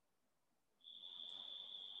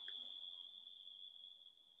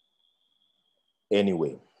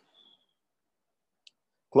 Anyway.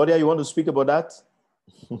 Claudia, you want to speak about that?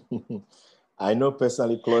 I know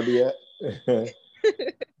personally, Claudia.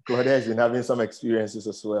 Claudia has been having some experiences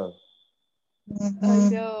as well. I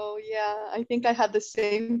know, yeah. I think I had the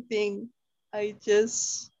same thing. I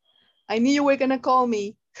knew you were going to call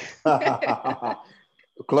me.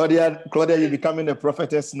 Claudia, you're becoming a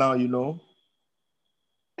prophetess now, you know.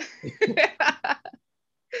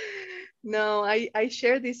 No, I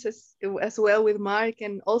share this as well with Mark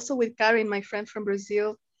and also with Karen, my friend from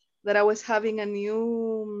Brazil, that I was having a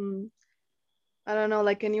new, I don't know,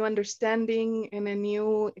 like a new understanding and a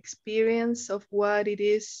new experience of what it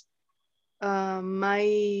is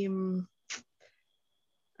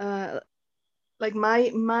like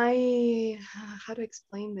my how to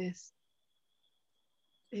explain this,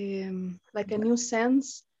 like a new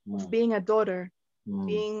sense of being a daughter,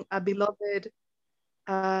 being a beloved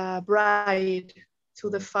bride to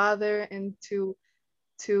the Father, and to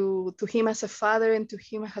him as a father and to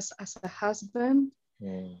him as a husband.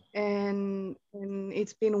 And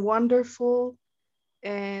it's been wonderful.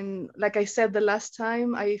 And like I said the last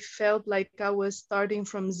time, I felt like I was starting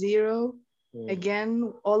from zero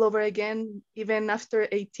again, all over again, even after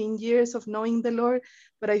 18 years of knowing the Lord.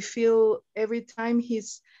 But I feel every time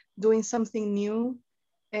he's doing something new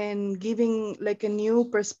and giving like a new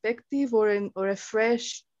perspective or a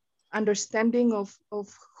fresh understanding of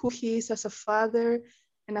who he is as a father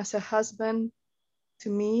and as a husband to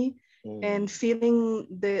me, and feeling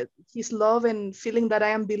his love and feeling that I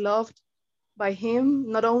am beloved by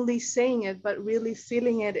him, not only saying it, but really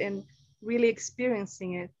feeling it and really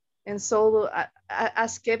experiencing it. And so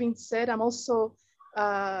as Kevin said, I'm also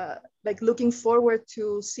like looking forward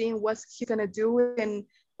to seeing what he's gonna do and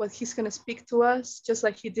what he's gonna speak to us, just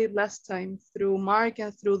like he did last time through Mark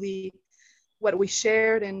and through what we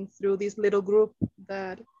shared and through this little group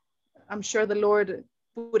that I'm sure the Lord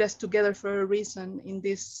put us together for a reason in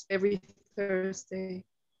this every Thursday.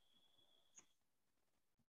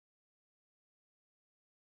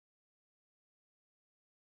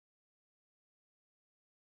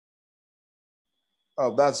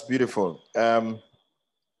 Oh, that's beautiful.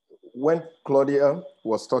 When Claudia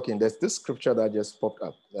was talking, there's this scripture that just popped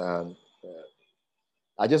up.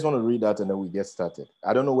 I just want to read that and then we get started.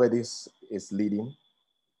 I don't know where this is leading,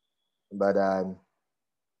 but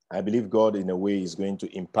I believe God in a way is going to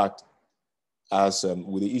impact us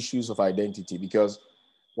with the issues of identity, because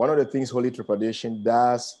one of the things Holy Trepidation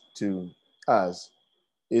does to us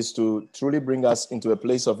is to truly bring us into a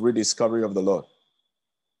place of rediscovery of the Lord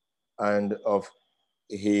and of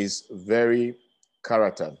his very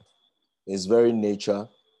character, his very nature,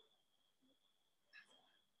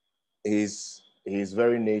 his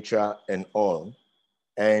very nature and all.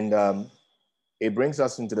 And it brings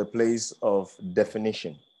us into the place of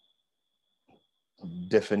definition,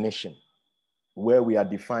 where we are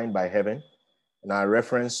defined by heaven. And our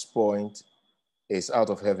reference point is out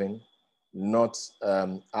of heaven, not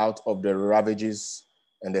out of the ravages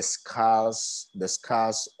and the scars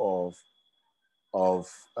of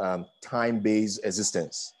time-based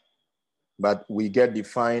existence. But we get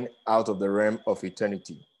defined out of the realm of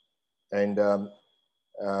eternity. And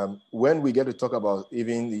when we get to talk about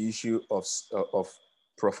even the issue of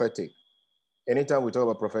prophetic, anytime we talk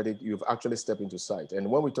about prophetic, you've actually stepped into sight. And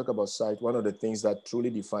when we talk about sight, one of the things that truly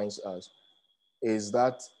defines us is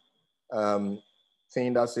that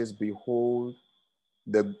thing that says, behold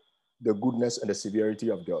the goodness and the severity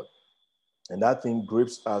of God. And that thing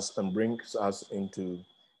grips us and brings us into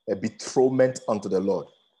a betrothment unto the Lord,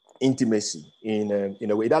 intimacy in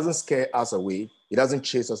a way. It doesn't scare us away. It doesn't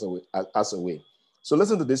chase us away. So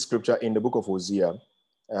listen to this scripture in the book of Hosea,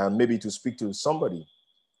 maybe to speak to somebody.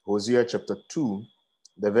 Hosea chapter 2,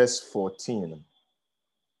 the verse 14,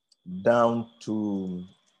 down to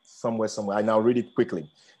somewhere. I now read it quickly.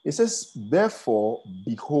 It says, therefore,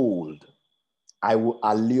 behold, I will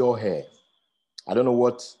allure her. I don't know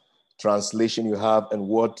what translation you have and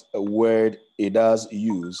what a word it does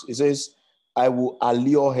use. It says, I will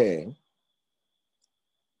allure her,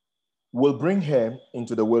 will bring her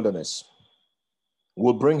into the wilderness,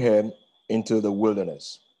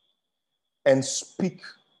 and speak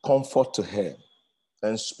comfort to her,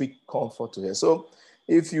 So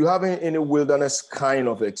if you haven't any wilderness kind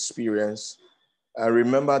of experience,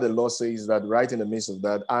 remember the Lord says that right in the midst of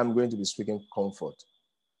that, I'm going to be speaking comfort.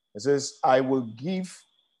 It says, I will give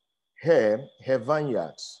her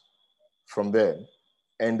vineyards from there,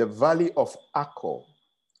 and the valley of Achor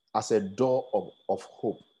as a door of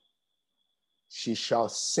hope. She shall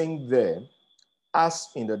sing there as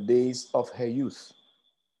in the days of her youth,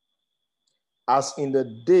 as in the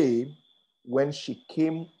day when she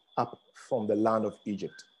came up from the land of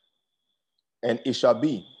Egypt. And it shall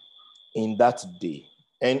be in that day.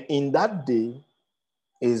 And in that day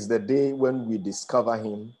is the day when we discover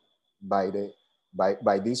him by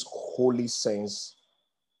this holy sense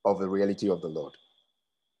of the reality of the Lord.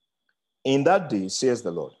 In that day, says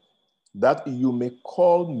the Lord, that you may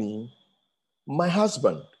call me my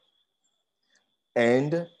husband,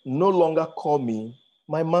 and no longer call me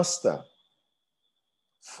my master.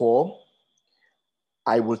 For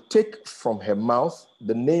I will take from her mouth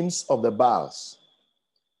the names of the Baals,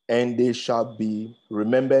 and they shall be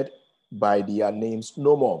remembered by their names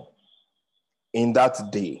no more. In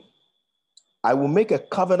that day, I will make a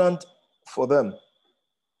covenant for them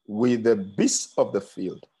with the beasts of the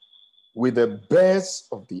field, with the birds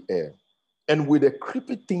of the air, and with the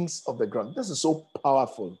creepy things of the ground. This is so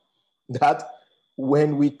powerful that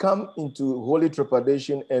when we come into holy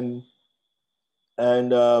trepidation and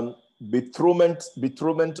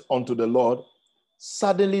betrothment unto the Lord,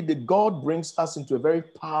 suddenly the God brings us into a very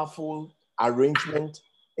powerful arrangement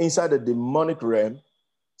inside the demonic realm,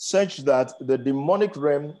 such that the demonic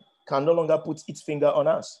realm can no longer put its finger on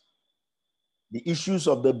us. The issues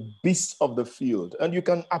of the beasts of the field, and you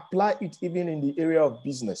can apply it even in the area of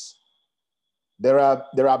business. There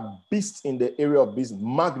are beasts in the area of business,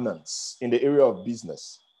 magnants in the area of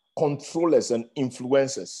business, controllers and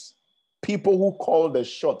influencers, people who call the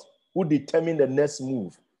shot, who determine the next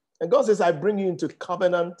move. And God says, I bring you into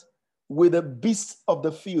covenant with the beasts of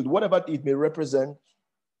the field, whatever it may represent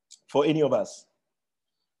for any of us.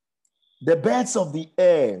 The birds of the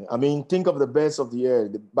air. I mean, think of the birds of the air.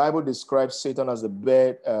 The Bible describes Satan as the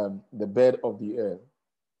bird of the air.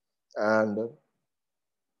 And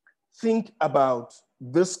think about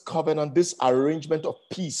this covenant, this arrangement of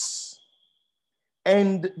peace,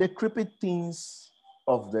 and the creepy things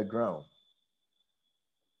of the ground.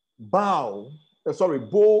 Bow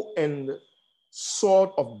and sword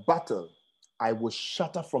of battle, I will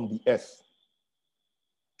shatter from the earth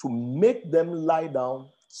to make them lie down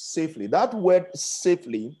safely. That word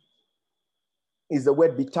safely is the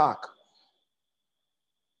word bitak.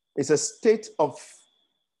 It's a state of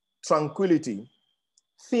tranquility.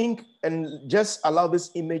 Think and just allow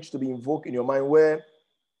this image to be invoked in your mind, where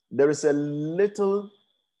there is a little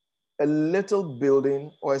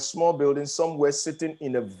building or a small building somewhere sitting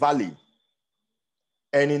in a valley.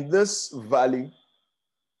 And in this valley,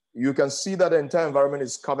 you can see that the entire environment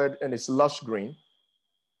is covered and it's lush green.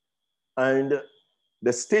 And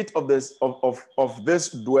the state of this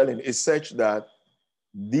dwelling is such that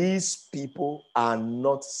these people are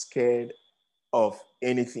not scared of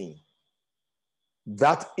anything.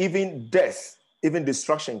 That even death, even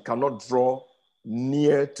destruction cannot draw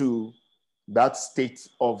near to that state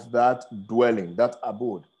of that dwelling, that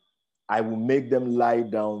abode, I will make them lie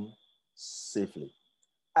down safely.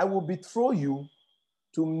 I will betroth you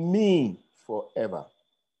to me forever.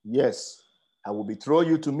 Yes, I will betroth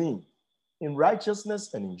you to me in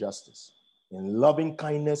righteousness and in justice, in loving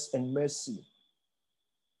kindness and mercy.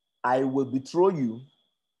 I will betroth you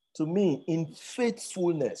to me in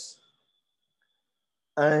faithfulness,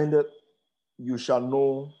 and you shall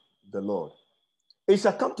know the Lord. It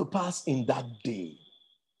shall come to pass in that day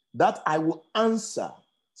that I will answer,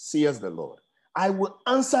 says the Lord. I will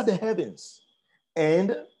answer the heavens,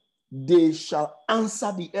 and they shall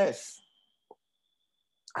answer the earth.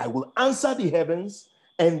 I will answer the heavens,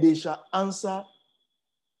 and they shall answer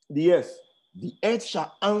the earth. The earth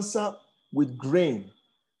shall answer with grain,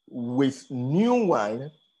 with new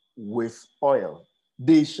wine, with oil.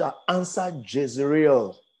 They shall answer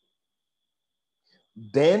Jezreel.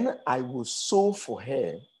 Then I will sow for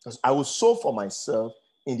her, I will sow for myself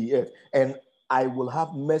in the earth, and I will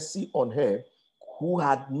have mercy on her who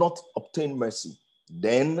had not obtained mercy.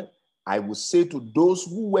 Then I will say to those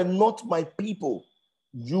who were not my people,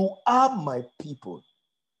 you are my people.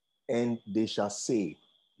 And they shall say,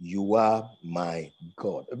 you are my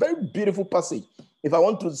God. A very beautiful passage. If I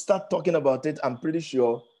want to start talking about it, I'm pretty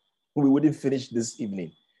sure we wouldn't finish this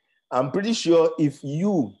evening. I'm pretty sure if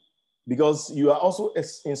you, because you are also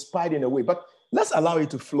inspired in a way, but let's allow it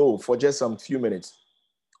to flow for just some few minutes.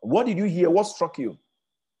 What did you hear? What struck you?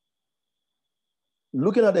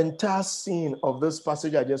 Looking at the entire scene of this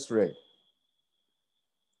passage I just read,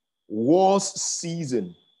 war's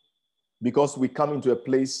season, because we come into a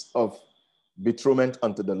place of betrothment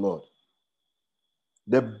unto the Lord.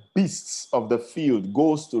 The beasts of the field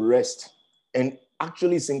goes to rest and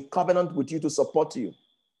actually is in covenant with you to support you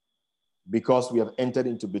because we have entered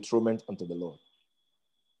into betrothment unto the Lord.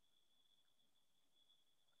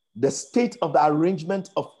 The state of the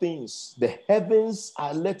arrangement of things, the heavens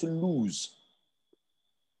are let loose.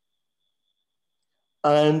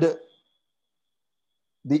 And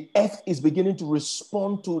the earth is beginning to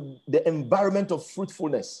respond to the environment of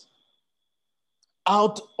fruitfulness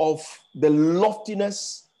out of the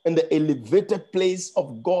loftiness and the elevated place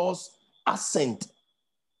of God's ascent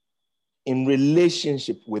in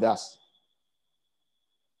relationship with us.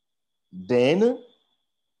 Then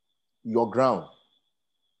your ground,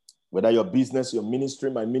 whether your business, your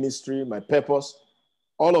ministry, my purpose,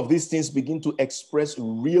 all of these things begin to express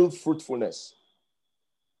real fruitfulness.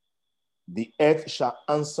 The earth shall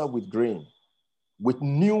answer with grain, with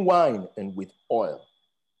new wine, and with oil.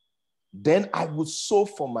 Then I will sow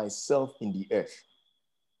for myself in the earth,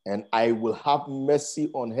 and I will have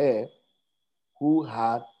mercy on her who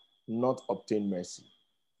had not obtained mercy.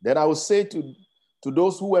 Then I will say to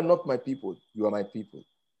those who were not my people, you are my people.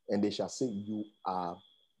 And they shall say, you are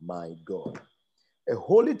my God. A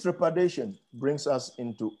holy trepidation brings us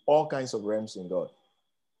into all kinds of realms in God.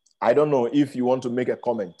 I don't know if you want to make a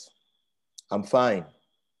comment. I'm fine.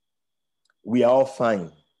 We are all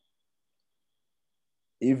fine.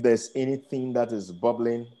 If there's anything that is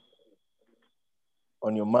bubbling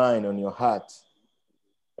on your mind, on your heart.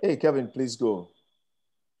 Hey, Kevin, please go.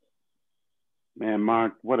 Man,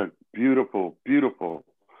 Mark, what a beautiful, beautiful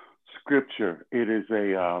scripture. It is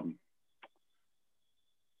it's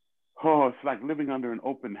like living under an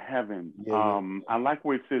open heaven. Yeah. I like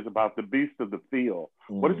what it says about the beast of the field.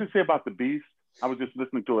 What does it say about the beast? I was just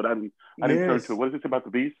listening to it. I didn't turn to it. What does it say about the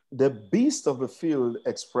beast? The beast of the field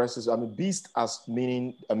expresses, beast as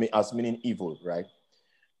meaning evil, right?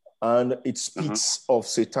 And it speaks of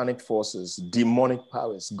satanic forces, demonic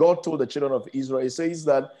powers. God told the children of Israel, he says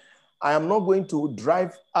that I am not going to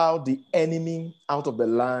drive out the enemy out of the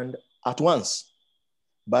land at once,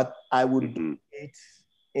 but I would do it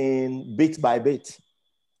in bit by bit.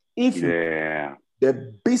 If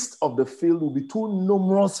the beast of the field will be too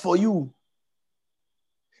numerous for you.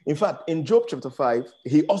 In fact, in Job chapter 5,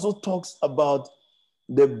 he also talks about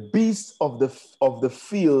the beast of the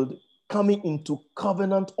field coming into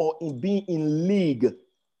covenant or in being in league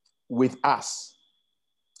with us.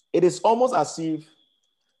 It is almost as if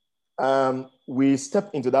we step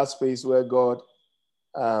into that space where God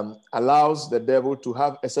allows the devil to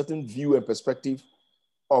have a certain view and perspective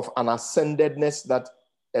of an ascendedness that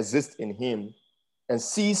exists in him and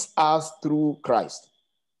sees us through Christ.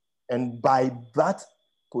 And by that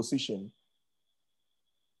position,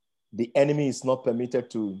 the enemy is not permitted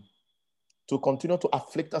to continue to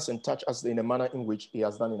afflict us and touch us in a manner in which he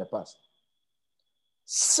has done in the past.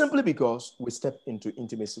 Simply because we step into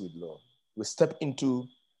intimacy with the Lord. We step into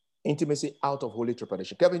intimacy out of holy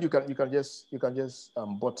trepidation. Kevin, you can just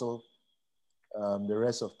bottle the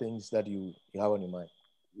rest of things that you have on your mind.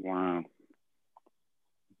 Wow.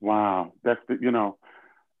 Wow. That's the,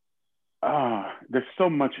 there's so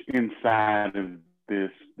much inside of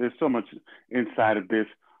this. There's so much inside of this.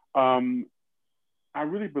 I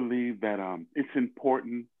really believe that it's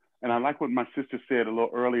important, and I like what my sister said a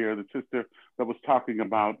little earlier, the sister that was talking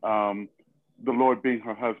about the Lord being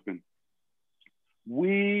her husband.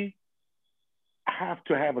 We have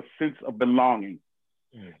to have a sense of belonging.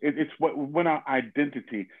 It's when our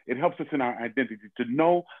identity, it helps us in our identity to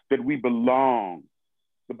know that we belong.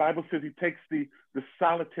 The Bible says he takes the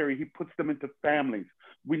solitary, he puts them into families.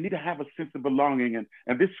 We need to have a sense of belonging.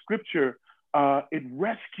 And this scripture, it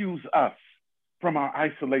rescues us from our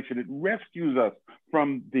isolation. It rescues us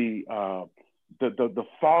from the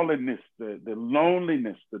fallenness, the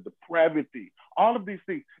loneliness, the depravity, all of these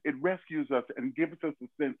things. It rescues us and gives us a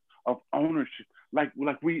sense of ownership. Like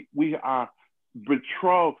we are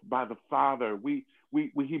betrothed by the Father. He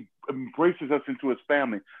embraces us into his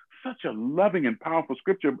family. Such a loving and powerful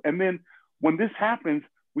scripture. And then when this happens,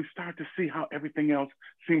 we start to see how everything else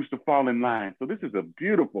seems to fall in line. So this is a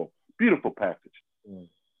beautiful, beautiful passage.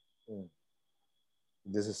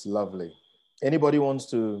 This is lovely. Anybody wants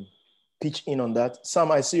to pitch in on that?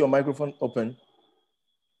 Sam, I see your microphone open.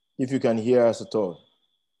 If you can hear us at all.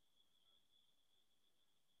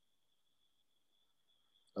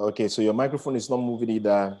 Okay, so your microphone is not moving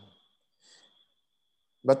either.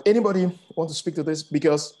 But anybody want to speak to this?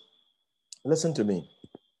 Because listen to me.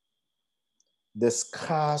 The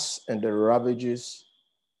scars and the ravages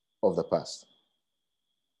of the past.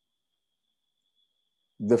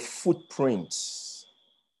 The footprints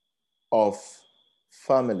of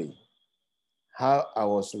family, how I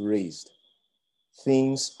was raised,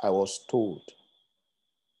 things I was told.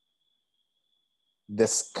 The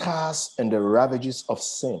scars and the ravages of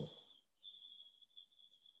sin.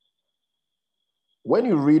 When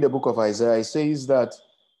you read the book of Isaiah, it says that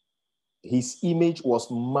his image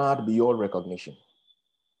was marred beyond recognition.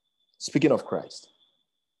 Speaking of Christ,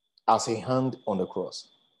 as he hung on the cross.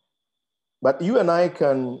 But you and I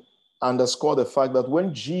can underscore the fact that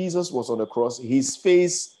when Jesus was on the cross, his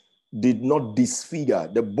face did not disfigure.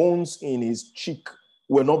 The bones in his cheek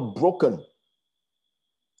were not broken.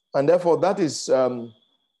 And therefore, that is a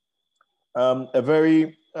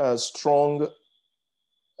very strong,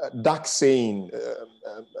 dark saying,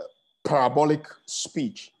 parabolic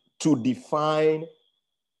speech to define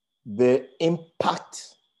the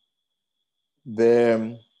impact,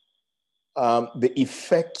 the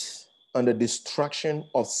effect and the destruction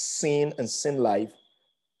of sin and sin life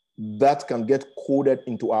that can get coded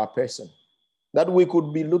into our person. That we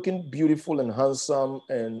could be looking beautiful and handsome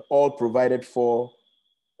and all provided for,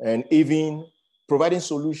 and even providing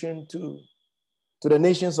solution to the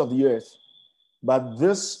nations of the earth. But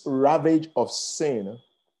this ravage of sin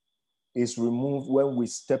is removed when we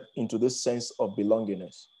step into this sense of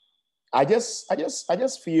belongingness. I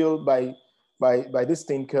just feel by this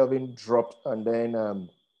thing Kelvin dropped and then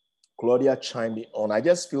Claudia chimed in on, I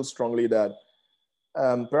just feel strongly that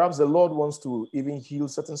perhaps the Lord wants to even heal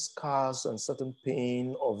certain scars and certain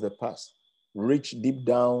pain of the past, reach deep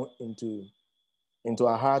down into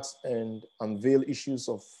our hearts and unveil issues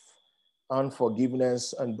of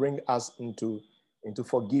unforgiveness and bring us into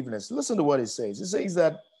forgiveness. Listen to what it says. It says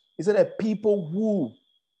that a people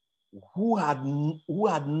who had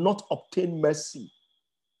not obtained mercy.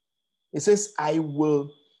 It says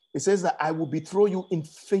that I will betroth you in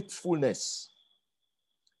faithfulness.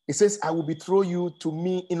 It says, I will betroth you to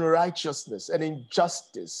me in righteousness and in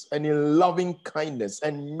justice and in loving kindness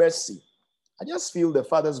and mercy. I just feel the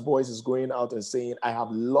Father's voice is going out and saying, I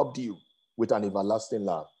have loved you with an everlasting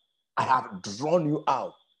love. I have drawn you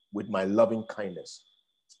out with my loving kindness.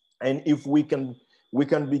 And if we can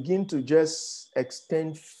begin to just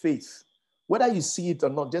extend faith, whether you see it or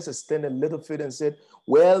not, just extend a little faith and say,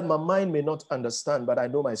 well, my mind may not understand, but I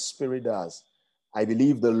know my spirit does. I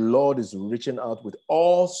believe the Lord is reaching out with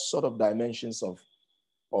all sort of dimensions of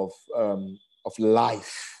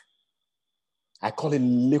life. I call it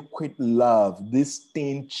liquid love. This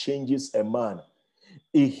thing changes a man.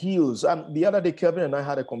 It heals. The other day, Kevin and I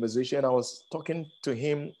had a conversation. I was talking to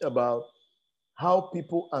him about how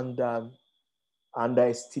people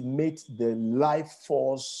underestimate the life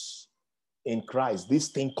force in Christ, this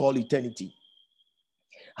thing called eternity,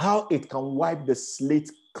 how it can wipe the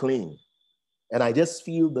slate clean. And I just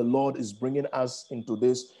feel the Lord is bringing us into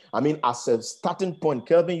this. I mean, as a starting point,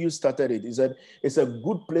 Kelvin, you started it. He said, it's a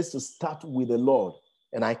good place to start with the Lord.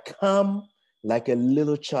 And I come like a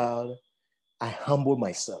little child. I humble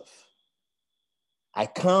myself. I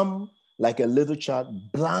come like a little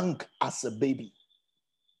child, blank as a baby.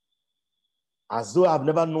 as though I've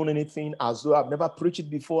never known anything, as though I've never preached it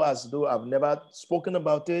before, as though I've never spoken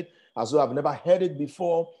about it, as though I've never heard it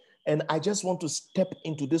before. And I just want to step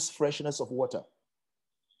into this freshness of water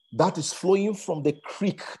that is flowing from the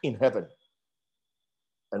creek in heaven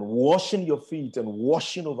and washing your feet and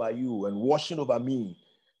washing over you and washing over me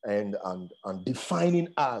and defining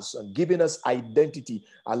us and giving us identity,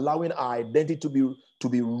 allowing our identity to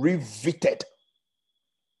be revisited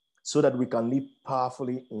so that we can live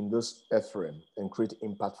powerfully in this earth realm and create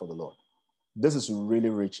impact for the Lord. This is really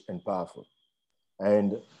rich and powerful.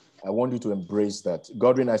 And I want you to embrace that.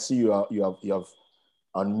 Godwin, I see you have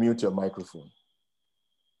unmute your microphone.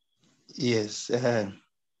 Yes.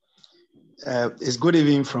 It's good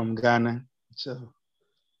evening from Ghana.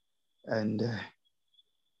 And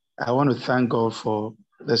I want to thank God for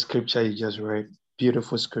the scripture you just read.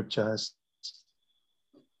 Beautiful scriptures.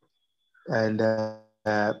 And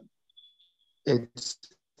it's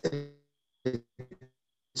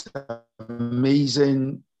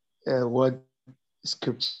amazing what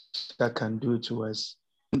scripture can do to us.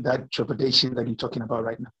 That trepidation that you're talking about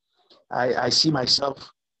right now. I see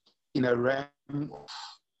myself in a realm of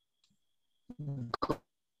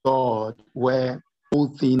God where all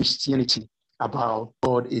things Christianity about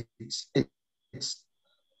God, it's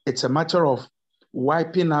a matter of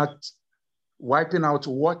wiping out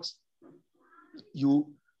what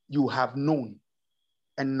you have known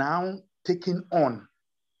and now taking on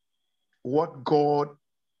what God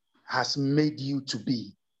has made you to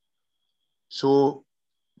be. So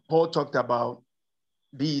Paul talked about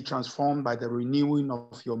be transformed by the renewing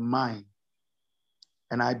of your mind.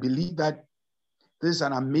 And I believe that this is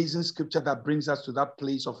an amazing scripture that brings us to that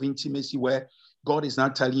place of intimacy where God is now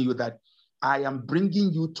telling you that I am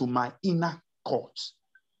bringing you to my inner court,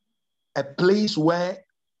 a place where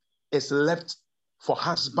it's left for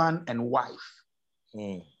husband and wife.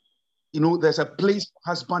 You know, there's a place for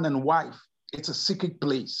husband and wife. It's a secret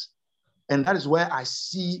place. And that is where I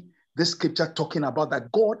see this scripture talking about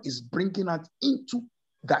that God is bringing us into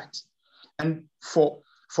that. And for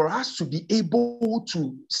us to be able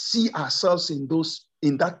to see ourselves in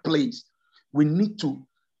that place, we need to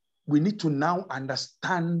now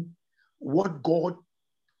understand what God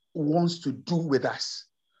wants to do with us.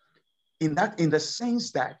 In the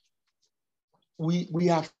sense that we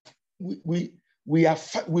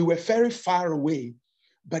were very far away,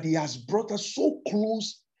 but He has brought us so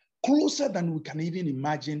closer than we can even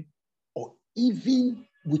imagine or even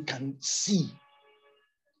we can see.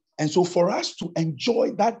 And so for us to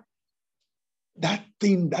enjoy that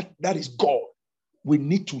thing that is God, we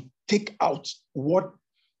need to take out what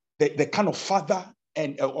the kind of father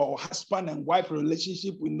or husband and wife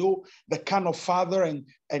relationship we know, the kind of father and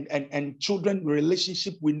children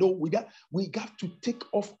relationship we know. We got to take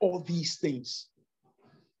off all these things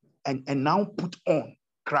and now put on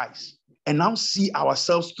Christ and now see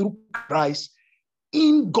ourselves through Christ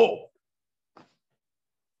in God.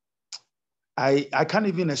 I can't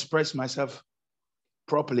even express myself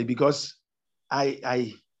properly because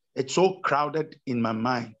it's so crowded in my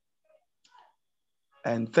mind.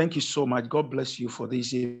 And thank you so much. God bless you for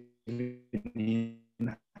this evening.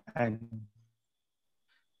 And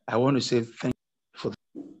I want to say thank you for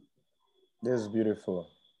this is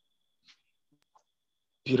beautiful.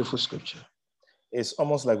 Beautiful scripture. It's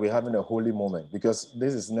almost like we're having a holy moment because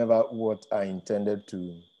this is never what I intended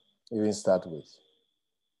to even start with.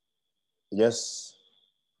 It just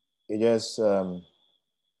there's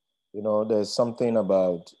something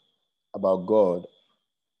about God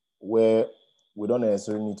where we don't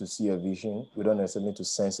necessarily need to see a vision. We don't necessarily need to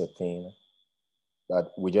sense a thing,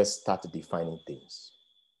 but we just start defining things.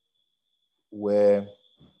 Where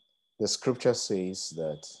the scripture says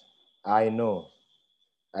that I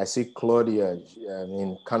see Claudia,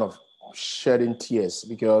 kind of shedding tears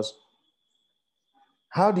because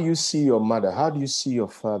how do you see your mother? How do you see your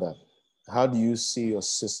father? How do you see your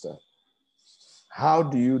sister? How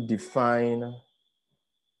do you define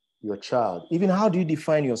your child? Even how do you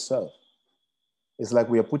define yourself? It's like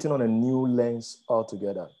we are putting on a new lens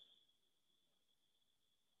altogether.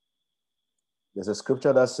 There's a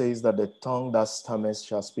scripture that says that the tongue that stammers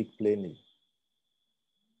shall speak plainly.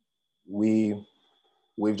 We've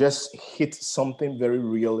just hit something very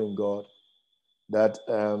real in God that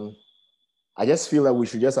I just feel that we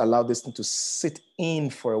should just allow this thing to sit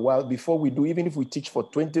in for a while before we do. Even if we teach for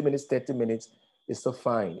 20 minutes, 30 minutes, it's still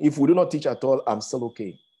fine. If we do not teach at all, I'm still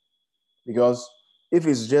okay. Because if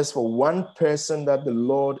it's just for one person that the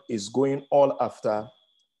Lord is going all after,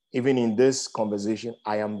 even in this conversation,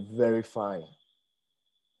 I am very fine.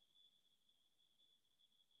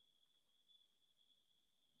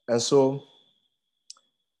 And so,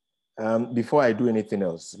 Before I do anything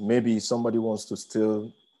else, maybe somebody wants to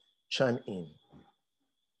still chime in.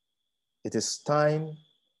 It is time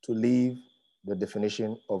to leave the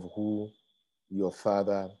definition of who your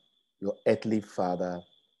father, your earthly father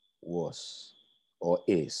was or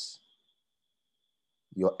is.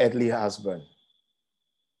 Your earthly husband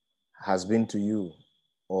has been to you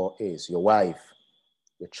or is, your wife,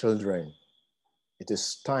 your children. It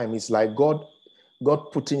is time. It's like God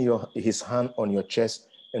putting his hand on your chest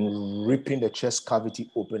and ripping the chest cavity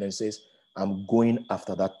open and says, I'm going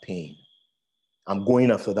after that pain. I'm going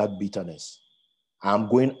after that bitterness. I'm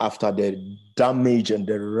going after the damage and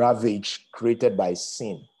the ravage created by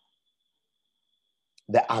sin.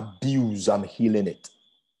 The abuse, I'm healing it.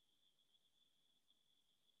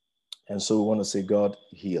 And so we want to say, God,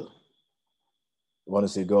 heal. We want to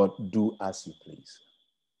say, God, do as you please.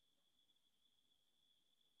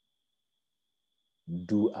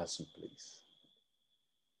 Do as you please.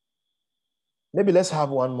 Maybe let's have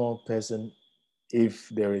one more person, if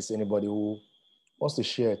there is anybody who wants to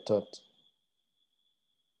share a thought.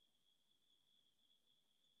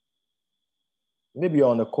 Maybe you're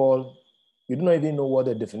on a call, you do not even know what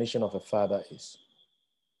the definition of a father is.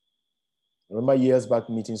 I remember years back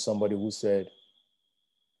meeting somebody who said,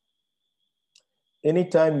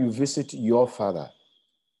 anytime you visit your father,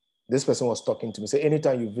 this person was talking to me, say,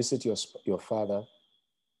 anytime you visit your father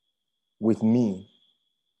with me,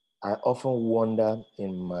 I often wonder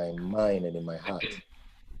in my mind and in my heart,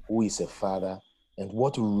 who is a father and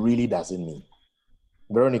what really does it mean?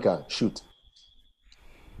 Veronica, shoot.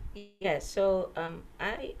 Yeah, so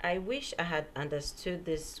I wish I had understood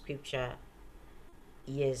this scripture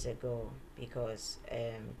years ago, because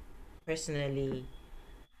personally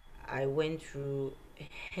I went through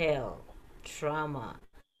hell, trauma,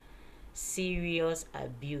 serious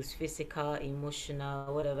abuse, physical,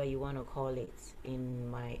 emotional, whatever you want to call it,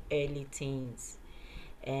 in my early teens.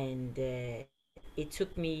 And it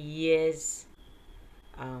took me years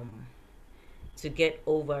to get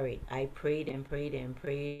over it. I prayed and prayed and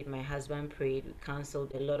prayed. My husband prayed. We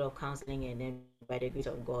counseled, a lot of counseling, and then by the grace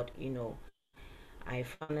of God, I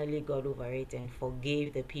finally got over it and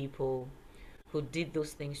forgave the people who did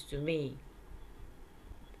those things to me.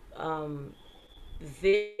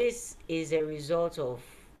 This is a result of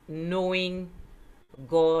knowing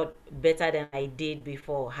God better than I did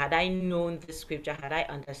before. Had I known the scripture, had I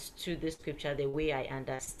understood the scripture the way I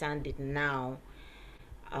understand it now,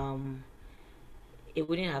 it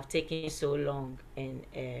wouldn't have taken so long, and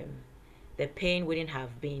the pain wouldn't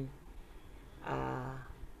have been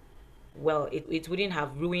it wouldn't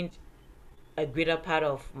have ruined a greater part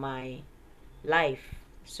of my life,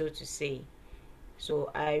 so to say.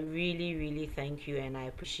 So I really, really thank you, and I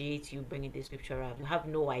appreciate you bringing this scripture up. You have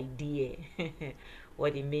no idea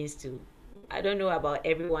what it means to, I don't know about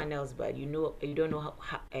everyone else, but you don't know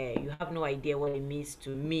how you have no idea what it means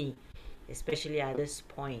to me, especially at this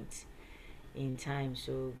point in time.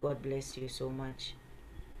 So God bless you so much.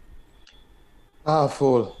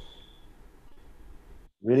 Powerful.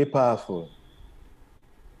 Really powerful.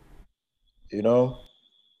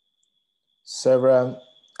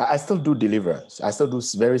 I still do deliverance. I still do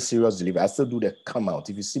very serious deliverance. I still do the come out.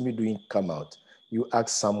 If you see me doing come out, you ask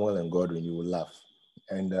Samuel and Godwin, you will laugh.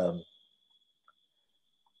 And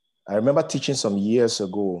I remember teaching some years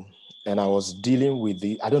ago, and I was dealing with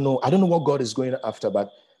I don't know what God is going after,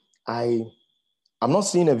 but I'm not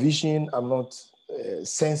seeing a vision. I'm not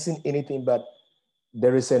sensing anything, but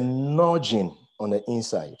there is a nudging on the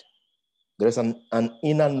inside. There's an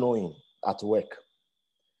inner knowing at work.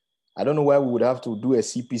 I don't know why we would have to do a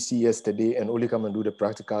CPC yesterday and only come and do the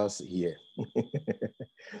practicals here.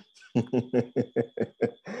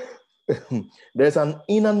 There's an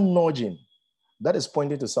inner nudging that is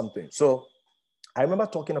pointing to something. So I remember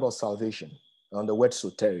talking about salvation on the word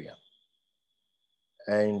soteria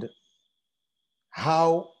and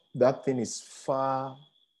how that thing is far,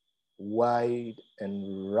 wide,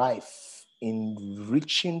 and rife in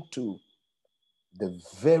reaching to the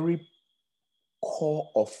very core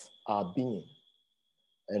of our being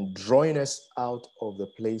and drawing us out of the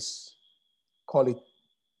place, call it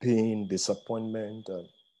pain, disappointment,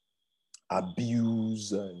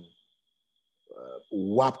 abuse, and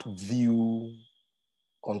warped view,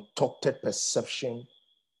 contorted perception,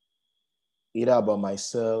 either about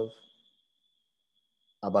myself,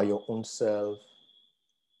 about your own self,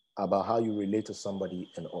 about how you relate to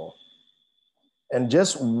somebody and all. And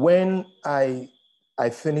just when I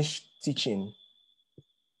finished teaching,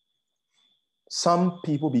 some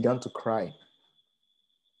people began to cry.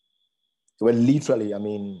 They were literally,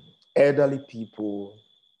 elderly people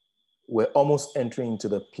were almost entering into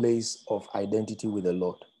the place of identity with the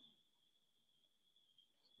Lord.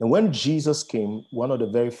 And when Jesus came, one of the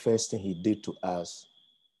very first things he did to us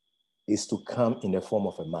is to come in the form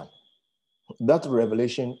of a man. That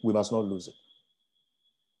revelation, we must not lose it.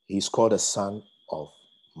 He's called the Son of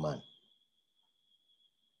Man.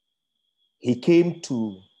 He came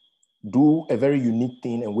to do a very unique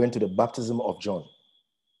thing and went to the baptism of John.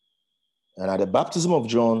 And at the baptism of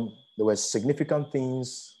John, there were significant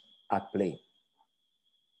things at play.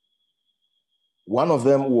 One of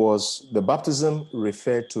them was the baptism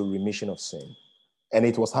referred to remission of sin, and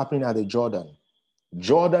it was happening at the Jordan.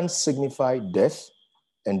 Jordan signified death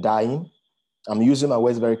and dying. I'm using my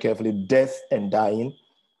words very carefully, death and dying.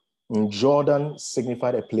 And Jordan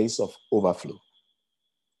signified a place of overflow.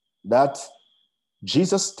 That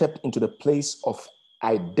Jesus stepped into the place of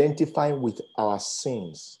identifying with our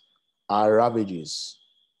sins, our ravages,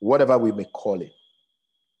 whatever we may call it,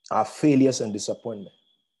 our failures and disappointment,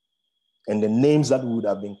 and the names that would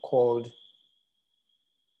have been called.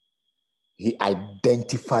 He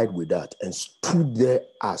identified with that and stood there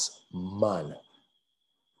as man.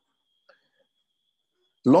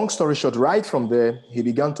 Long story short, right from there, he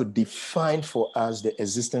began to define for us the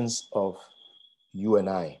existence of you and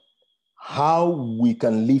I, how we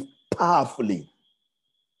can live powerfully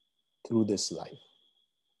through this life.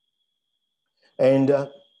 And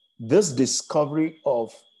this discovery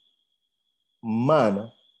of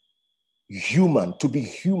man, human, to be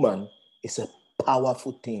human, is a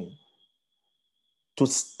powerful thing. To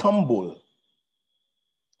stumble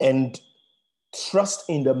and trust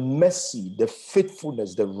in the mercy, the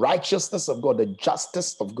faithfulness, the righteousness of God, the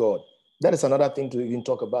justice of God. That is another thing to even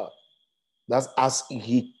talk about. That's as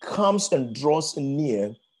he comes and draws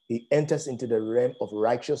near, he enters into the realm of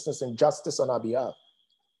righteousness and justice on our behalf.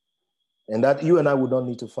 And that you and I would not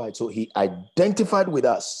need to fight. So he identified with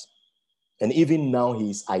us. And even now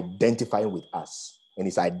he's identifying with us. And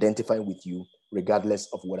he's identifying with you, regardless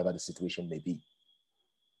of whatever the situation may be.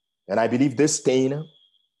 And I believe this thing,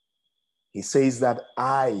 he says that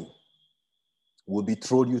I will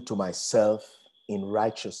betroth you to myself in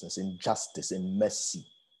righteousness, in justice, in mercy.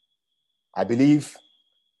 I believe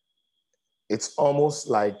it's almost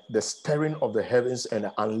like the stirring of the heavens and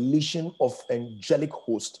the unleashing of angelic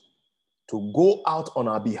host to go out on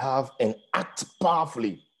our behalf and act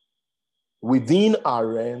powerfully within our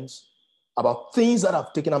realms about things that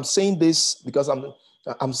I've taken. I'm saying this because I'm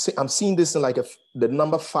seeing this in like the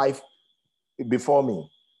number 5 before me.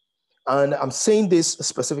 And I'm saying this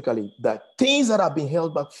specifically, that things that have been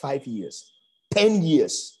held back 5 years, 10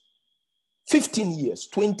 years, 15 years,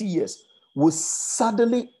 20 years, will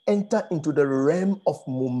suddenly enter into the realm of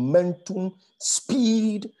momentum,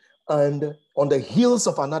 speed, and on the heels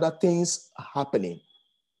of another things happening.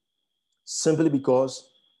 Simply because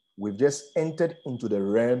we've just entered into the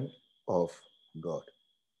realm of God.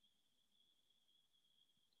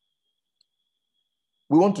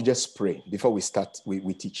 We want to just pray before we start,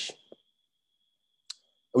 we teach.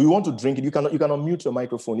 We want to drink it. You can unmute your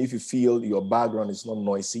microphone if you feel your background is not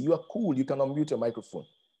noisy. You are cool. You can unmute your microphone.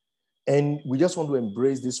 And we just want to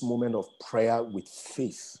embrace this moment of prayer with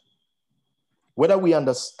faith. Whether we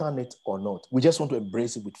understand it or not, we just want to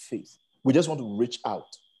embrace it with faith. We just want to reach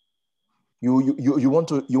out. You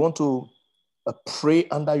want to pray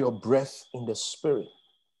under your breath in the spirit.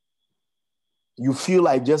 You feel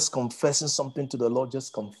like just confessing something to the Lord,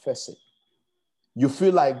 just confess it. You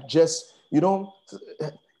feel like just,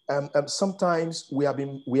 sometimes we have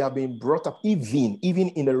been brought up, even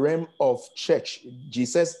in the realm of church.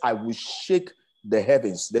 Jesus, I will shake the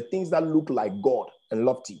heavens, the things that look like God and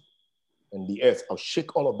lofty, and the earth. I'll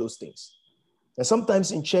shake all of those things. And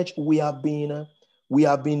sometimes in church, we have been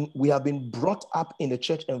brought up in the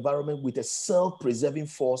church environment with a self-preserving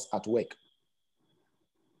force at work.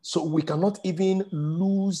 So we cannot even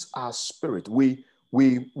lose our spirit. We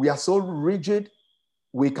are so rigid.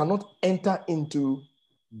 We cannot enter into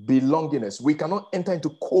belongingness. We cannot enter into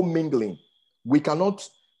commingling. We cannot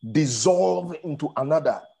dissolve into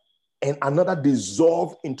another and another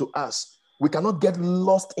dissolve into us. We cannot get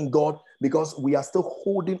lost in God because we are still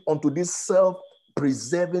holding onto this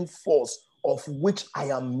self-preserving force of which I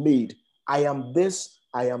am made. I am this,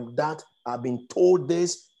 I am that, I've been told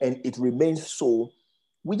this, and it remains so.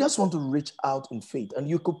 We just want to reach out in faith, and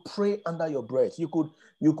you could pray under your breath. You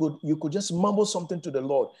could just mumble something to the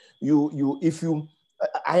Lord.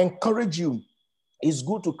 I encourage you. It's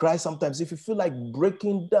good to cry sometimes. If you feel like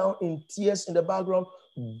breaking down in tears in the background,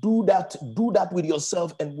 do that. Do that with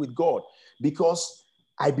yourself and with God, because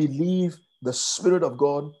I believe the Spirit of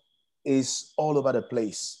God is all over the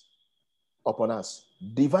place upon us.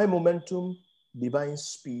 Divine momentum, divine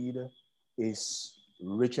speed is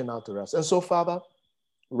reaching out to us. And so, Father,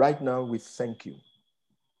 right now, we thank you.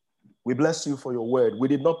 We bless you for your word. We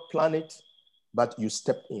did not plan it, but you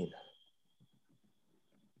stepped in.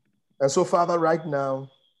 And so, Father, right now,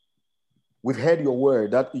 we've heard your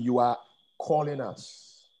word that you are calling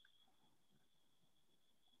us.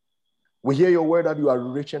 We hear your word that you are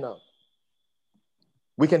reaching out.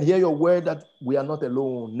 We can hear your word that we are not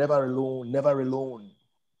alone, never alone, never alone.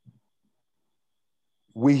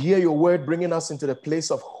 We hear your word bringing us into the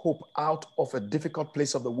place of hope out of a difficult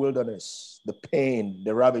place of the wilderness, the pain,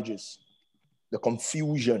 the ravages, the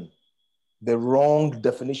confusion, the wrong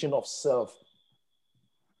definition of self.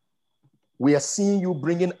 We are seeing you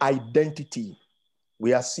bringing identity.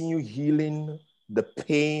 We are seeing you healing the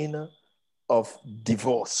pain of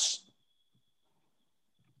divorce.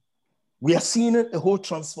 We are seeing a whole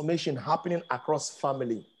transformation happening across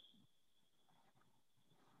family.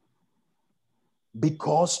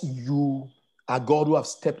 Because you are God who have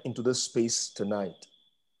stepped into this space tonight.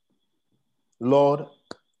 Lord,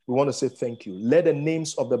 we want to say thank you. Let the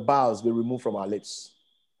names of the Baals be removed from our lips.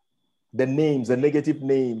 The names, the negative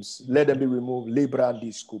names, let them be removed.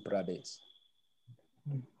 Librandis kuprades.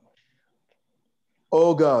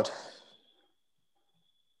 Oh God,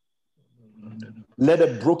 let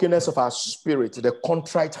the brokenness of our spirit, the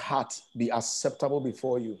contrite heart be acceptable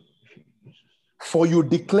before you. For you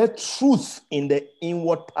declare truth in the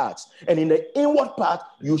inward parts. And in the inward part,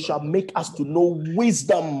 you shall make us to know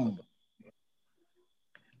wisdom.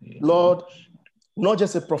 Lord, not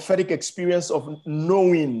just a prophetic experience of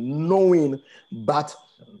knowing, but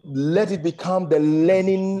let it become the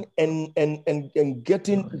learning and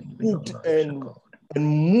getting hooked and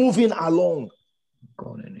moving along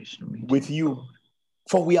with you.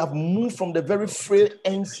 For we have moved from the very frail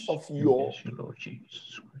ends of your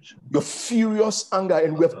furious anger,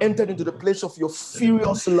 and we have entered into the place of your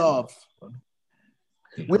furious love.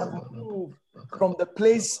 We have moved from the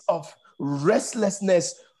place of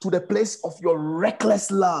restlessness to the place of your reckless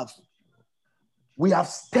love. We have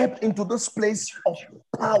stepped into this place of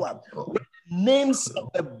power. The names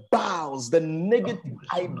of the Baals, the negative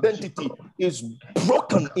identity is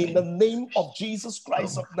broken in the name of Jesus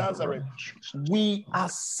Christ of Nazareth. We are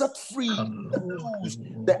set free.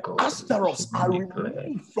 The Ashtaroths are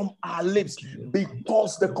removed from our lips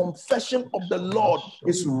because the confession of the Lord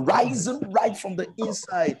is rising right from the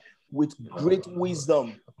inside with great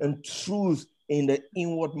wisdom and truth in the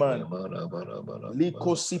inward man.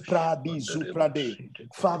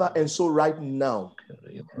 Father, and so right now,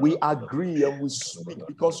 we agree and we speak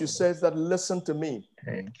because you said that, listen to me.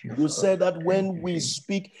 You said that when we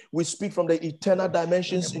speak from the eternal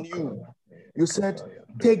dimensions in you. You said,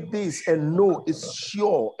 take this and know it's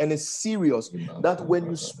sure and it's serious that when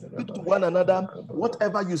you speak to one another,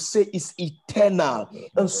 whatever you say is eternal.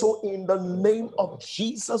 And so in the name of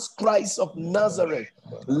Jesus Christ of Nazareth,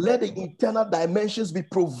 let the eternal dimensions be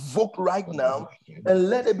provoked right now, and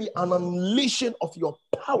let it be an unleashing of your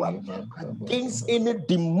power against any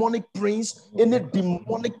demonic prince, any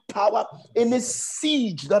demonic power, any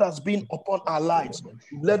siege that has been upon our lives.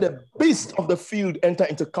 Let the beast of the field enter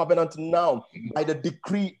into covenant now by the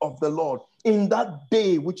decree of the Lord. In that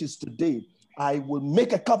day, which is today, I will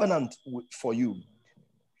make a covenant for you.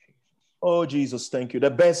 Oh, Jesus, thank you.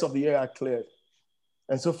 The best of the year are cleared.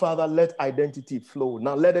 And so, Father, let identity flow.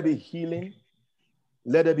 Now, let there be healing.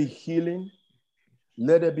 Let there be healing.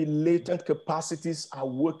 Let there be latent capacities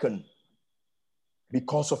awakened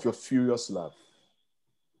because of your furious love.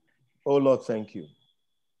 Oh, Lord, thank you.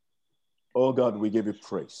 Oh, God, we give you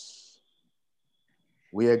praise.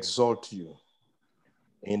 We exalt you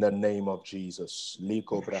in the name of Jesus.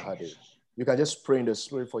 Liko brahade. You can just pray in the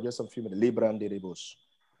spirit for just a few minutes. Librande rebos.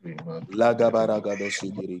 Lagabaragado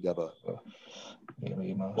sigirigaba.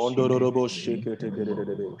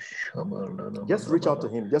 Just reach out to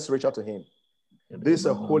him. Just reach out to him. This is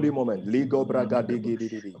a holy moment.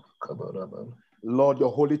 Lord,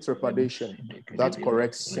 your holy trepidation that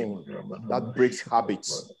corrects sin, that breaks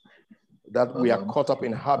habits, that we are caught up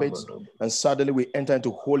in habits, and suddenly we enter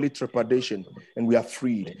into holy trepidation and we are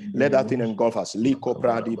freed. Let that thing engulf us.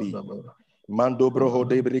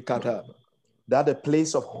 That the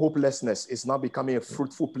place of hopelessness is now becoming a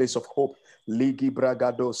fruitful place of hope. Ligi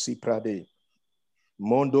bragado si prade.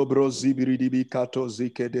 Mondo bro zibiridibi kato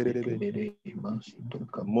zike derebe.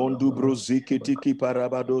 Mondo bro ziki tiki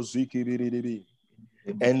parabado ziki biridibi.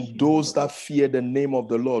 And those that fear the name of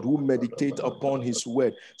the Lord, who meditate upon his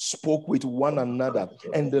word, spoke with one another.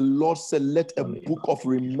 And the Lord said, let a book of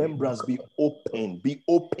remembrance be open. Be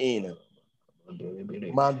open.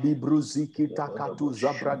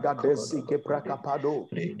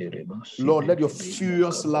 Lord, let your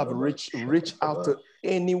furious love reach out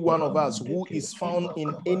any one of us who is found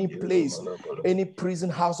in any place, any prison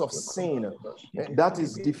house of sin that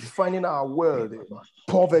is defining our world,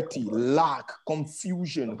 poverty, lack,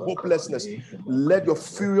 confusion, hopelessness, let your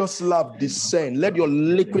furious love descend. Let your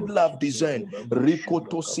liquid love descend.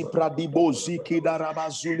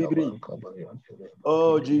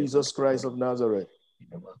 Oh, Jesus Christ of Nazareth.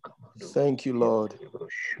 Thank you, Lord.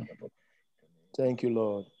 Thank you,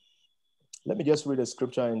 Lord. Let me just read a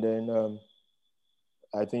scripture and then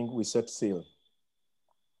I think we set sail.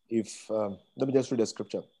 Let me just read a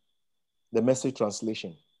scripture. The Message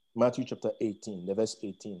translation, Matthew chapter 18, the verse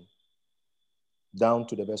 18, down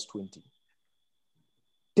to the verse 20.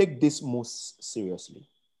 Take this most seriously,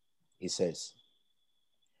 he says.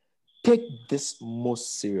 Take this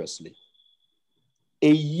most seriously. A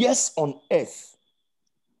yes on earth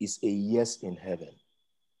is a yes in heaven.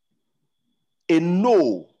 A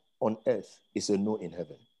no on earth is a no in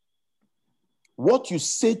heaven. What you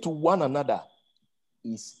say to one another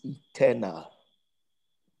is eternal.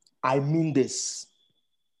 I mean this.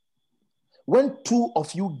 When two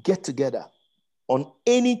of you get together on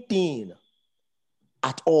anything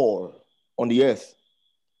at all on the earth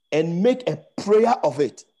and make a prayer of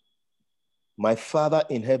it, my Father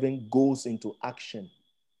in heaven goes into action.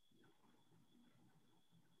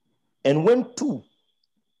 And when 2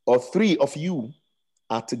 or 3 of you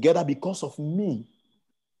are together because of me,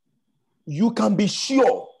 you can be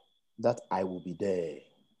sure that I will be there.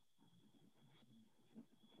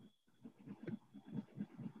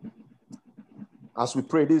 As we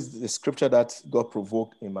pray, this is the scripture that God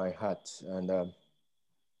provoked in my heart. And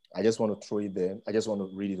I just want to throw it there. I just want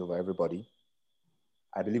to read it over everybody.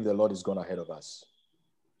 I believe the Lord is gone ahead of us.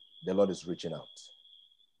 The Lord is reaching out.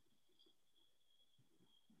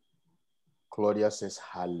 Claudia says,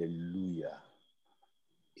 hallelujah.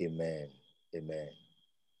 Amen. Amen.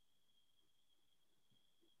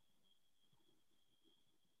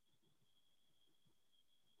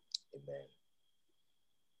 Amen.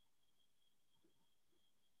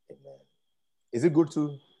 Amen. Is it good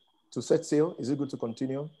to set sail? Is it good to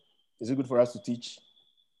continue? Is it good for us to teach?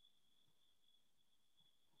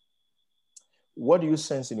 What do you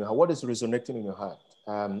sense in your heart? What is resonating in your heart?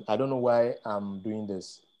 I don't know why I'm doing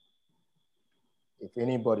this. If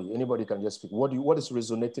anybody can just speak. What is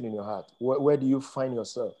resonating in your heart? Where do you find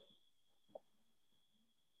yourself?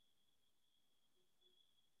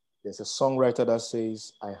 There's a songwriter that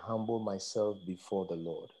says, I humble myself before the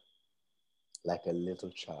Lord like a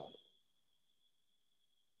little child.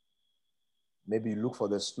 Maybe look for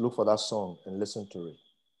that song and listen to it.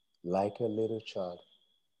 Like a little child,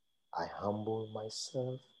 I humble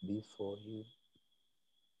myself before you.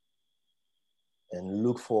 And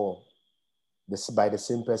look for this, by the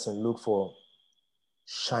same person, look for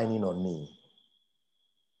shining on me.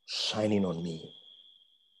 Shining on me.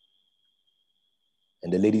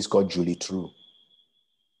 And the lady's called Julie True.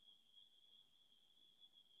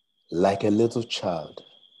 Like a little child,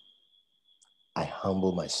 I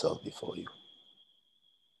humble myself before you.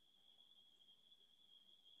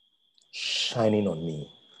 Shining on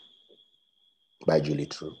Me by Julie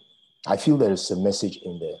True. I feel there is a message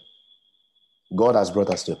in there. God has brought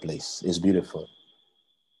us to a place. It's beautiful.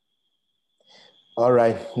 All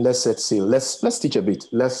right, let's set sail. Let's teach a bit.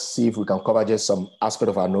 Let's see if we can cover just some aspect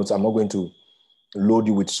of our notes. I'm not going to load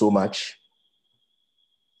you with so much.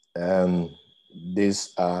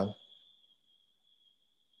 These are,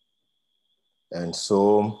 and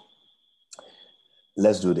so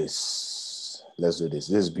let's do this. Let's do this.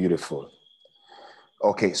 This is beautiful.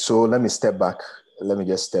 Okay, so let me step back. Let me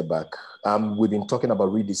just step back. We've been talking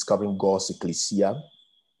about rediscovering God's ecclesia,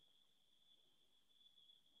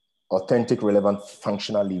 authentic, relevant,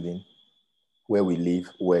 functional living, where we live,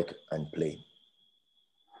 work, and play.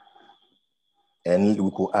 And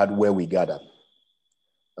we could add where we gather.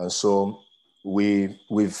 And so we've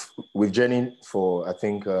journeyed for, I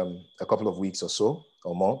think, a couple of weeks or so,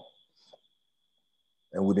 or more.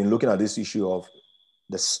 And we've been looking at this issue of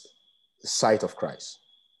the sight of Christ,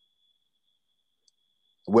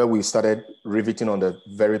 where we started riveting on the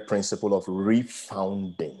very principle of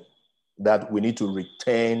refounding, that we need to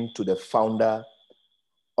return to the founder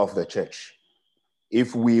of the church.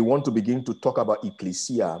 If we want to begin to talk about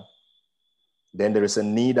ecclesia, then there is a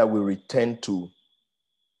need that we return to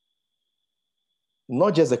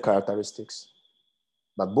not just the characteristics,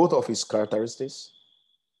 but both of his characteristics,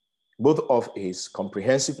 both of his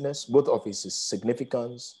comprehensiveness, both of his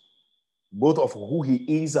significance, both of who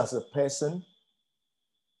he is as a person,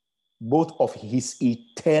 both of his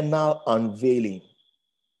eternal unveiling.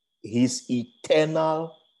 His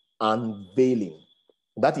eternal unveiling.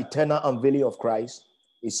 That eternal unveiling of Christ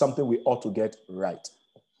is something we ought to get right.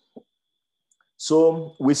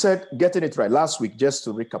 So we said getting it right last week, just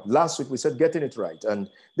to recap. Last week we said getting it right. And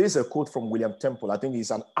this is a quote from William Temple. I think he's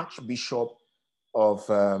an archbishop of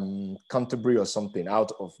Canterbury or something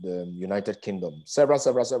out of the United Kingdom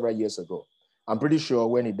several years ago. I'm pretty sure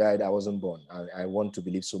when he died, I wasn't born. I want to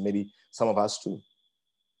believe so. Maybe some of us too.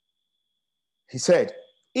 He said,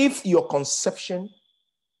 if your conception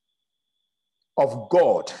of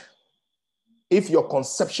God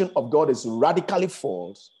is radically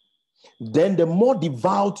false, then the more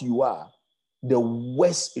devout you are, the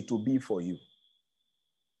worse it will be for you.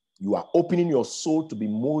 You are opening your soul to be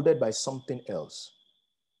molded by something else.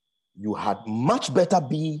 You had much better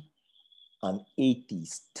be an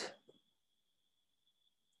atheist.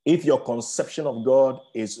 If your conception of God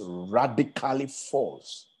is radically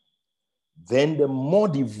false, then the more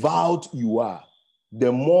devout you are,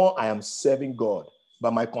 the more I am serving God.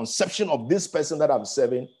 But my conception of this person that I'm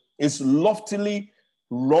serving is loftily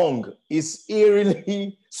wrong, is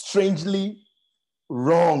eerily, strangely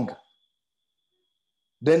wrong.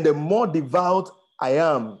 Then the more devout I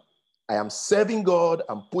am serving God,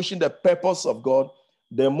 I'm pushing the purpose of God,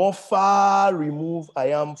 the more far removed I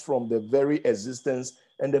am from the very existence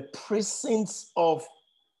and the presence of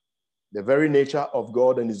the very nature of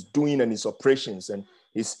God and his doing and his operations and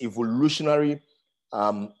his evolutionary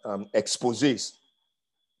exposés.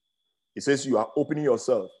 He says you are opening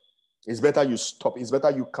yourself. It's better you stop. It's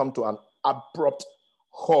better you come to an abrupt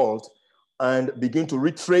halt and begin to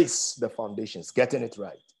retrace the foundations, getting it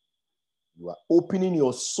right. You are opening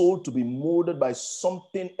your soul to be molded by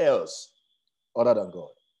something else other than God.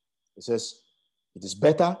 He says, it is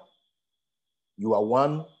better you are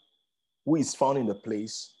one who is found in a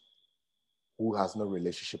place who has no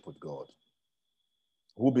relationship with God,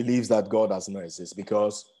 who believes that God does not exist,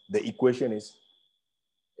 because the equation is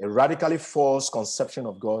a radically false conception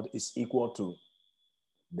of God is equal to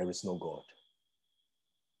there is no God.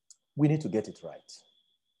 We need to get it right.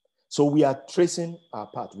 So we are tracing our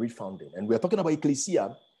path, refounding, and we are talking about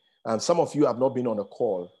ecclesia. And some of you have not been on a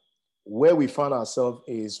call. Where we found ourselves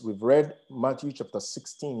is we've read Matthew chapter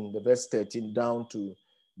 16, the verse 13 down to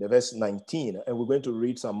the verse 19, and we're going to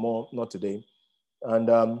read some more, not today.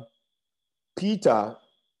 And Peter,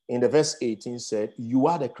 in the verse 18, said, "You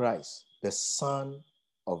are the Christ, the Son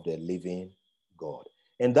of the living God."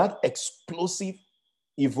 And that explosive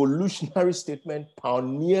evolutionary statement,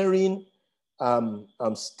 pioneering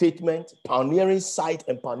statement, pioneering sight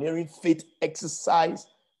and pioneering faith exercise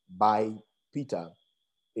by Peter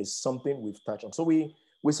is something we've touched on. So we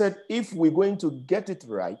said if we're going to get it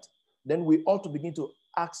right, then we ought to begin to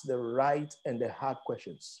ask the right and the hard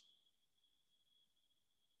questions.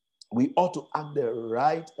 We ought to ask the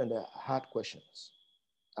right and the hard questions.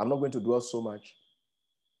 I'm not going to dwell so much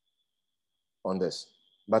on this,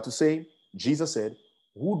 but to say, Jesus said,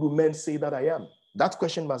 "Who do men say that I am?" That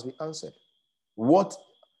question must be answered. What,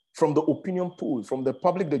 from the opinion pool, from the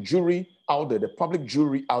public, the jury out there, the public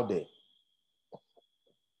jury out there.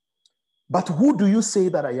 But who do you say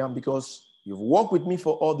that I am? Because you've walked with me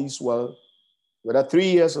for all this while, whether 3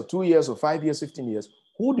 years or 2 years or 5 years, 15 years,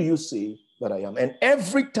 who do you say that I am? And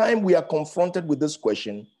every time we are confronted with this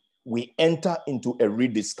question, we enter into a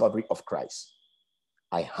rediscovery of Christ.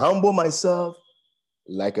 I humble myself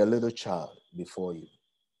like a little child before you.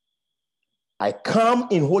 I come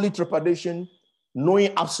in holy trepidation,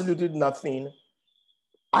 knowing absolutely nothing.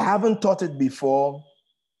 I haven't taught it before.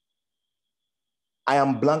 I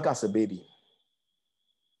am blank as a baby.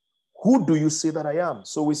 Who do you say that I am?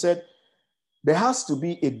 So we said, there has to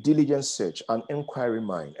be a diligent search, an inquiry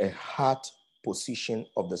mind, a heart position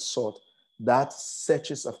of the sort that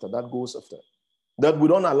searches after, that goes after. That we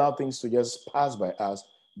don't allow things to just pass by us,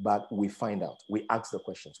 but we find out. We ask the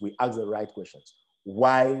questions. We ask the right questions.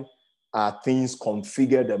 Why are things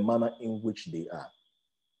configured the manner in which they are?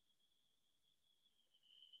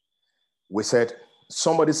 We said,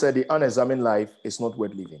 somebody said the unexamined life is not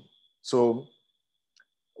worth living. So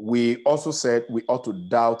we also said we ought to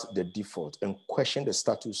doubt the default and question the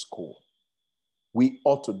status quo. We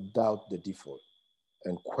ought to doubt the default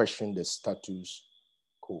and question the status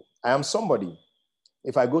quo. I am somebody,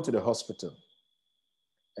 if I go to the hospital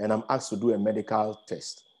and I'm asked to do a medical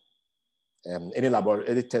test, any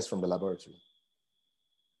test from the laboratory,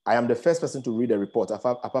 I am the first person to read the report,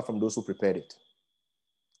 apart from those who prepared it.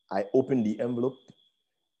 I open the envelope.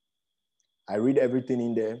 I read everything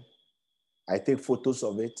in there. I take photos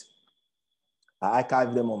of it. I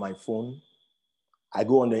archive them on my phone. I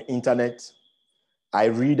go on the internet. I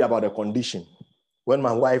read about the condition. When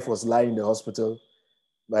my wife was lying in the hospital,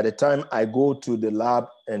 by the time I go to the lab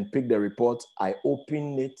and pick the report, I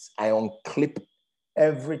open it, I unclip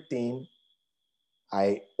everything.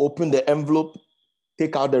 I open the envelope,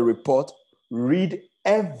 take out the report, read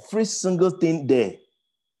every single thing there.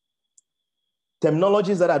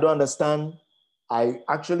 Terminologies that I don't understand, I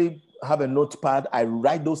actually have a notepad. I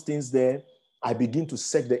write those things there. I begin to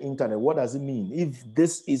search the internet. What does it mean? If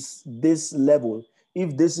this is this level,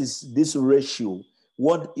 if this is this ratio,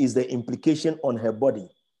 what is the implication on her body?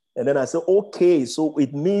 And then I say, okay, so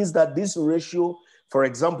it means that this ratio, for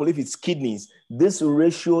example, if it's kidneys, this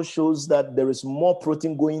ratio shows that there is more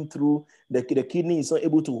protein going through the kidney is not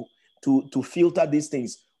able to filter these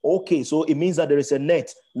things. Okay, so it means that there is a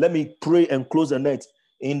net. Let me pray and close the net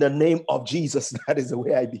in the name of Jesus. That is the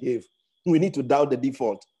way I behave. We need to doubt the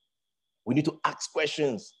default. We need to ask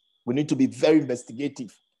questions. We need to be very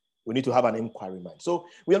investigative. We need to have an inquiry mind. So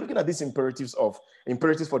we are looking at these imperatives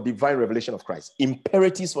for divine revelation of Christ.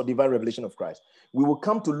 Imperatives for divine revelation of Christ. We will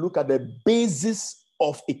come to look at the basis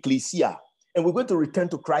of ecclesia, and we're going to return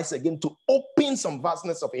to Christ again to open some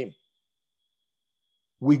vastness of him.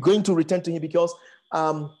 We're going to return to him because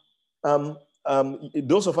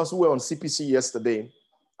those of us who were on CPC yesterday,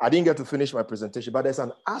 I didn't get to finish my presentation, but there's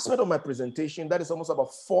an aspect of my presentation that is almost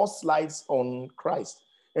about 4 slides on Christ.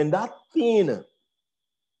 And that thing,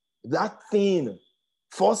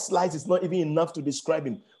 4 slides is not even enough to describe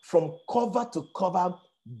him. From cover to cover,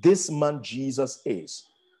 this man Jesus is.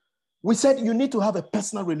 We said you need to have a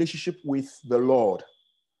personal relationship with the Lord.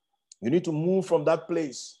 You need to move from that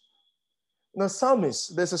place. Now,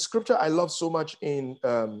 Psalmist, there's a scripture I love so much in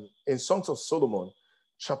Songs of Solomon,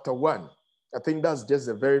 chapter 1. I think that's just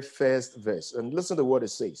the very first verse. And listen to what it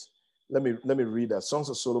says. Let me read that. Songs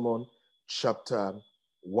of Solomon, chapter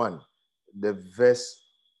 1, the verse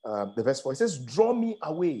 4. It says, draw me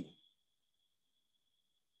away.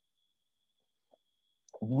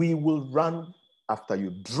 We will run after you.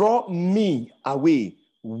 Draw me away.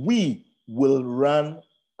 We will run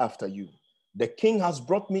after you. The king has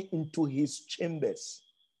brought me into his chambers.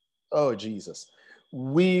 Oh, Jesus.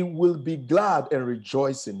 We will be glad and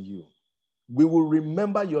rejoice in you. We will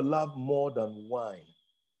remember your love more than wine.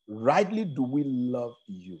 Rightly do we love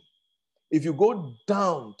you. If you go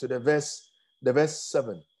down to the verse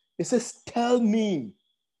 7, it says, tell me,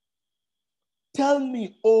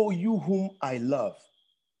 oh, you whom I love,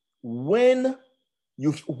 where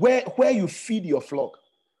you feed your flock,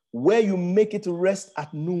 where you make it rest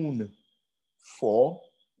at noon. For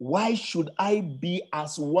why should I be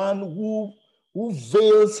as one who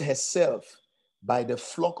veils herself by the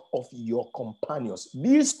flock of your companions?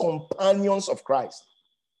 These companions of Christ,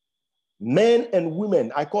 men and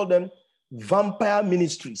women, I call them vampire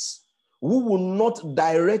ministries, who will not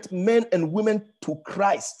direct men and women to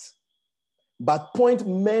Christ, but point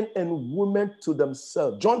men and women to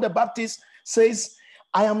themselves. John the Baptist says,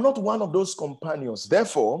 I am not one of those companions.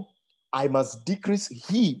 Therefore, I must decrease,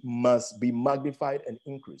 he must be magnified and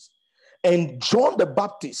increased. And John the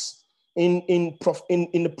Baptist, in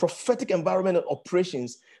the prophetic environment and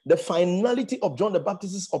operations, the finality of John the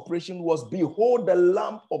Baptist's operation was, behold the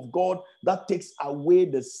Lamb of God that takes away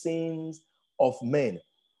the sins of men.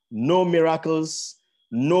 No miracles,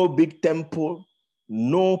 no big temple,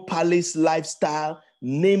 no palace lifestyle,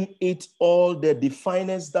 name it all. The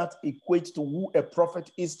definers that equate to who a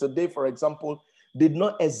prophet is today, for example, did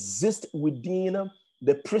not exist within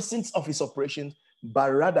the precincts of his operation,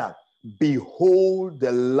 but rather, behold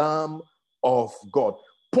the Lamb of God,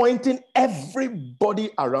 pointing everybody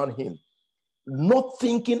around him, not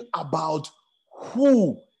thinking about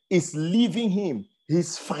who is leaving him,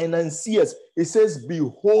 his financiers. It says,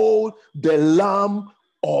 behold the Lamb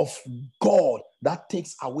of God that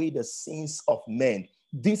takes away the sins of men.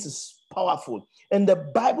 This is powerful. And the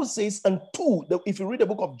Bible says, if you read the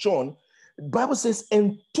book of John, the Bible says,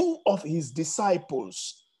 and 2 of his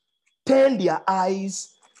disciples turned their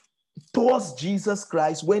eyes towards Jesus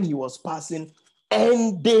Christ when he was passing,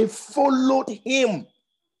 and they followed him.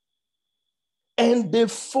 And they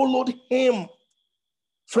followed him.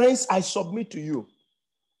 Friends, I submit to you,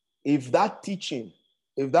 if that teaching,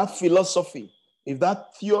 if that philosophy, if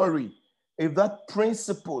that theory, if that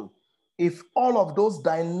principle, if all of those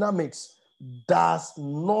dynamics does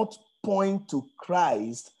not point to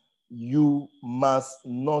Christ, you must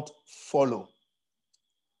not follow.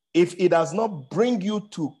 If it does not bring you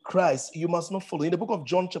to Christ, you must not follow. In the book of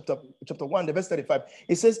John, chapter 1, the verse 35,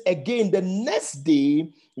 it says, again, the next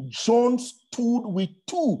day, John stood with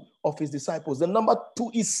 2 of his disciples. The number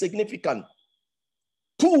 2 is significant.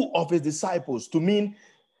 2 of his disciples to mean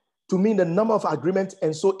the number of agreements.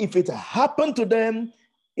 And so if it happened to them,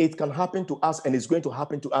 it can happen to us, and it's going to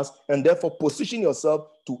happen to us. And therefore, position yourself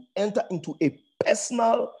to enter into a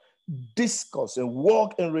personal discourse and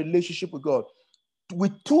walk in relationship with God.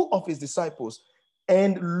 with two of his disciples,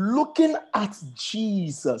 and looking at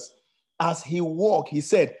Jesus as he walked, he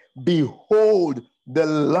said, "Behold the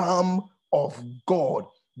Lamb of God."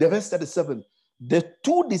 The verse 37, the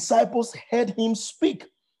two disciples heard him speak,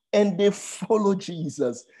 and they followed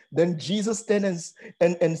Jesus. Then Jesus turned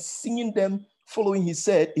and seeing them following, he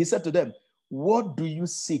said to them, "What do you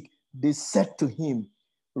seek?" They said to him,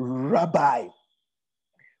 "Rabbi,"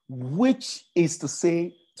 which is to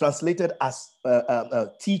say, translated as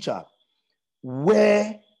teacher,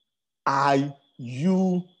 "where are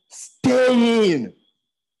you staying?"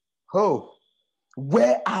 Oh,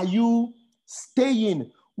 where are you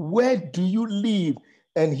staying? Where do you live?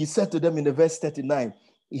 And he said to them in the verse 39,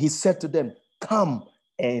 he said to them, "Come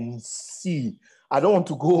and see." I don't want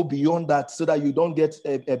to go beyond that so that you don't get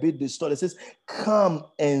a bit distorted. It says, "Come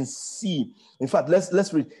and see." In fact,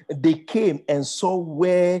 let's read. They came and saw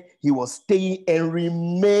where he was staying and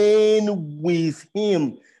remained with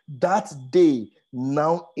him that day.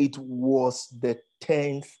 Now it was the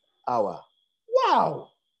 10th hour. Wow.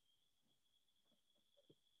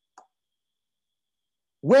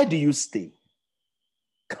 Where do you stay?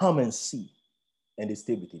 Come and see. And they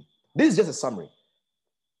stayed with him. This is just a summary.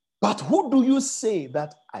 But who do you say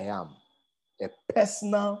that I am? A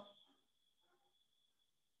personal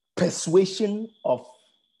persuasion of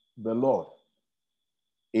the Lord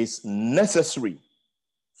is necessary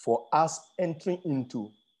for us entering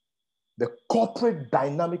into the corporate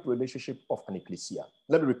dynamic relationship of an ecclesia.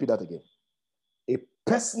 Let me repeat that again. A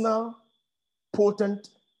personal, potent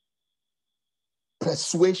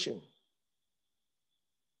persuasion,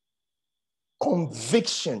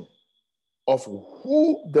 conviction of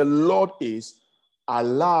who the Lord is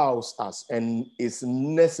allows us and is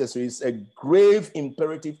necessary. It's a grave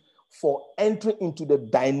imperative for entering into the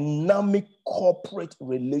dynamic corporate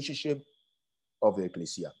relationship of the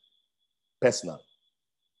ecclesia. Personal.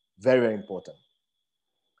 Very, very important.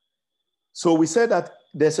 So we said that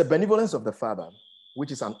there's a benevolence of the Father,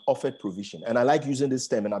 which is an offered provision. And I like using this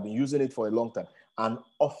term, and I've been using it for a long time. An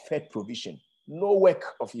offered provision. No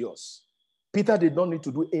work of yours. Peter did not need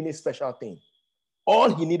to do any special thing.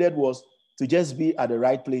 All he needed was to just be at the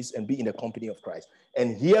right place and be in the company of Christ.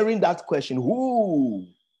 And hearing that question, who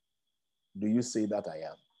do you say that I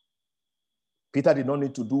am? Peter did not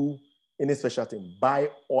need to do any special thing. Buy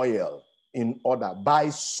oil in order, buy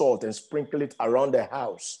salt and sprinkle it around the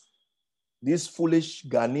house. These foolish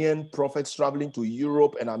Ghanaian prophets traveling to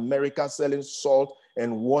Europe and America selling salt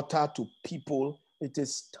and water to people, it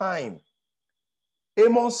is time.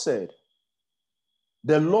 Amos said,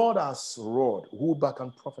 "The Lord has roared, who back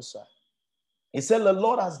can prophesy?" He said, "The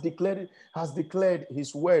Lord has declared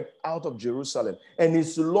his word out of Jerusalem, and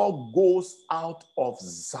his law goes out of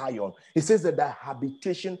Zion." He says that the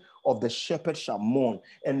habitation of the shepherd shall mourn,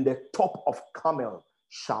 and the top of Carmel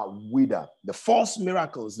shall wither. The false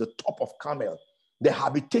miracles, the top of Carmel, the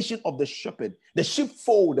habitation of the shepherd, the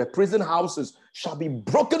sheepfold, the prison houses shall be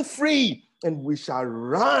broken free, and we shall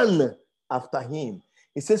run after him.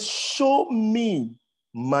 He says, "Show me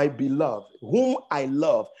my beloved, whom I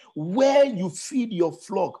love, where you feed your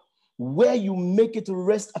flock, where you make it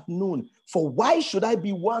rest at noon. For why should I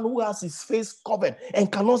be one who has his face covered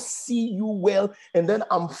and cannot see you well, and then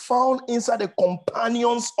I'm found inside the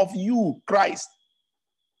companions of you, Christ?"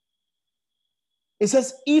 It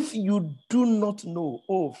says, "If you do not know,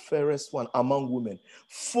 O fairest one among women,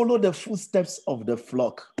 follow the footsteps of the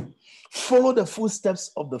flock. Follow the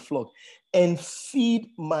footsteps of the flock and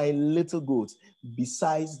feed my little goats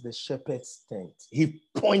besides the shepherd's tent." He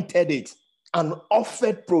pointed it, an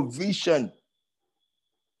offered provision.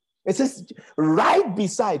 It says, right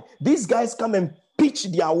beside, these guys come and pitch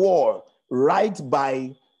their wall right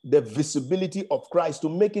by the visibility of Christ to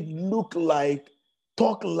make it look like,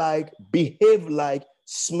 talk like, behave like,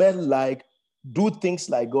 smell like, do things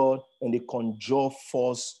like God, and they conjure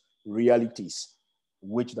false realities,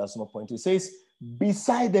 which does not point to. It says,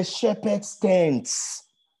 beside the shepherd's tents,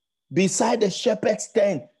 beside the shepherd's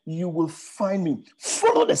tent, you will find me.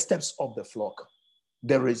 Follow the steps of the flock.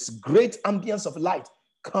 There is great ambience of light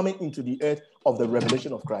coming into the earth of the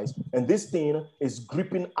revelation of Christ. And this thing is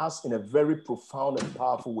gripping us in a very profound and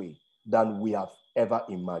powerful way than we have ever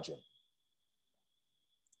imagined.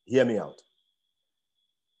 Hear me out.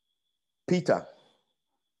 Peter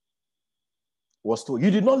was told,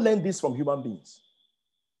 "You did not learn this from human beings."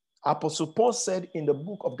 Apostle Paul said in the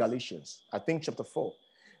book of Galatians, I think chapter 4,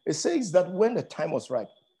 it says that when the time was right,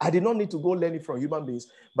 I did not need to go learn it from human beings,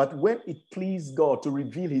 but when it pleased God to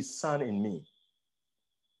reveal his son in me.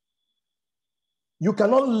 You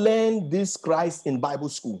cannot learn this Christ in Bible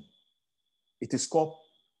school. It is called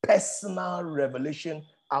personal revelation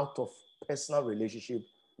out of personal relationship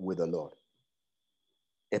with the Lord.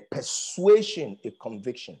 A persuasion, a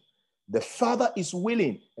conviction. The Father is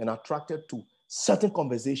willing and attracted to certain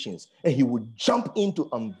conversations, and he would jump in to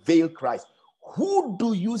unveil Christ. Who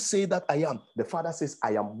do you say that I am? The Father says,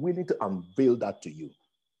 I am willing to unveil that to you.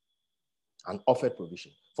 An offered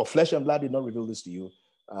provision. For flesh and blood did not reveal this to you,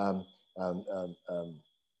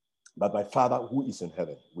 but my Father who is in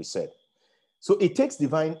heaven, we said. So it takes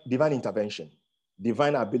divine intervention,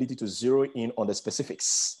 divine ability to zero in on the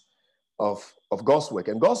specifics of God's work.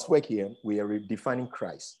 And God's work here, we are redefining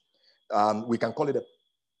Christ. We can call it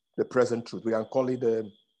the present truth. We can call it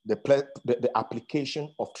the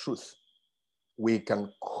application of truth. We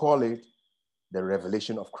can call it the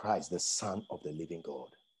revelation of Christ, the Son of the living God.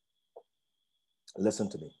 Listen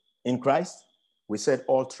to me. In Christ, we said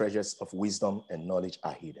all treasures of wisdom and knowledge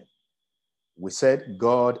are hidden. We said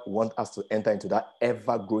God wants us to enter into that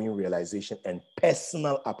ever-growing realization and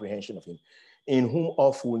personal apprehension of him, in whom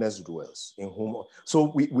all fullness dwells.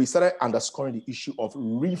 So we started underscoring the issue of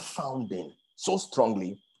refounding so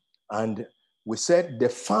strongly. And we said the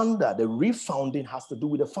refounding has to do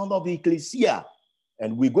with the founder of the ecclesia.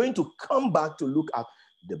 And we're going to come back to look at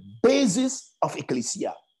the basis of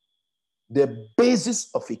ecclesia. The basis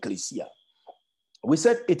of ecclesia. We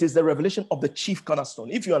said it is the revelation of the chief cornerstone.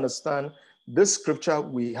 If you understand this scripture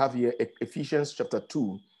we have here, Ephesians chapter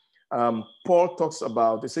 2, Paul talks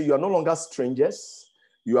about, they say, you are no longer strangers,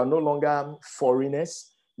 you are no longer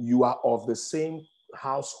foreigners, you are of the same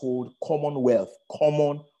household, commonwealth.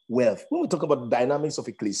 When we talk about the dynamics of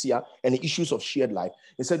ecclesia and the issues of shared life,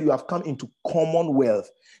 he said you have come into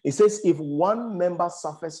commonwealth. It says if one member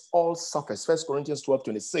suffers, all suffers. 1 Corinthians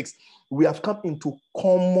 12:26. We have come into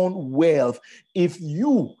commonwealth. If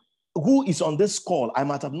you, who is on this call, I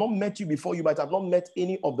might have not met you before, you might have not met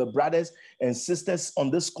any of the brothers and sisters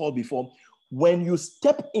on this call before, when you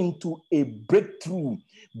step into a breakthrough,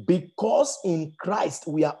 because in Christ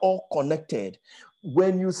we are all connected,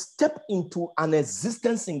 when you step into an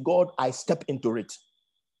existence in God, I step into it.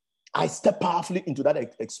 I step powerfully into that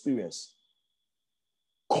experience.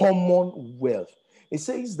 Commonwealth. It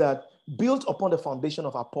says that built upon the foundation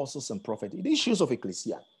of apostles and prophets, the issues of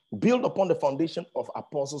ecclesia, built upon the foundation of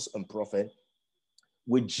apostles and prophets,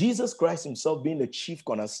 with Jesus Christ himself being the chief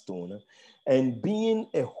cornerstone and being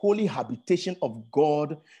a holy habitation of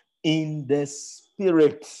God in the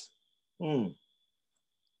Spirit.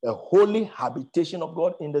 A holy habitation of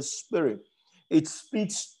God in the Spirit. It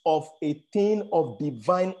speaks of a thing of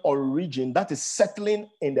divine origin that is settling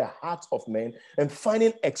in the hearts of men and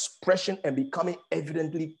finding expression and becoming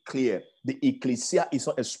evidently clear. The ecclesia is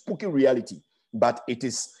not a spooky reality, but it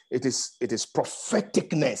is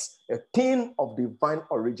propheticness, a thing of divine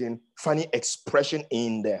origin finding expression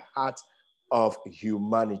in the heart of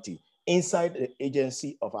humanity, inside the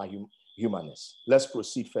agency of our humanness. Let's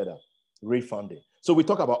proceed further. Refunding. So we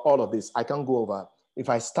talk about all of this. I can't go over. If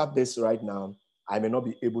I start this right now, I may not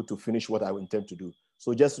be able to finish what I intend to do.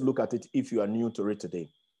 So just look at it if you are new to it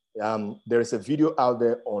today. There is a video out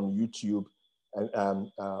there on YouTube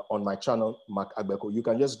on my channel, Mark Agbeko. You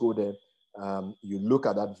can just go there. You look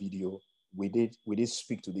at that video. We did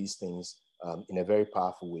speak to these things in a very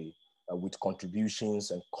powerful way with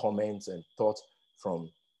contributions and comments and thoughts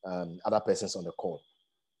from other persons on the call.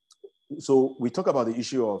 So we talk about the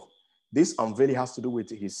issue of this unveiling has to do with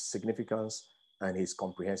his significance and his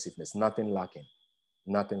comprehensiveness. Nothing lacking.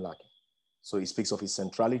 Nothing lacking. So he speaks of his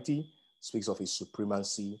centrality, speaks of his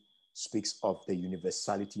supremacy, speaks of the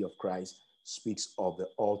universality of Christ, speaks of the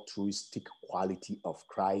altruistic quality of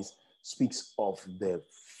Christ, speaks of the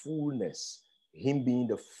fullness, him being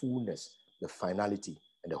the fullness, the finality,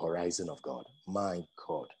 and the horizon of God. My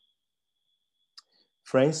God.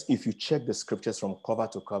 Friends, if you check the scriptures from cover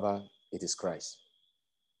to cover, it is Christ.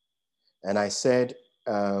 And I said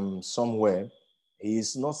somewhere, he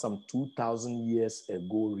is not some 2,000 years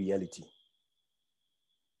ago reality.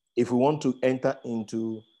 If we want to enter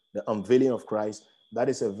into the unveiling of Christ, that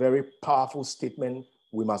is a very powerful statement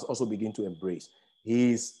we must also begin to embrace.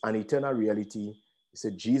 He is an eternal reality. He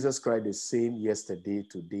said, Jesus Christ, the same yesterday,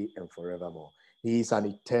 today, and forevermore. He is an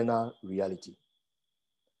eternal reality.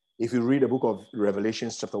 If you read the book of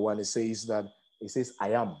Revelation, chapter 1, it says,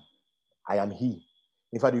 I am he.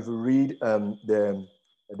 In fact, if you read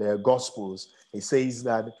the Gospels, it says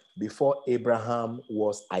that before Abraham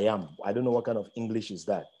was, I am. I don't know what kind of English is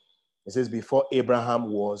that. It says before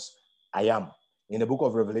Abraham was, I am. In the book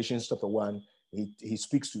of Revelation, chapter 1, he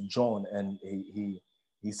speaks to John and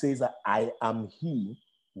he says that I am he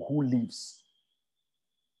who lives.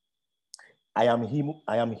 I am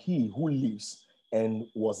he who lives and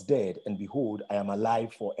was dead, and behold, I am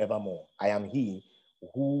alive forevermore. I am he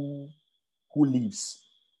who who lives.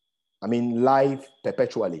 I mean, life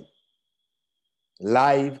perpetually.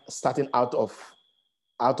 Life starting out of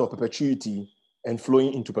perpetuity and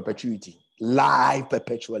flowing into perpetuity. Life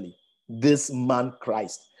perpetually. This man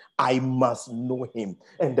Christ, I must know him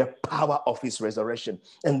and the power of his resurrection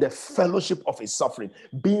and the fellowship of his suffering,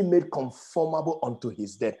 being made conformable unto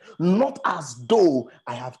his death. Not as though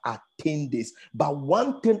I have attained this, but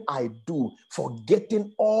one thing I do,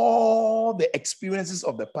 forgetting all the experiences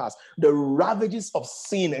of the past, the ravages of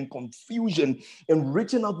sin and confusion, and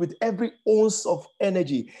reaching out with every ounce of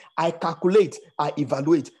energy. I calculate, I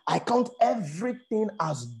evaluate, I count everything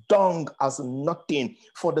as dung, as nothing,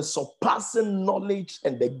 for the surpassing knowledge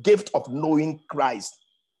and the gift of knowing Christ.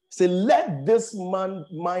 Say, let this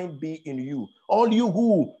mind be in you. All you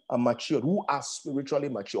who are mature, who are spiritually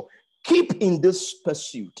mature, keep in this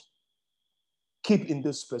pursuit. Keep in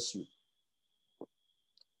this pursuit.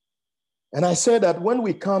 And I said that when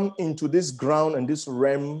we come into this ground and this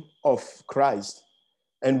realm of Christ,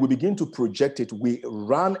 and we begin to project it, we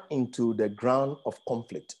run into the ground of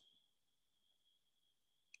conflict.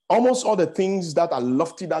 Almost all the things that are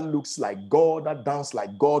lofty, that looks like God, that dance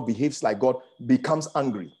like God, behaves like God, becomes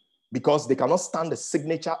angry because they cannot stand the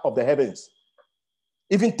signature of the heavens.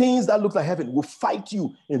 Even things that look like heaven will fight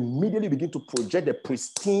you, immediately begin to project the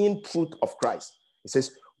pristine truth of Christ. It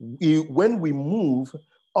says, when we move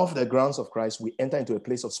off the grounds of Christ, we enter into a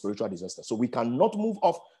place of spiritual disaster. So we cannot move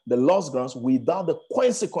off the lost grounds without the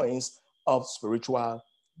consequence of spiritual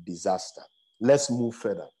disaster. Let's move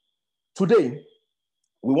further. Today,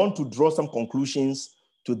 we want to draw some conclusions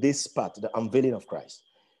to this part, the unveiling of Christ.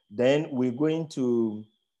 Then we're going to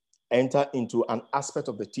enter into an aspect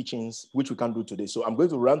of the teachings, which we can do today. So I'm going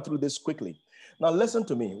to run through this quickly. Now, listen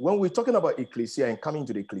to me. When we're talking about ecclesia and coming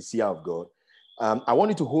to the ecclesia of God, I want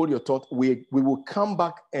you to hold your thought. We will come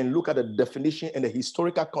back and look at the definition and the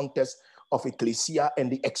historical context of ecclesia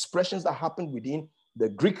and the expressions that happened within the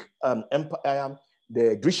Greek Empire,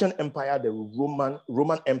 the Grecian Empire, the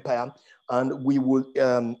Roman Empire, and we will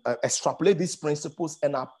extrapolate these principles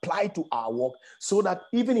and apply to our work so that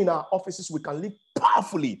even in our offices, we can live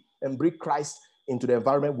powerfully and bring Christ into the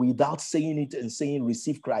environment without saying it and saying,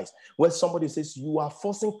 receive Christ. When somebody says, you are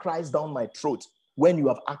forcing Christ down my throat, when you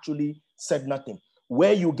have actually said nothing.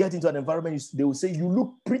 Where you get into an environment, they will say, you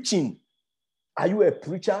look preaching. Are you a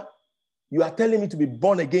preacher? You are telling me to be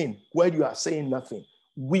born again, where you are saying nothing.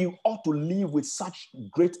 We ought to live with such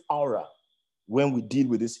great aura when we deal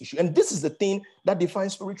with this issue. And this is the thing that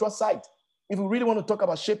defines spiritual sight. If we really want to talk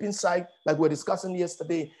about shaping sight, like we were discussing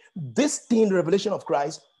yesterday, this thing, the revelation of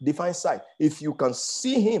Christ, defines sight. If you can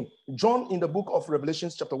see him, John in the book of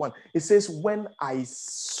Revelation chapter 1, it says, when I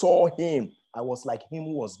saw him, I was like him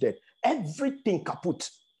who was dead. Everything kaput,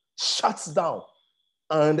 shuts down,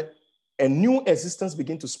 and a new existence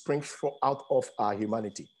begins to spring out of our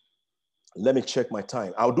humanity. Let me check my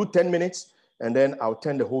time. I'll do 10 minutes, and then I'll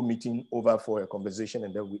turn the whole meeting over for a conversation,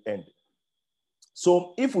 and then we end.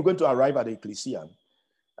 So if we're going to arrive at the ecclesia,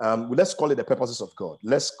 let's call it the purposes of God.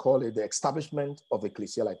 Let's call it the establishment of the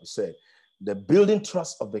ecclesia, like we said. The building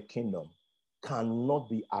trust of the kingdom cannot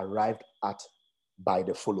be arrived at by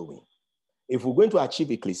the following. If we're going to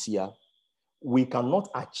achieve ecclesia, we cannot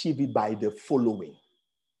achieve it by the following.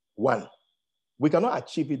 One, we cannot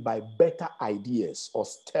achieve it by better ideas or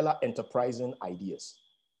stellar enterprising ideas.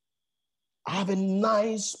 I have a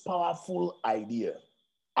nice, powerful idea.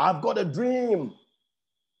 I've got a dream.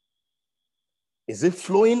 Is it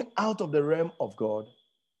flowing out of the realm of God,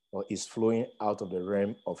 or is flowing out of the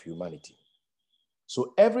realm of humanity?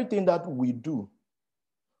 So everything that we do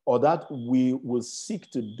or that we will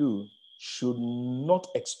seek to do should not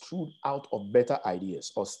extrude out of better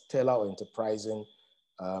ideas or stellar or enterprising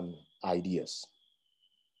ideas.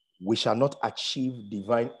 We shall not achieve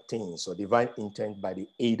divine things or divine intent by the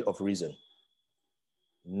aid of reason.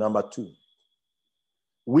 Number two,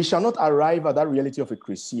 we shall not arrive at that reality of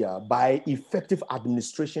ecclesia by effective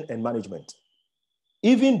administration and management.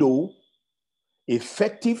 Even though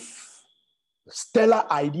effective, stellar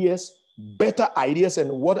ideas, better ideas,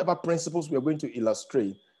 and whatever principles we are going to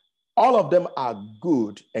illustrate, all of them are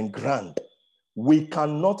good and grand. We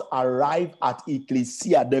cannot arrive at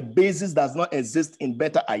ecclesia. The basis does not exist in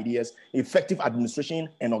better ideas, effective administration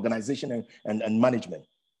and organization and management.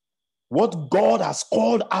 What God has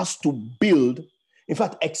called us to build, in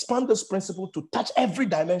fact, expand this principle to touch every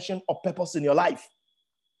dimension of purpose in your life.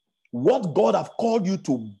 What God has called you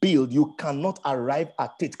to build, you cannot arrive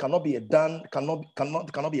at it, cannot be done,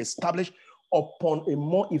 cannot be established upon a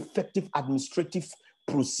more effective administrative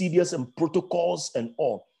procedures and protocols and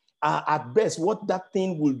all. At best, what that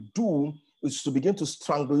thing will do is to begin to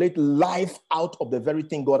strangulate life out of the very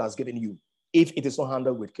thing God has given you. if it is not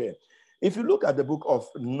handled with care. If you look at the book of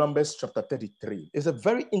Numbers chapter 33, it's a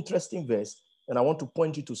very interesting verse, and I want to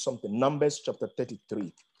point you to something. Numbers chapter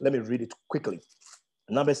 33. Let me read it quickly.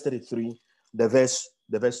 Numbers 33, the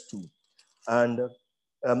verse 2. And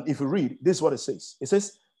if you read, this is what it says. It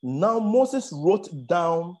says, now Moses wrote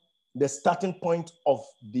down the starting point of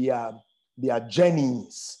their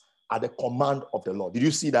journeys at the command of the Lord. Did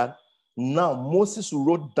you see that? Now Moses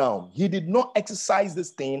wrote down. He did not exercise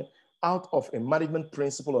this thing out of a management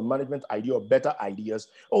principle or management idea or better ideas.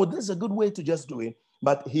 Oh, this is a good way to just do it.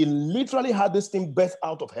 But he literally had this thing birthed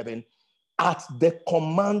out of heaven at the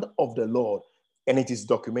command of the Lord. And it is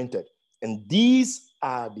documented. And these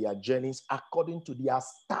are their journeys according to their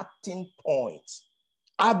starting points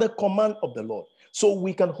at the command of the Lord. So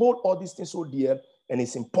we can hold all these things so dear, and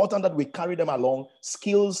it's important that we carry them along,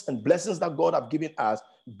 skills and blessings that God have given us,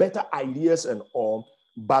 better ideas and all,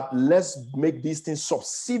 but let's make these things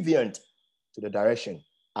subservient to the direction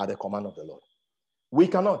at the command of the Lord. We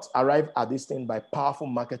cannot arrive at this thing by powerful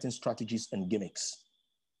marketing strategies and gimmicks.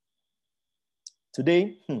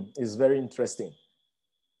 Today is very interesting.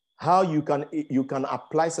 How you can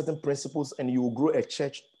apply certain principles and you will grow a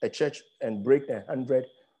church and break 100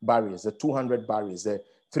 barriers, the 200 barriers, the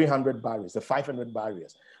 300 barriers, the 500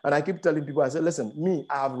 barriers. And I keep telling people, I say, listen,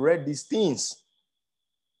 I've read these things,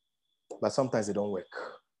 but sometimes they don't work.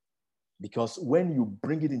 Because when you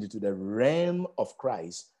bring it into the realm of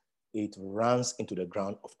Christ, it runs into the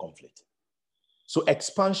ground of conflict. So the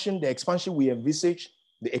expansion we envisage,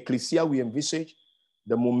 the ecclesia we envisage,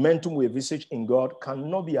 the momentum we envisage in God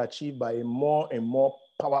cannot be achieved by more and more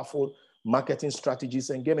powerful marketing strategies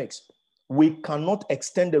and gimmicks. We cannot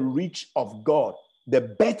extend the reach of God. The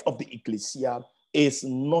birth of the ecclesia is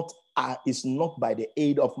not by the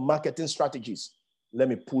aid of marketing strategies. Let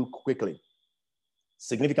me pull quickly.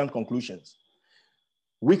 Significant conclusions.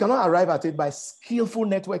 We cannot arrive at it by skillful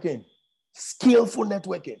networking. Skillful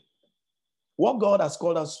networking. What God has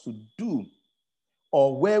called us to do,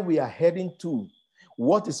 or where we are heading to,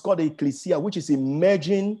 what is called the ecclesia, which is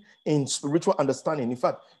emerging in spiritual understanding. In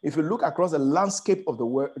fact, if you look across the landscape of the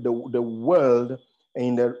world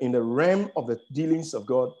in the realm of the dealings of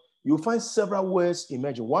God, you'll find several words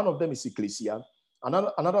emerging. One of them is ecclesia.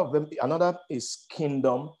 Another is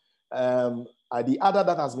kingdom. The other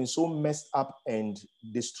that has been so messed up and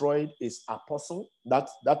destroyed is apostle. That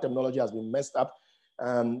terminology has been messed up.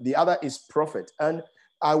 The other is prophet. And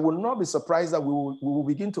I will not be surprised that we will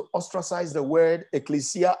begin to ostracize the word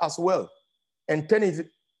ecclesia as well and turn it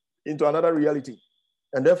into another reality.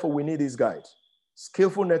 And therefore, we need these guides.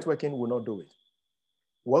 Skillful networking will not do it.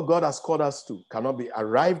 What God has called us to cannot be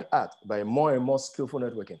arrived at by more and more skillful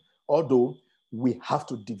networking, although we have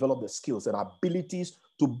to develop the skills and abilities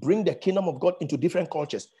to bring the kingdom of God into different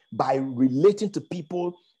cultures by relating to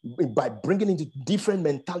people, by bringing into different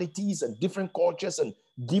mentalities and different cultures and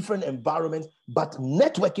different environments. But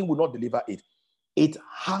networking will not deliver it. It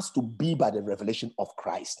has to be by the revelation of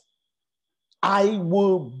Christ. I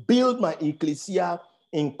will build my ecclesia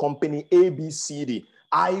in company A, B, C, D.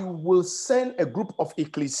 I will send a group of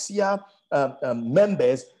ecclesia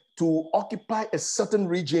members to occupy a certain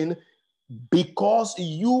region because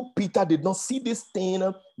you, Peter, did not see this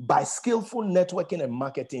thing by skillful networking and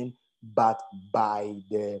marketing, but by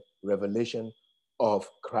the revelation of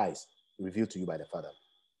Christ revealed to you by the Father.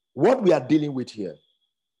 What we are dealing with here,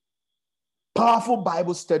 powerful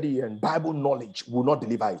Bible study and Bible knowledge will not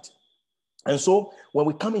deliver it. And so when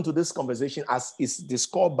we come into this conversation, as is this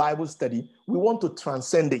called Bible study, we want to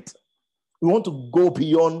transcend it. We want to go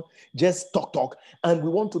beyond just talk, and we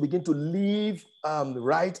want to begin to live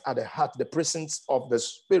right at the heart, the presence of the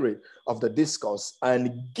spirit of the discourse,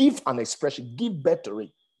 and give an expression, give birth to it,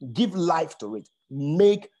 give life to it,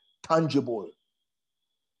 make tangible.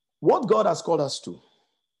 What God has called us to,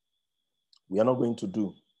 we are not going to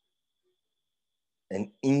do. And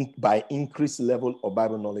by increased level of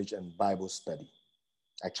Bible knowledge and Bible study,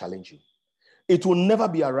 I challenge you. It will never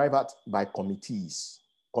be arrived at by committees.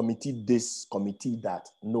 Committee this, committee that.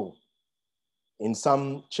 No. In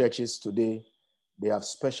some churches today, they have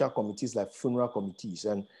special committees like funeral committees.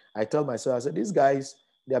 And I tell myself, I said, these guys,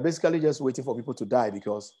 they are basically just waiting for people to die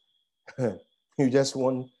because you just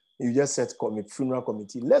set funeral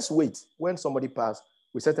committee. Let's wait. When somebody passes,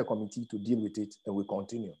 we set a committee to deal with it and we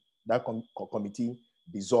continue. That committee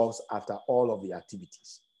dissolves after all of the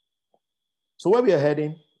activities. So where we are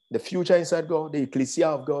heading, the future inside God, the ecclesia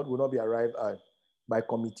of God will not be arrived at by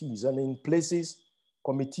committees. And in places,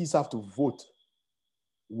 committees have to vote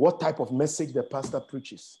what type of message the pastor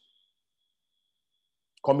preaches.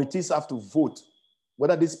 Committees have to vote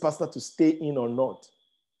whether this pastor to stay in or not.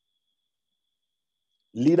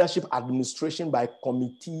 Leadership administration by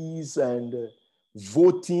committees and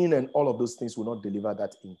voting and all of those things will not deliver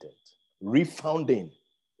that intent. Refounding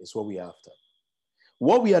is what we are after.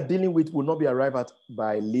 What we are dealing with will not be arrived at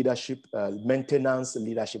by leadership, maintenance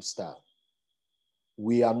leadership style.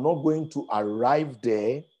 We are not going to arrive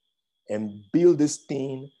there and build this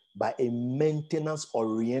thing by a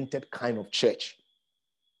maintenance-oriented kind of church,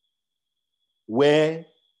 where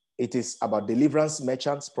it is about deliverance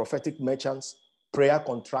merchants, prophetic merchants, prayer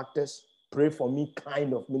contractors, pray for me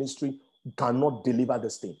kind of ministry cannot deliver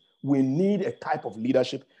this thing. We need a type of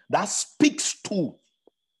leadership that speaks to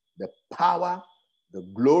the power, the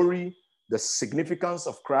glory, the significance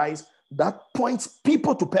of Christ, that points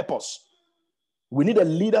people to purpose. We need a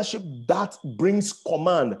leadership that brings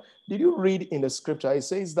command. Did you read in the scripture? It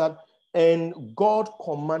says that, and God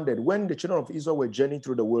commanded when the children of Israel were journeying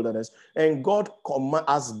through the wilderness, and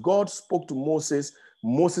as God spoke to Moses,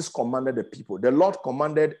 Moses commanded the people. The Lord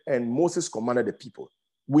commanded, and Moses commanded the people.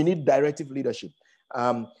 We need directive leadership.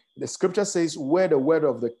 The scripture says, where the word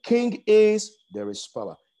of the king is, there is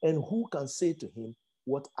power. And who can say to him,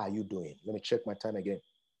 what are you doing? Let me check my time again.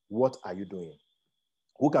 What are you doing?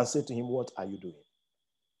 Who can say to him, what are you doing?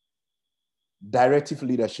 Directive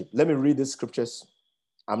leadership. Let me read these scriptures.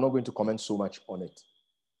 I'm not going to comment so much on it.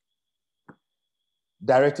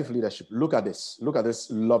 Directive leadership. Look at this. Look at this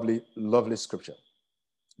lovely, lovely scripture.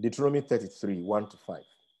 Deuteronomy 33, 1-5.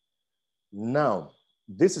 Now,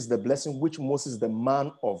 this is the blessing which Moses, the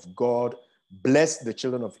man of God, blessed the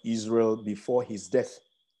children of Israel before his death.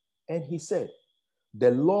 And he said,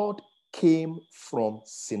 the Lord came from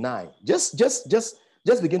Sinai. Just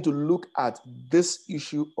begin to look at this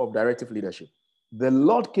issue of directive leadership. The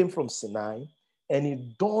Lord came from Sinai, and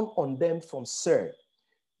he dawned on them from Seir.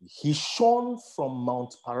 He shone from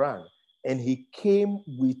Mount Paran, and he came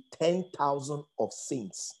with 10,000 of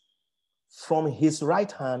saints. From his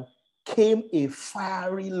right hand came a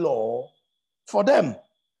fiery law for them.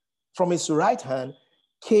 From his right hand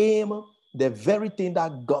came the very thing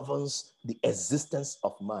that governs the existence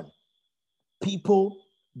of man. People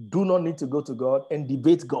do not need to go to God and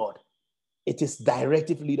debate God. It is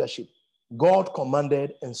directive leadership. God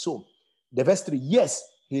commanded, and so. The verse 3, yes,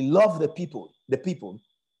 he loved the people.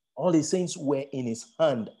 All his saints were in his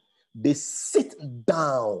hand. They sit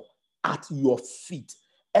down at your feet.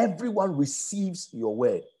 Everyone receives your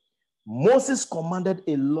word. Moses commanded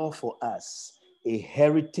a law for us, a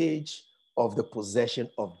heritage of the possession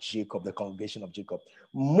of Jacob, the congregation of Jacob.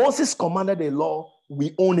 Moses commanded a law,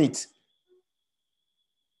 we own it.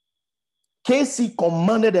 KC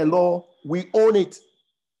commanded a law, we own it.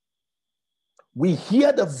 We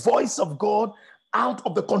hear the voice of God out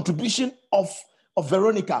of the contribution of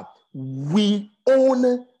Veronica. We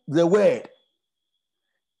own the word.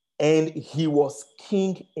 And he was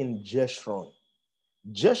king in Jeshurun.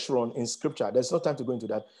 Jeshurun in scripture, there's no time to go into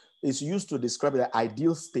that, is used to describe the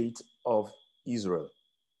ideal state of Israel.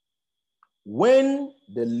 When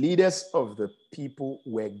the leaders of the people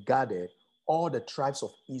were gathered, all the tribes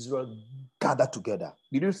of Israel gathered together.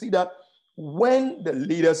 Did you see that? When the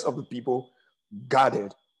leaders of the people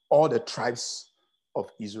gathered, all the tribes of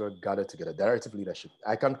Israel gathered together. Directive leadership.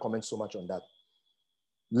 I can't comment so much on that.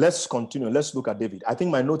 Let's continue. Let's look at David. I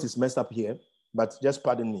think my note is messed up here, but just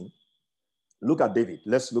pardon me. Look at David.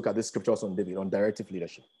 Let's look at the scriptures on David, on directive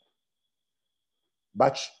leadership.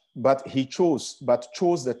 But chose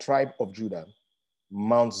the tribe of Judah,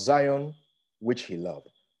 Mount Zion, which he loved.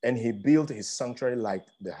 And he built his sanctuary like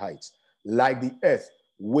the heights, like the earth,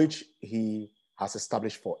 which he has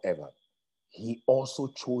established forever. He also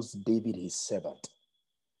chose David, his servant,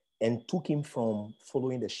 and took him from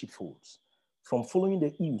following the sheepfolds, from following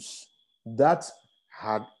the ewes that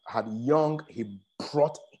had young, he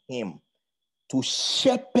brought him to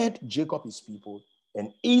shepherd Jacob, his people,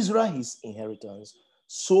 and Israel, his inheritance.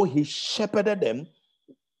 So he shepherded them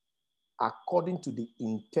according to the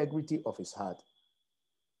integrity of his heart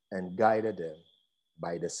and guided them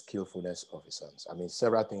by the skillfulness of his hands. I mean,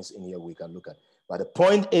 several things in here we can look at. But the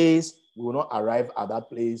point is, we will not arrive at that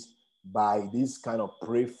place by this kind of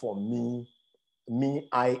pray for me,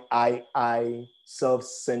 I,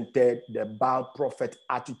 self-centered, the Baal prophet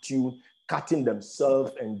attitude, cutting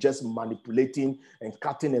themselves and just manipulating and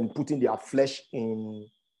cutting and putting their flesh in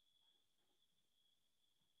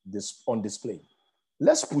this on display.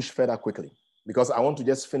 Let's push further quickly because I want to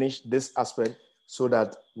just finish this aspect so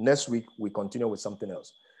that next week we continue with something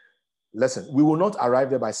else. Listen, we will not arrive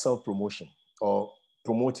there by self-promotion or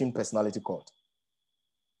promoting personality cult.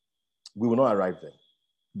 We will not arrive there.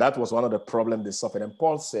 That was one of the problems they suffered. And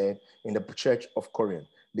Paul said in the church of Corinth,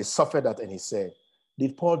 they suffered that, and he said,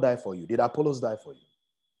 did Paul die for you? Did Apollos die for you?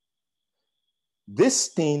 This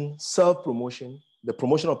thing, self-promotion, the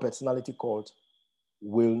promotion of personality cult,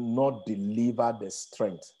 will not deliver the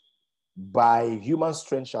strength. By human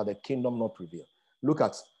strength shall the kingdom not prevail. Look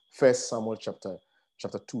at 1 Samuel chapter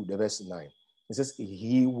 2, the verse 9. It says,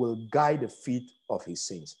 he will guide the feet of his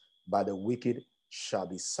saints, but the wicked shall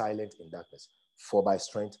be silent in darkness. For by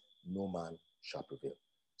strength no man shall prevail.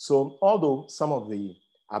 So although some of the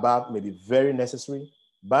above may be very necessary,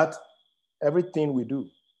 but everything we do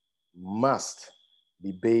must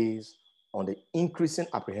be based on the increasing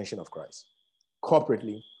apprehension of Christ.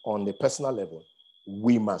 Corporately, on the personal level,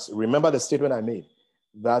 we must. Remember the statement I made,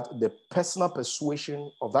 that the personal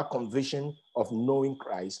persuasion of that conviction of knowing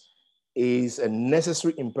Christ is a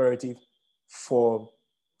necessary imperative for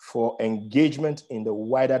engagement in the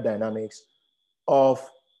wider dynamics of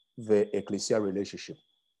the ecclesia relationship,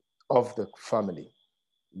 of the family.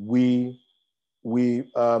 It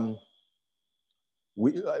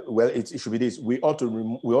should be this. We ought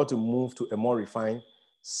to move to a more refined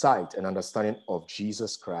sight and understanding of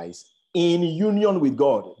Jesus Christ in union with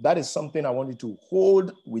God. That is something I want you to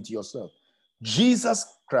hold with yourself. Jesus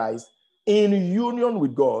Christ in union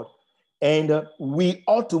with God. And we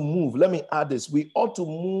ought to move, let me add this, we ought to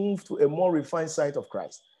move to a more refined sight of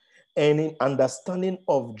Christ and in understanding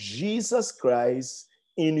of Jesus Christ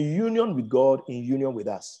in union with God, in union with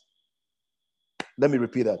us. Let me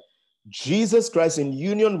repeat that. Jesus Christ in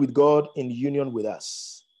union with God, in union with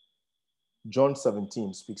us. John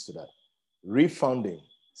 17 speaks to that. Refounding,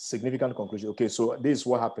 significant conclusion. Okay, so this is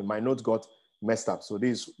what happened. My notes got messed up. So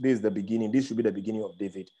this is the beginning. This should be the beginning of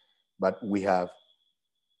David. But we have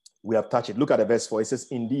touched it. Look at the verse 4. It says,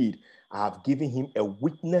 indeed, I have given him a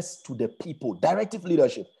witness to the people. Directive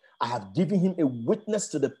leadership. I have given him a witness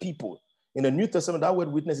to the people. In the New Testament, that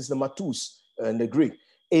word witness is the matus in the Greek.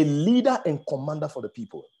 A leader and commander for the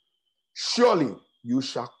people. Surely you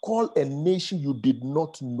shall call a nation you did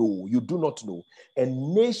not know, you do not know,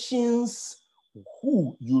 and nations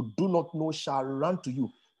who you do not know shall run to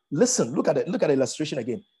you. Listen, look at the illustration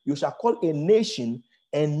again. You shall call a nation,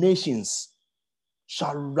 and nations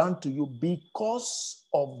shall run to you because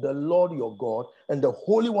of the Lord your God and the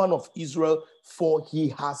Holy One of Israel, for he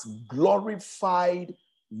has glorified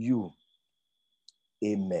you.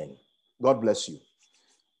 Amen. God bless you.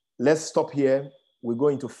 Let's stop here. We go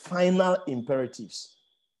into final imperatives,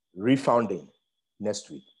 refounding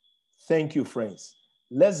next week. Thank you, friends.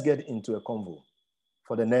 Let's get into a convo.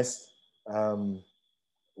 For the next,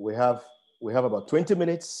 we have about 20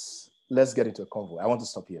 minutes. Let's get into a convo. I want to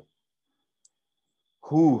stop here.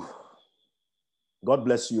 Whew. God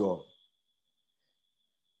bless you all.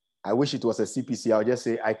 I wish it was a CPC. I'll just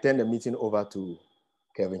say I turn the meeting over to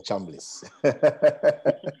Kevin Chambliss.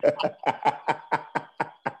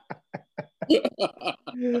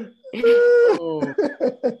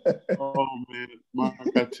 Oh man, Mark,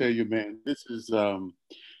 I tell you, man, this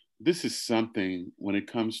is something when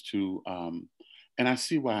it comes to, and I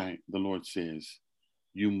see why the Lord says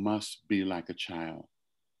you must be like a child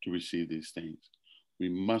to receive these things. We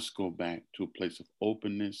must go back to a place of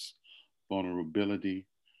openness, vulnerability,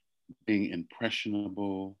 being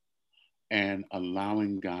impressionable, and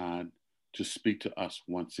allowing God to speak to us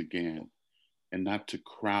once again, and not to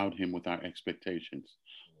crowd him with our expectations,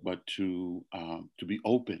 but to be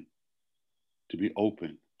open,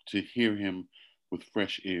 to hear him with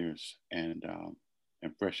fresh ears and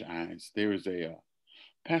fresh eyes. There is a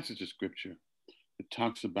passage of scripture that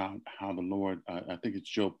talks about how the Lord, I think it's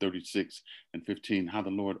Job 36:15, how the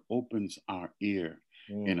Lord opens our ear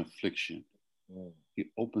in affliction. He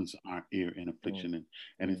opens our ear in affliction,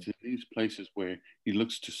 and it's in these places where he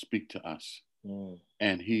looks to speak to us.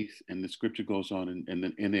 And the scripture goes on in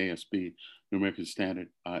the NASB, New American Standard,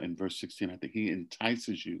 in verse 16, I think he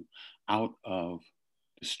entices you out of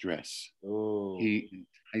distress. He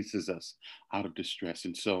entices us out of distress.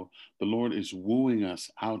 And so the Lord is wooing us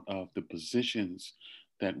out of the positions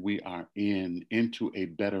that we are in into a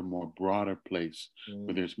better, more broader place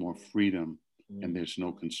where there's more freedom and there's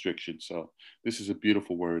no constriction. So this is a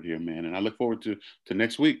beautiful word here, man. And I look forward to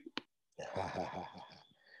next week.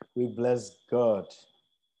 We bless God.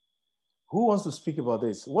 Who wants to speak about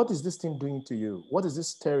this? What is this thing doing to you? What is this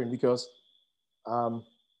stirring? Because I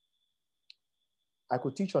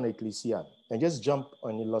could teach on ecclesia and just jump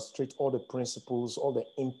and illustrate all the principles, all the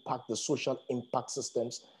impact, the social impact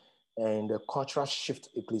systems, and the cultural shift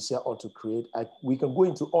ecclesia ought to create. We can go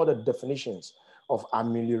into all the definitions of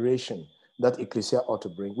amelioration that ecclesia ought to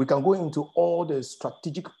bring. We can go into all the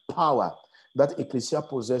strategic power that ecclesia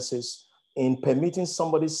possesses in permitting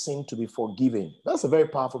somebody's sin to be forgiven. That's a very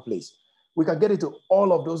powerful place. We can get into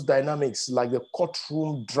all of those dynamics like the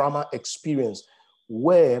courtroom drama experience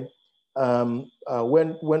where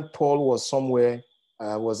when Paul was somewhere,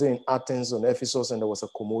 was in Athens or Ephesus, and there was a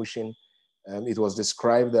commotion, it was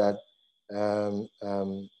described that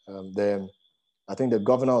I think the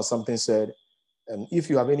governor or something said, if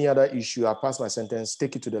you have any other issue, I pass my sentence,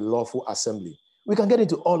 take it to the lawful assembly. We can get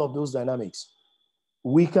into all of those dynamics.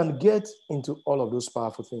 We can get into all of those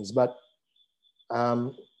powerful things. But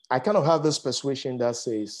I kind of have this persuasion that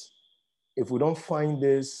says, if we don't find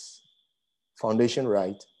this foundation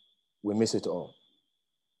right, we miss it all.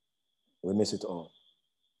 We miss it all.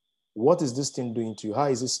 What is this thing doing to you? How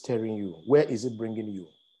is it stirring you? Where is it bringing you?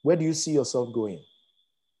 Where do you see yourself going?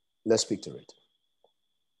 Let's speak to it.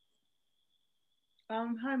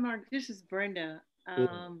 Hi, Mark. This is Brenda.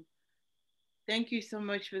 Thank you so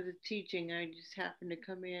much for the teaching. I just happened to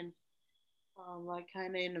come in like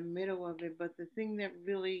kind of in the middle of it. But the thing that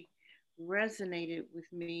really resonated with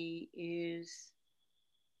me is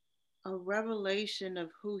a revelation of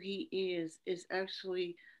who he is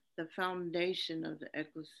actually the foundation of the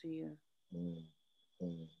ecclesia.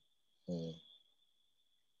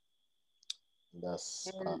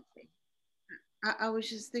 I was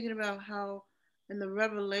just thinking about how, and the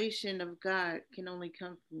revelation of God can only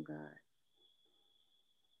come from God.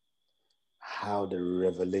 How the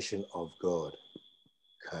revelation of God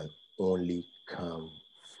can only come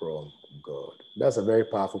from God. That's a very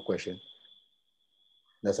powerful question.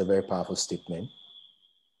 That's a very powerful statement.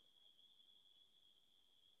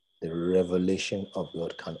 The revelation of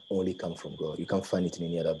God can only come from God. You can't find it in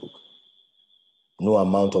any other book. No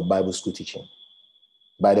amount of Bible school teaching.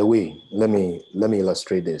 By the way, let me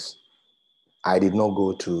illustrate this. I did not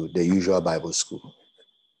go to the usual Bible school.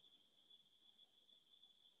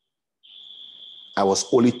 I was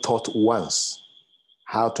only taught once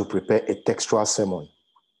how to prepare a textual sermon.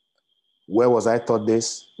 Where was I taught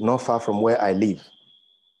this? Not far from where I live.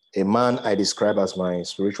 A man I describe as my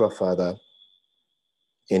spiritual father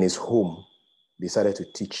in his home decided to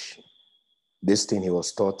teach this thing he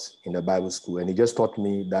was taught in the Bible school. And he just taught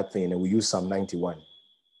me that thing, and we used Psalm 91.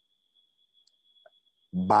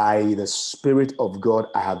 By the Spirit of God,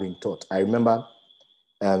 I have been taught. I remember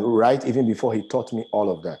right even before he taught me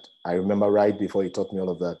all of that. I remember right before he taught me all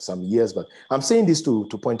of that, some years back. I'm saying this to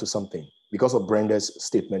point to something because of Brenda's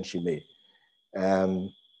statement she made.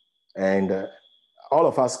 All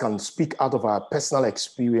of us can speak out of our personal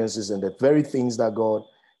experiences and the very things that God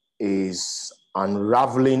is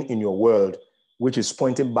unraveling in your world, which is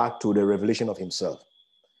pointing back to the revelation of himself.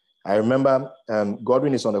 I remember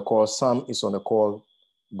Godwin is on the call, Sam is on the call.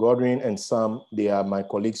 Godwin and Sam, they are my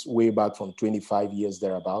colleagues way back from 25 years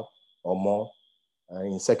thereabout or more.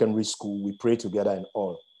 In secondary school, we prayed together and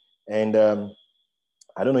all. And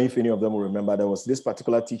I don't know if any of them will remember, there was this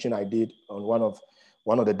particular teaching I did on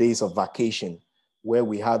one of the days of vacation, where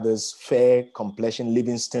we had this fair complexion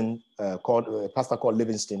Livingston, a pastor called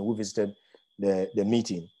Livingston, who visited the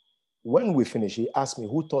meeting. When we finished, he asked me,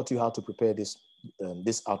 who taught you how to prepare this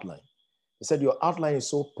outline? He said, your outline is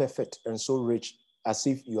so perfect and so rich, as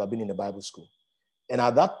if you have been in a Bible school. And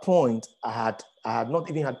at that point, I had not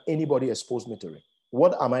even had anybody expose me to it.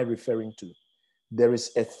 What am I referring to? There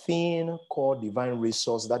is a thing called divine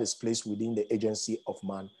resource that is placed within the agency of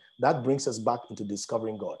man that brings us back into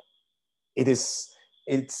discovering God. It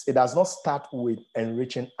does not start with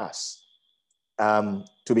enriching us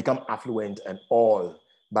to become affluent and all,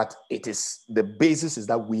 but it is the basis is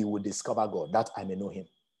that we will discover God, that I may know him.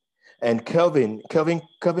 And Kelvin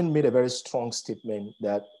made a very strong statement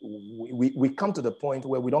that we come to the point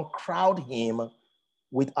where we don't crowd him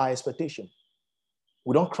with our expectation.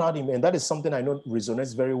 We don't crowd him. And that is something I know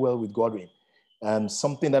resonates very well with Godwin.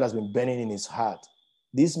 Something that has been burning in his heart.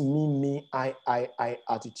 This me, I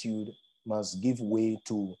attitude must give way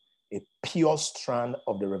to a pure strand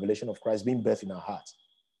of the revelation of Christ being birthed in our hearts.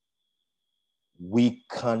 We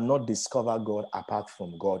cannot discover God apart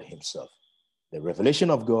from God himself. The revelation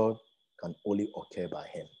of God can only occur by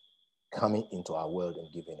him coming into our world and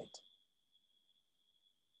giving it.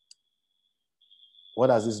 What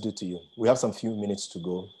does this do to you? We have some few minutes to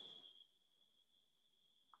go.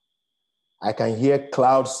 I can hear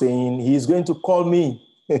Cloud saying, he's going to call me.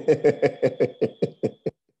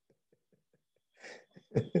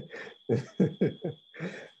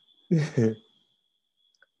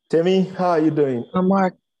 Temi, how are you doing?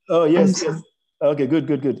 Mark. Oh, yes. Okay,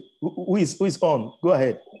 good. Who is on? Go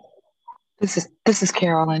ahead. This is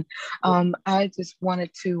Carolyn. I just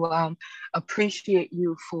wanted to appreciate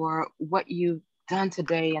you for what you've done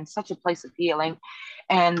today in such a place of healing.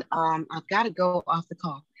 And I've got to go off the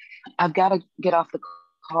call. I've got to get off the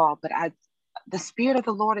call, but the Spirit of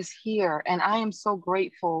the Lord is here. And I am so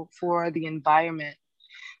grateful for the environment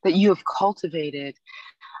that you have cultivated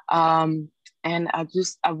And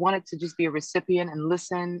I wanted to just be a recipient and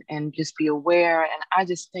listen and just be aware. And I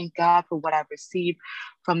just thank God for what I've received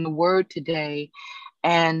from the word today.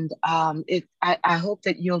 And I hope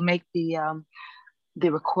that you'll make the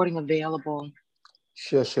recording available.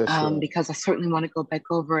 Sure. Because I certainly want to go back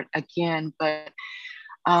over it again. But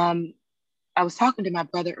I was talking to my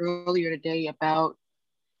brother earlier today about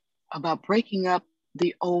breaking up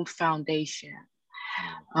the old foundation.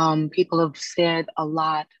 People have said a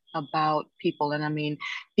lot about people, and I mean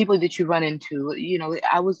people that you run into. You know,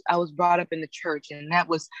 I was brought up in the church, and that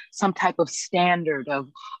was some type of standard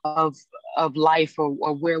of life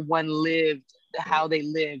or where one lived, how they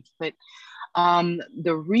lived. But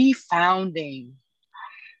the refounding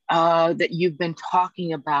that you've been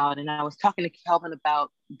talking about, and I was talking to Kelvin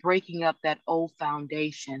about breaking up that old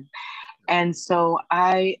foundation, and so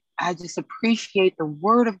I just appreciate the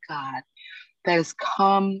word of God that has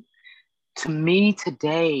come to me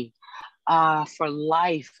today for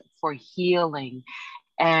life, for healing,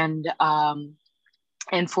 and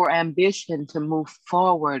for ambition to move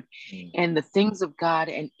forward in the things of God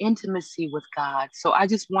and intimacy with God. So I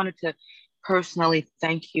just wanted to personally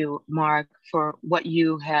thank you, Mark, for what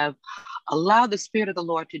you have allowed the Spirit of the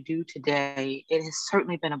Lord to do today. It has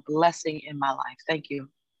certainly been a blessing in my life. Thank you.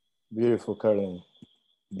 Beautiful, Caroline.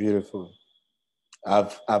 Beautiful.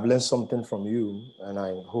 I've learned something from you, and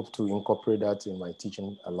I hope to incorporate that in my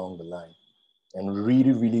teaching along the line and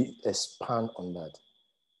really, really expand on that.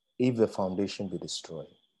 If the foundation be destroyed,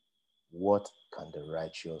 what can the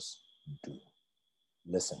righteous do?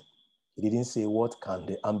 Listen, he didn't say, what can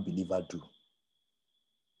the unbeliever do?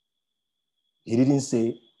 He didn't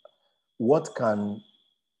say, what can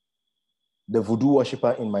the voodoo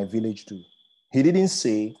worshiper in my village do? He didn't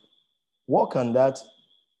say, what can that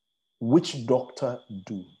witch doctor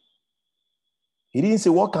do? He didn't say,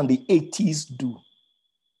 what can the atheist do?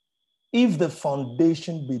 If the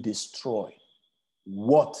foundation be destroyed,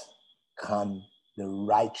 what can the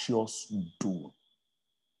righteous do?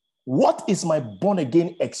 What is my born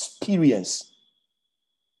again experience?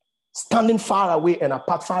 Standing far away and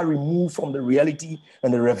apart, far removed from the reality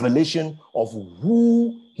and the revelation of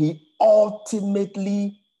who he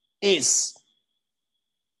ultimately is.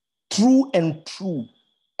 True and true.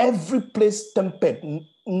 Every place tempered,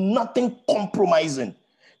 nothing compromising.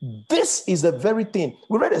 This is the very thing.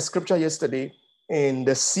 We read a scripture yesterday in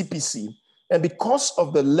the CPC, and because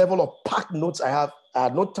of the level of packed notes I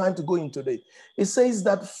had no time to go into it. It says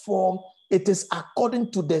that for it is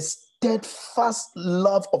according to the steadfast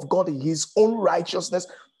love of God in his own righteousness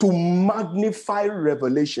to magnify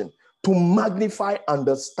revelation, to magnify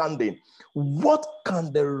understanding. What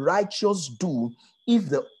can the righteous do if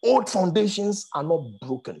the old foundations are not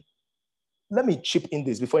broken? Let me chip in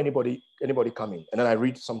this before anybody come in, and then I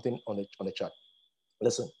read something on the chat.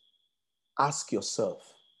 Listen, ask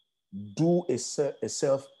yourself, do a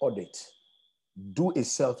self-audit, do a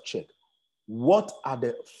self-check. What are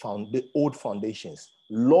the old foundations?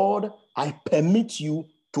 Lord, I permit you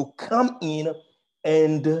to come in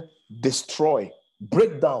and destroy,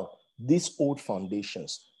 break down these old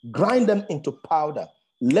foundations, grind them into powder.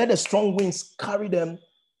 Let the strong winds carry them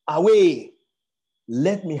away.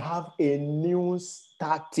 Let me have a new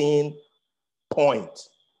starting point.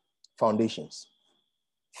 Foundations.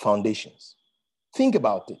 Think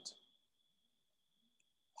about it.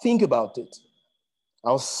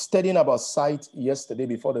 I was studying about sight yesterday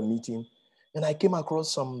before the meeting, and I came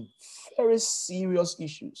across some very serious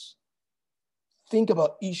issues. Think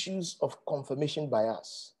about issues of confirmation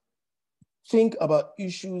bias. Think about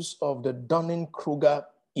issues of the Dunning-Kruger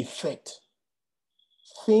effect.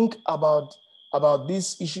 Think about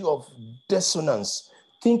this issue of dissonance.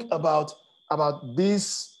 Think about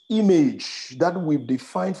this image that we've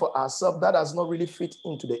defined for ourselves that does not really fit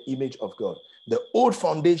into the image of God. The old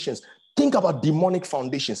foundations. Think about demonic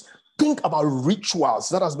foundations. Think about rituals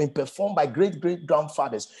that has been performed by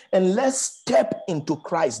great-great-grandfathers. And let's step into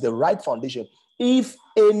Christ, the right foundation. If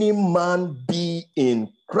any man be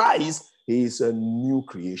in Christ, he is a new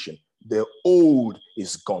creation. The old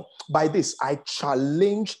is gone. By this, I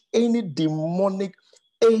challenge any demonic,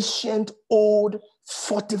 ancient, old,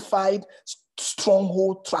 fortified,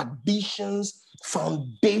 stronghold, traditions,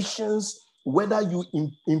 foundations, whether you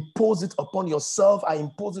impose it upon yourself, I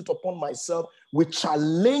impose it upon myself, we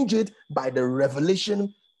challenge it by the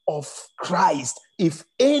revelation of Christ. If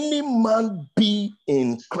any man be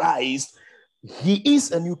in Christ, he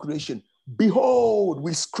is a new creation. Behold,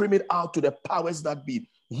 we scream it out to the powers that be.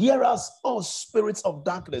 Hear us, all spirits of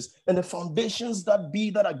darkness, and the foundations that be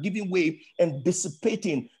that are giving way and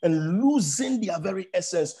dissipating and losing their very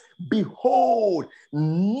essence. Behold,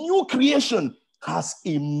 new creation. has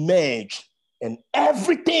emerged and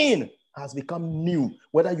everything has become new.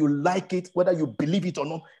 Whether you like it, whether you believe it or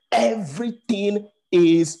not, everything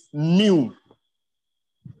is new.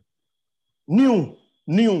 New,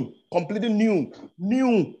 completely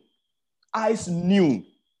new. Eyes new.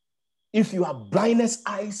 If you have blindness,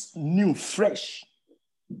 eyes new, fresh.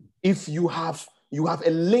 If you have a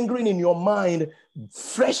lingering in your mind,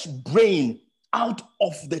 fresh brain out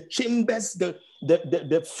of the chambers,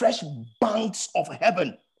 the fresh banks of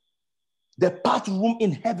heaven, the bathroom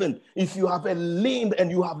in heaven. If you have a limb and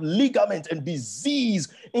you have ligament and disease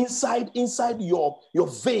inside your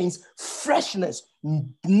veins, freshness,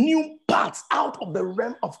 new parts out of the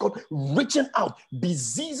realm of God, reaching out,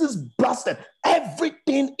 diseases blasted,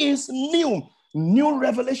 everything is new. New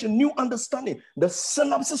revelation, new understanding, the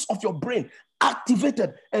synapses of your brain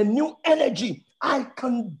activated, a new energy. I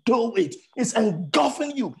can do it. It's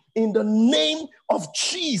engulfing you in the name of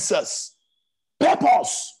Jesus.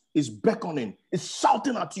 Purpose is beckoning, is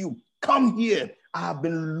shouting at you. Come here. I have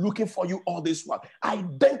been looking for you all this while.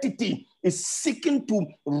 Identity is seeking to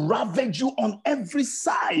ravage you on every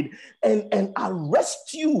side and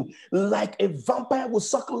arrest you like a vampire will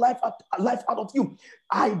suck life out of you.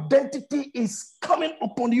 Identity is coming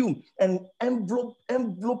upon you and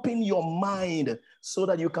enveloping your mind so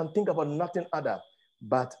that you can think about nothing other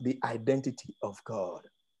but the identity of God.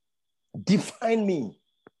 Define me.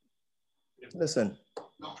 Listen.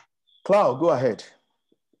 Cloud, go ahead.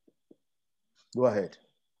 Go ahead.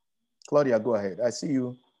 Claudia, go ahead. I see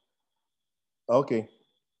you. Okay.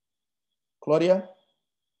 Claudia,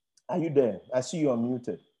 are you there? I see you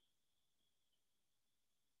unmuted.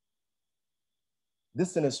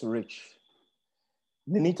 This thing is rich.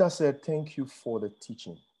 Nenita said, thank you for the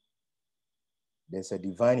teaching. There's a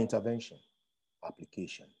divine intervention,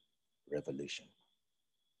 application, revelation.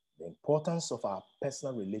 The importance of our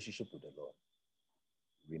personal relationship with the Lord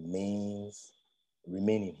remain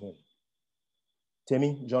in him.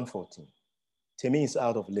 Temi, John 14. Temi is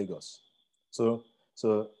out of Lagos. So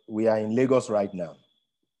we are in Lagos right now.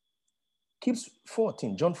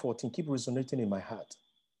 John 14, keep resonating in my heart.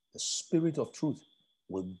 The Spirit of truth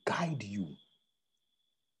will guide you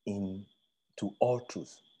into all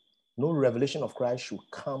truth. No revelation of Christ should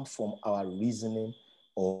come from our reasoning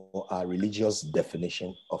or our religious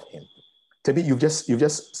definition of him. Temi, you've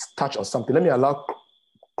just touched on something. Let me allow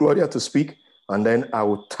Claudia to speak, and then I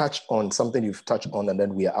will touch on something you've touched on, and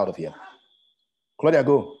then we are out of here. Claudia,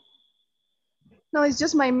 go. No, it's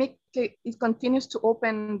just my mic. It continues to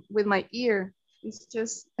open with my ear. It's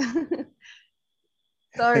just,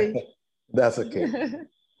 sorry. That's okay.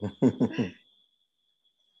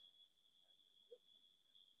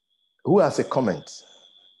 Who has a comment?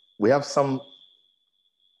 We have some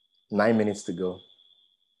 9 minutes to go.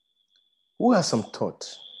 Who has some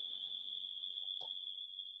thought?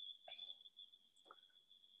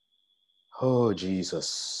 Oh,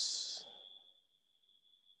 Jesus.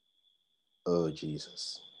 Oh,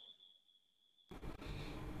 Jesus.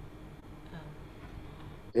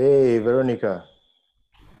 Hey, Veronica.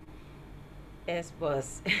 Yes,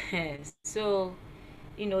 boss. So,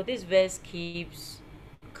 this verse keeps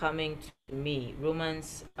coming to me.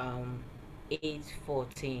 Romans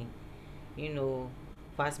 8:14.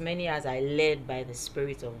 For as many as are led by the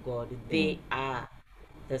Spirit of God, they are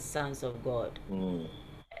the sons of God.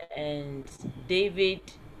 And David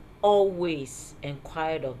always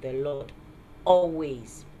inquired of the Lord.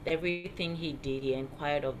 Always. Everything he did, he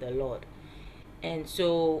inquired of the Lord. And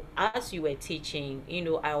so as you were teaching,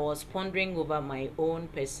 I was pondering over my own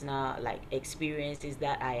personal experiences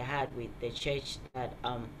that I had with the church that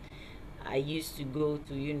I used to go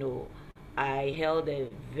to. I held a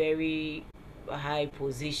very high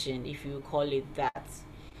position, if you call it that,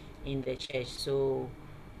 in the church. So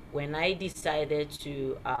when I decided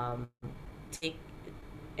to take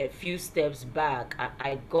a few steps back,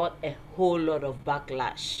 I got a whole lot of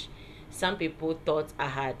backlash. Some people thought I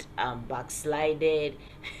had backslided.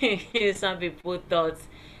 Some people thought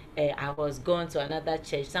I was going to another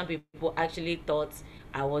church. Some people actually thought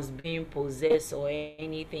I was being possessed or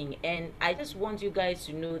anything. And I just want you guys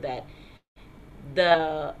to know that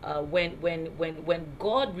when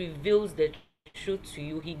God reveals the truth to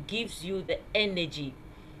you, he gives you the energy.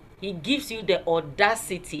 He gives you the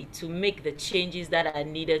audacity to make the changes that are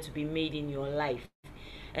needed to be made in your life.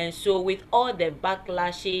 And so with all the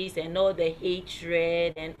backlashes and all the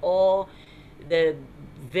hatred and all the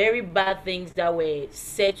very bad things that were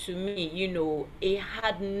said to me, it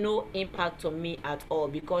had no impact on me at all,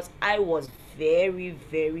 because I was very,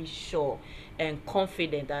 very sure and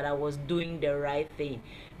confident that I was doing the right thing,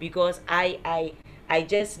 because I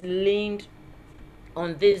just leaned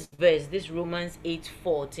on this verse, this Romans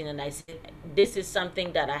 8:14, and I said this is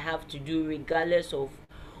something that I have to do regardless of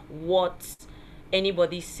what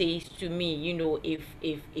anybody says to me. You know,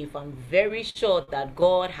 if I'm very sure that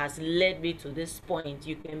God has led me to this point,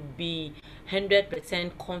 you can be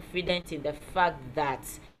 100% confident in the fact that,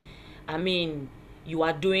 I mean, you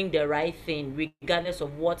are doing the right thing regardless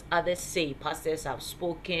of what others say. Pastors have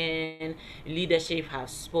spoken, leadership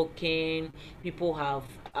has spoken, people have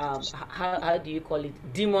how do you call it,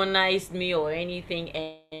 demonized me or anything,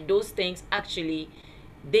 and those things actually,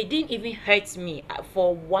 they didn't even hurt me.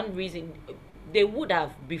 For one reason, they would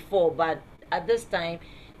have before, but at this time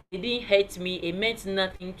it didn't hurt me, it meant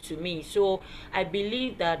nothing to me. So I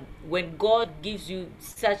believe that when God gives you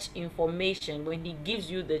such information, when he gives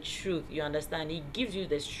you the truth, you understand, he gives you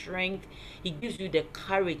the strength, he gives you the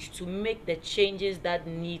courage to make the changes that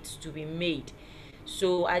needs to be made.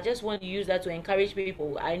 So I just want to use that to encourage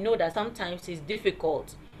people. I know that sometimes it's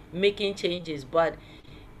difficult making changes, but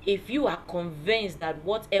if you are convinced that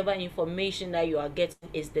whatever information that you are getting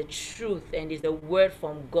is the truth and is the word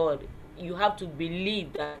from God, you have to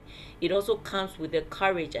believe that it also comes with the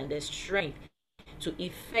courage and the strength to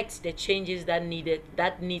effect the changes that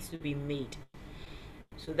needs to be made.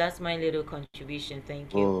 So that's my little contribution.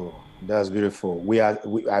 Thank you. Oh, that's beautiful.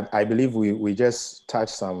 I believe we just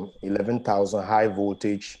touched some 11,000 high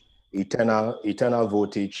voltage, eternal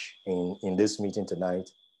voltage in this meeting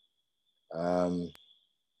tonight.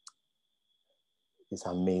 It's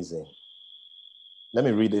amazing. Let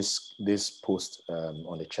me read this post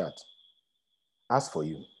on the chat. As for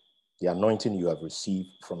you, the anointing you have received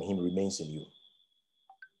from him remains in you.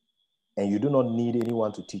 And you do not need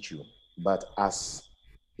anyone to teach you, but as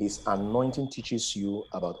his anointing teaches you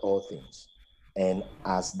about all things, and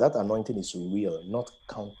as that anointing is real, not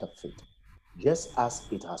counterfeit, just as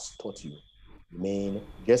it has taught you, remain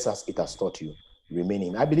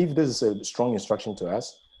in. I believe this is a strong instruction to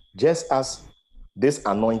us. Just as this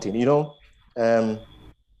anointing, I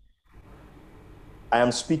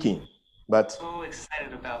am speaking, but so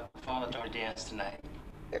excited about Father Dance tonight.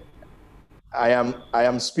 I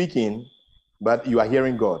am speaking, but you are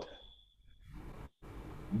hearing God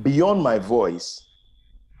beyond my voice.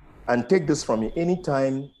 And take this from me.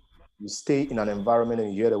 Anytime you stay in an environment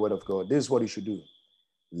and you hear the word of God, this is what you should do.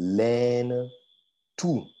 Learn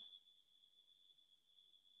to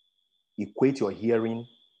equate your hearing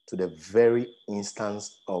to the very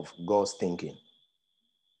instance of God's thinking.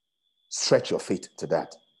 Stretch your faith to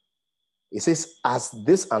that. It says, as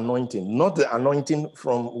this anointing, not the anointing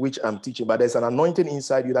from which I'm teaching, but there's an anointing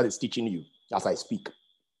inside you that is teaching you as I speak.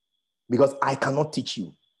 Because I cannot teach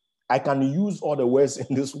you. I can use all the words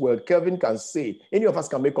in this world. Kelvin can say, any of us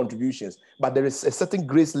can make contributions, but there is a certain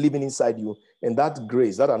grace living inside you. And that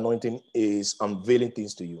grace, that anointing is unveiling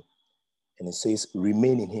things to you. And it says,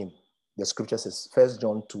 remain in him. The scripture says, 1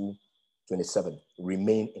 John 2:27,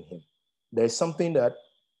 remain in him. There is something that,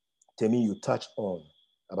 Temi, you touched on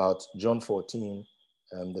about John 14,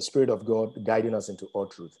 the Spirit of God guiding us into all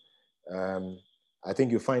truth. I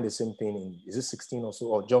think you find the same thing in, is it 16 or so?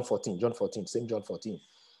 Or John 14, same John 14.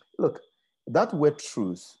 Look, that word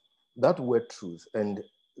truth, and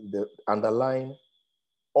the underline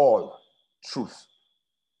all truth,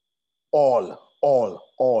 all,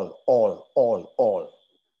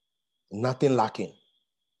 nothing lacking.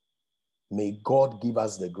 May God give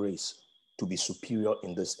us the grace to be superior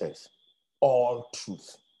in this earth. All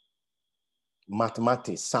truth.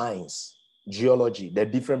 Mathematics, science, geology, the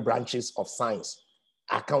different branches of science,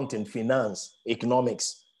 accounting, finance,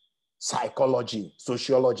 economics, psychology,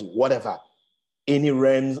 sociology, whatever, any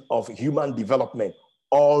realms of human development,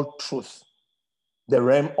 all truth. The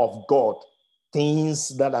realm of God,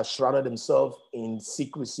 things that are shrouded themselves in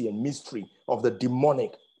secrecy and mystery of the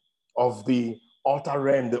demonic, of the outer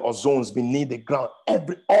realm, the ozones beneath the ground,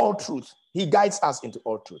 all truth. He guides us into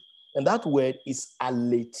all truth. And that word is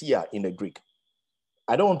aletheia in the Greek.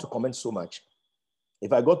 I don't want to comment so much.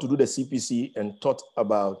 If I got to do the CPC and taught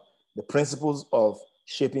about the principles of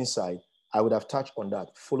shaping sight, I would have touched on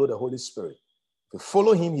that. Follow the Holy Spirit. If you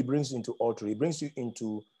follow him, he brings you into all truth. He brings you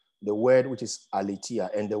into the word which is aletheia,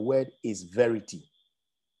 and the word is verity.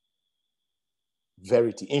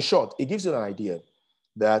 Verity. In short, it gives you an idea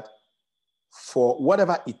that for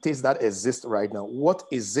whatever it is that exists right now, what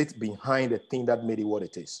is it behind the thing that made it what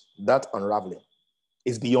it is? That unraveling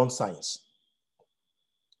is beyond science.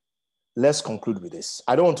 Let's conclude with this.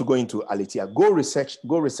 I don't want to go into aletheia. Go research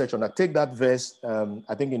on that. Take that verse,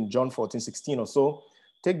 I think in John 14:16 or so.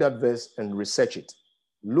 Take that verse and research it.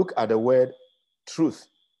 Look at the word truth.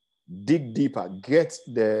 Dig deeper. Get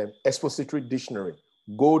the expository dictionary.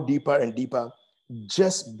 Go deeper and deeper.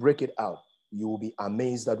 Just break it out. you will be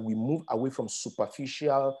amazed that we move away from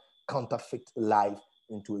superficial, counterfeit life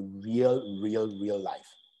into a real life.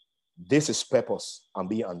 This is purpose and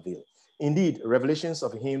being unveiled. Indeed, revelations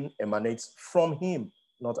of him emanates from him,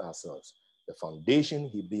 not ourselves. The foundation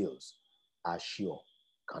he builds are sure,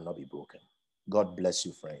 cannot be broken. God bless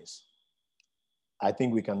you, friends. I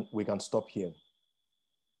think we can stop here.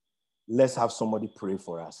 Let's have somebody pray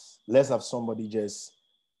for us. Let's have somebody just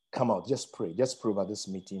come out, just pray over this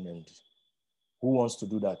meeting. And who wants to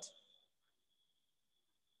do that?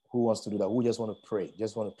 Who wants to do that? Who just want to pray?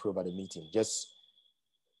 Just want to pray about the meeting. Just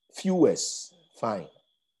few words, fine.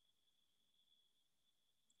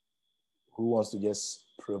 Who wants to just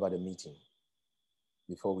pray about the meeting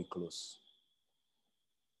before we close?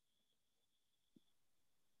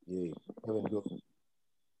 Yeah, Kevin, go.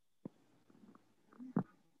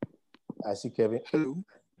 I see Kevin. Hello.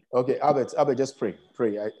 Okay, Albert, just pray.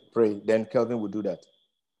 Pray. Then Kelvin will do that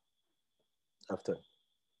after.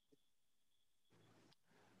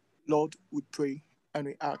 Lord, we pray and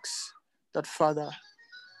we ask that, Father,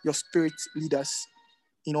 your Spirit lead us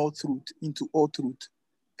in all truth, into all truth,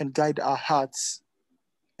 and guide our hearts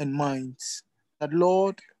and minds. That,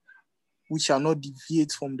 Lord, we shall not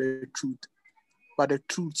deviate from the truth, but the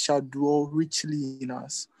truth shall dwell richly in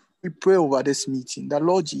us. We pray over this meeting that,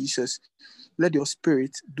 Lord Jesus, let your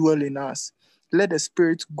Spirit dwell in us. Let the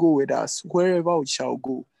Spirit go with us wherever we shall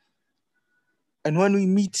go. And when we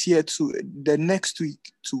meet here to the next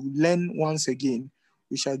week to learn once again,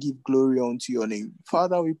 we shall give glory unto your name.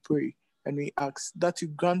 Father, we pray and we ask that you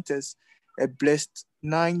grant us a blessed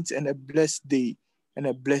night and a blessed day and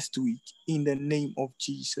a blessed week. In the name of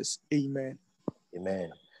Jesus, amen.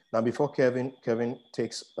 Amen. Now, before Kevin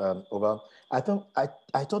takes over, I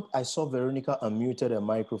thought I saw Veronica unmuted her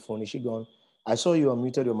microphone. Is she gone? I saw you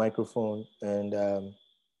unmuted your microphone, and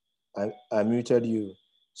I muted you.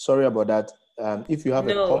 Sorry about that. If you have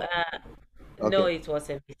No, okay. no, it was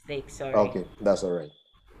a mistake. Sorry. Okay, that's all right.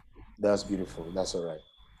 That's beautiful. That's all right.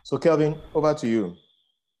 So, Kelvin, over to you.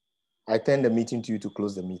 I turn the meeting to you to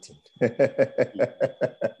close the meeting.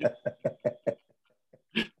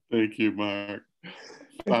 Thank you, Mark.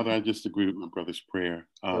 Father, I just agree with my brother's prayer.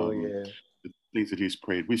 Yeah. The things that he's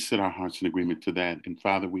prayed, we set our hearts in agreement to that. And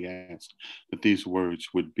Father, we ask that these words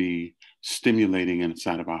would be stimulating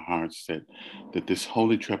inside of our hearts, that this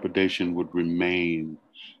holy trepidation would remain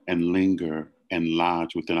and linger and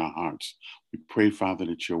lodge within our hearts. We pray, Father,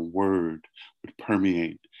 that your word would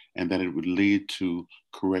permeate and that it would lead to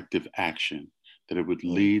corrective action, that it would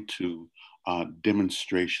lead to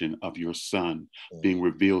demonstration of your Son being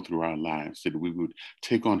revealed through our lives, that we would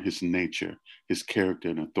take on his nature, his character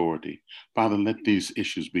and authority. Father, let these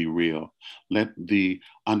issues be real. Let the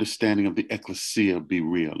understanding of the ecclesia be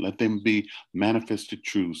real. Let them be manifested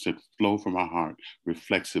truths that flow from our heart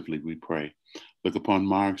reflexively, we pray. Look upon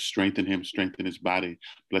Mark, strengthen him, strengthen his body,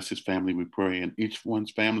 bless his family, we pray, and each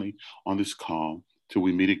one's family on this call till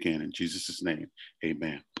we meet again. In Jesus' name,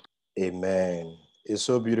 amen. Amen. It's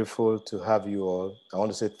so beautiful to have you all. I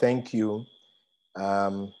want to say thank you.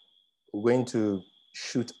 We're going to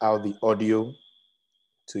shoot out the audio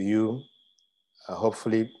to you.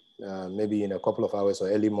 Hopefully, maybe in a couple of hours or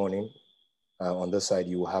early morning, on this side,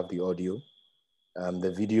 you will have the audio.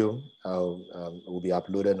 The video will be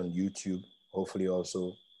uploaded on YouTube, hopefully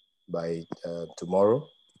also by tomorrow.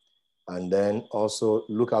 And then also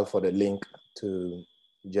look out for the link to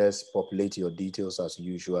just populate your details as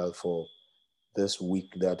usual for this week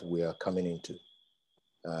that we are coming into.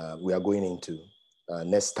 We are going into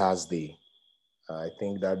next Thursday. I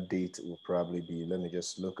think that date will probably be, let me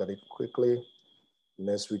just look at it quickly.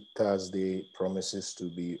 Next week, Thursday, promises to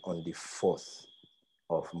be on the 4th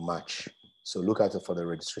of March. So look out for the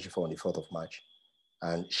registration for on the 4th of March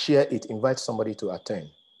and share it, invite somebody to attend.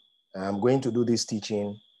 I'm going to do this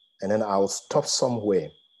teaching and then I'll stop somewhere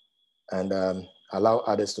and allow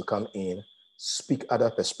others to come in, speak other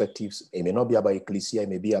perspectives. It may not be about ecclesia, it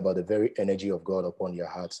may be about the very energy of God upon your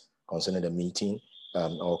hearts concerning the meeting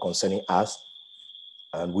or concerning us.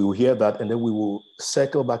 And we will hear that, and then we will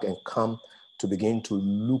circle back and come to begin to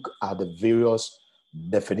look at the various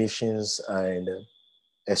definitions and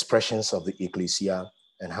expressions of the ecclesia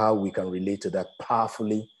and how we can relate to that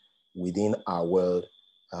powerfully within our world.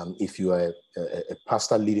 If you are a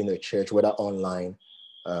pastor leading a church, whether online,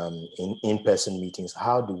 in-person meetings,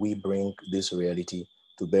 how do we bring this reality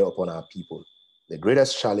to bear upon our people? The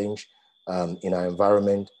greatest challenge in our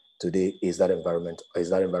environment today is that environment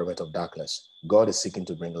of darkness. God is seeking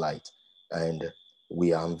to bring light, and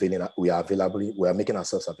we are making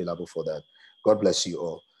ourselves available for that. God bless you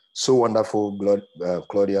all. So wonderful.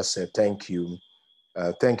 Claudia said, thank you.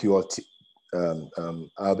 Thank you all,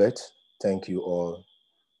 Albert. Thank you all.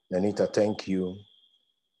 Anita, thank you.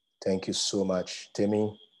 Thank you so much.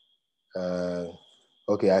 Timmy.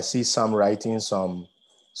 Okay, I see some writing some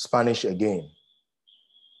Spanish again.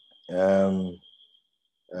 God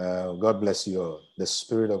bless you all. The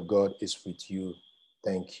Spirit of God is with you.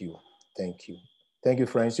 Thank you. Thank you. Thank you,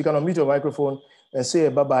 friends. You can unmute your microphone and say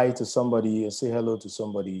a bye-bye to somebody and say hello to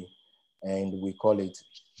somebody. And we call it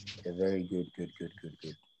a very good.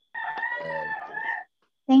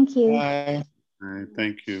 Thank you. Bye.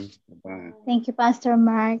 Thank you. Bye. Thank you, Pastor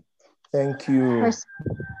Mark. Thank you.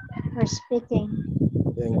 For speaking.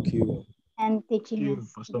 Thank you. And teaching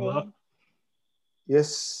us today.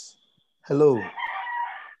 Yes. Hello.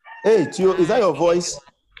 Hey, Tio, is that your voice?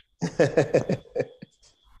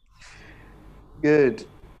 Good.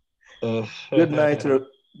 Good night.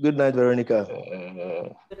 Good night, Veronica.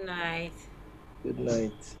 Good night. Good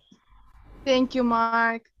night. Thank you,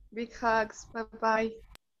 Mark. Big hugs. Bye-bye.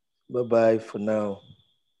 Bye-bye for now.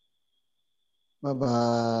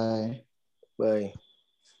 Bye-bye. Bye.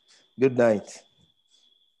 Good night.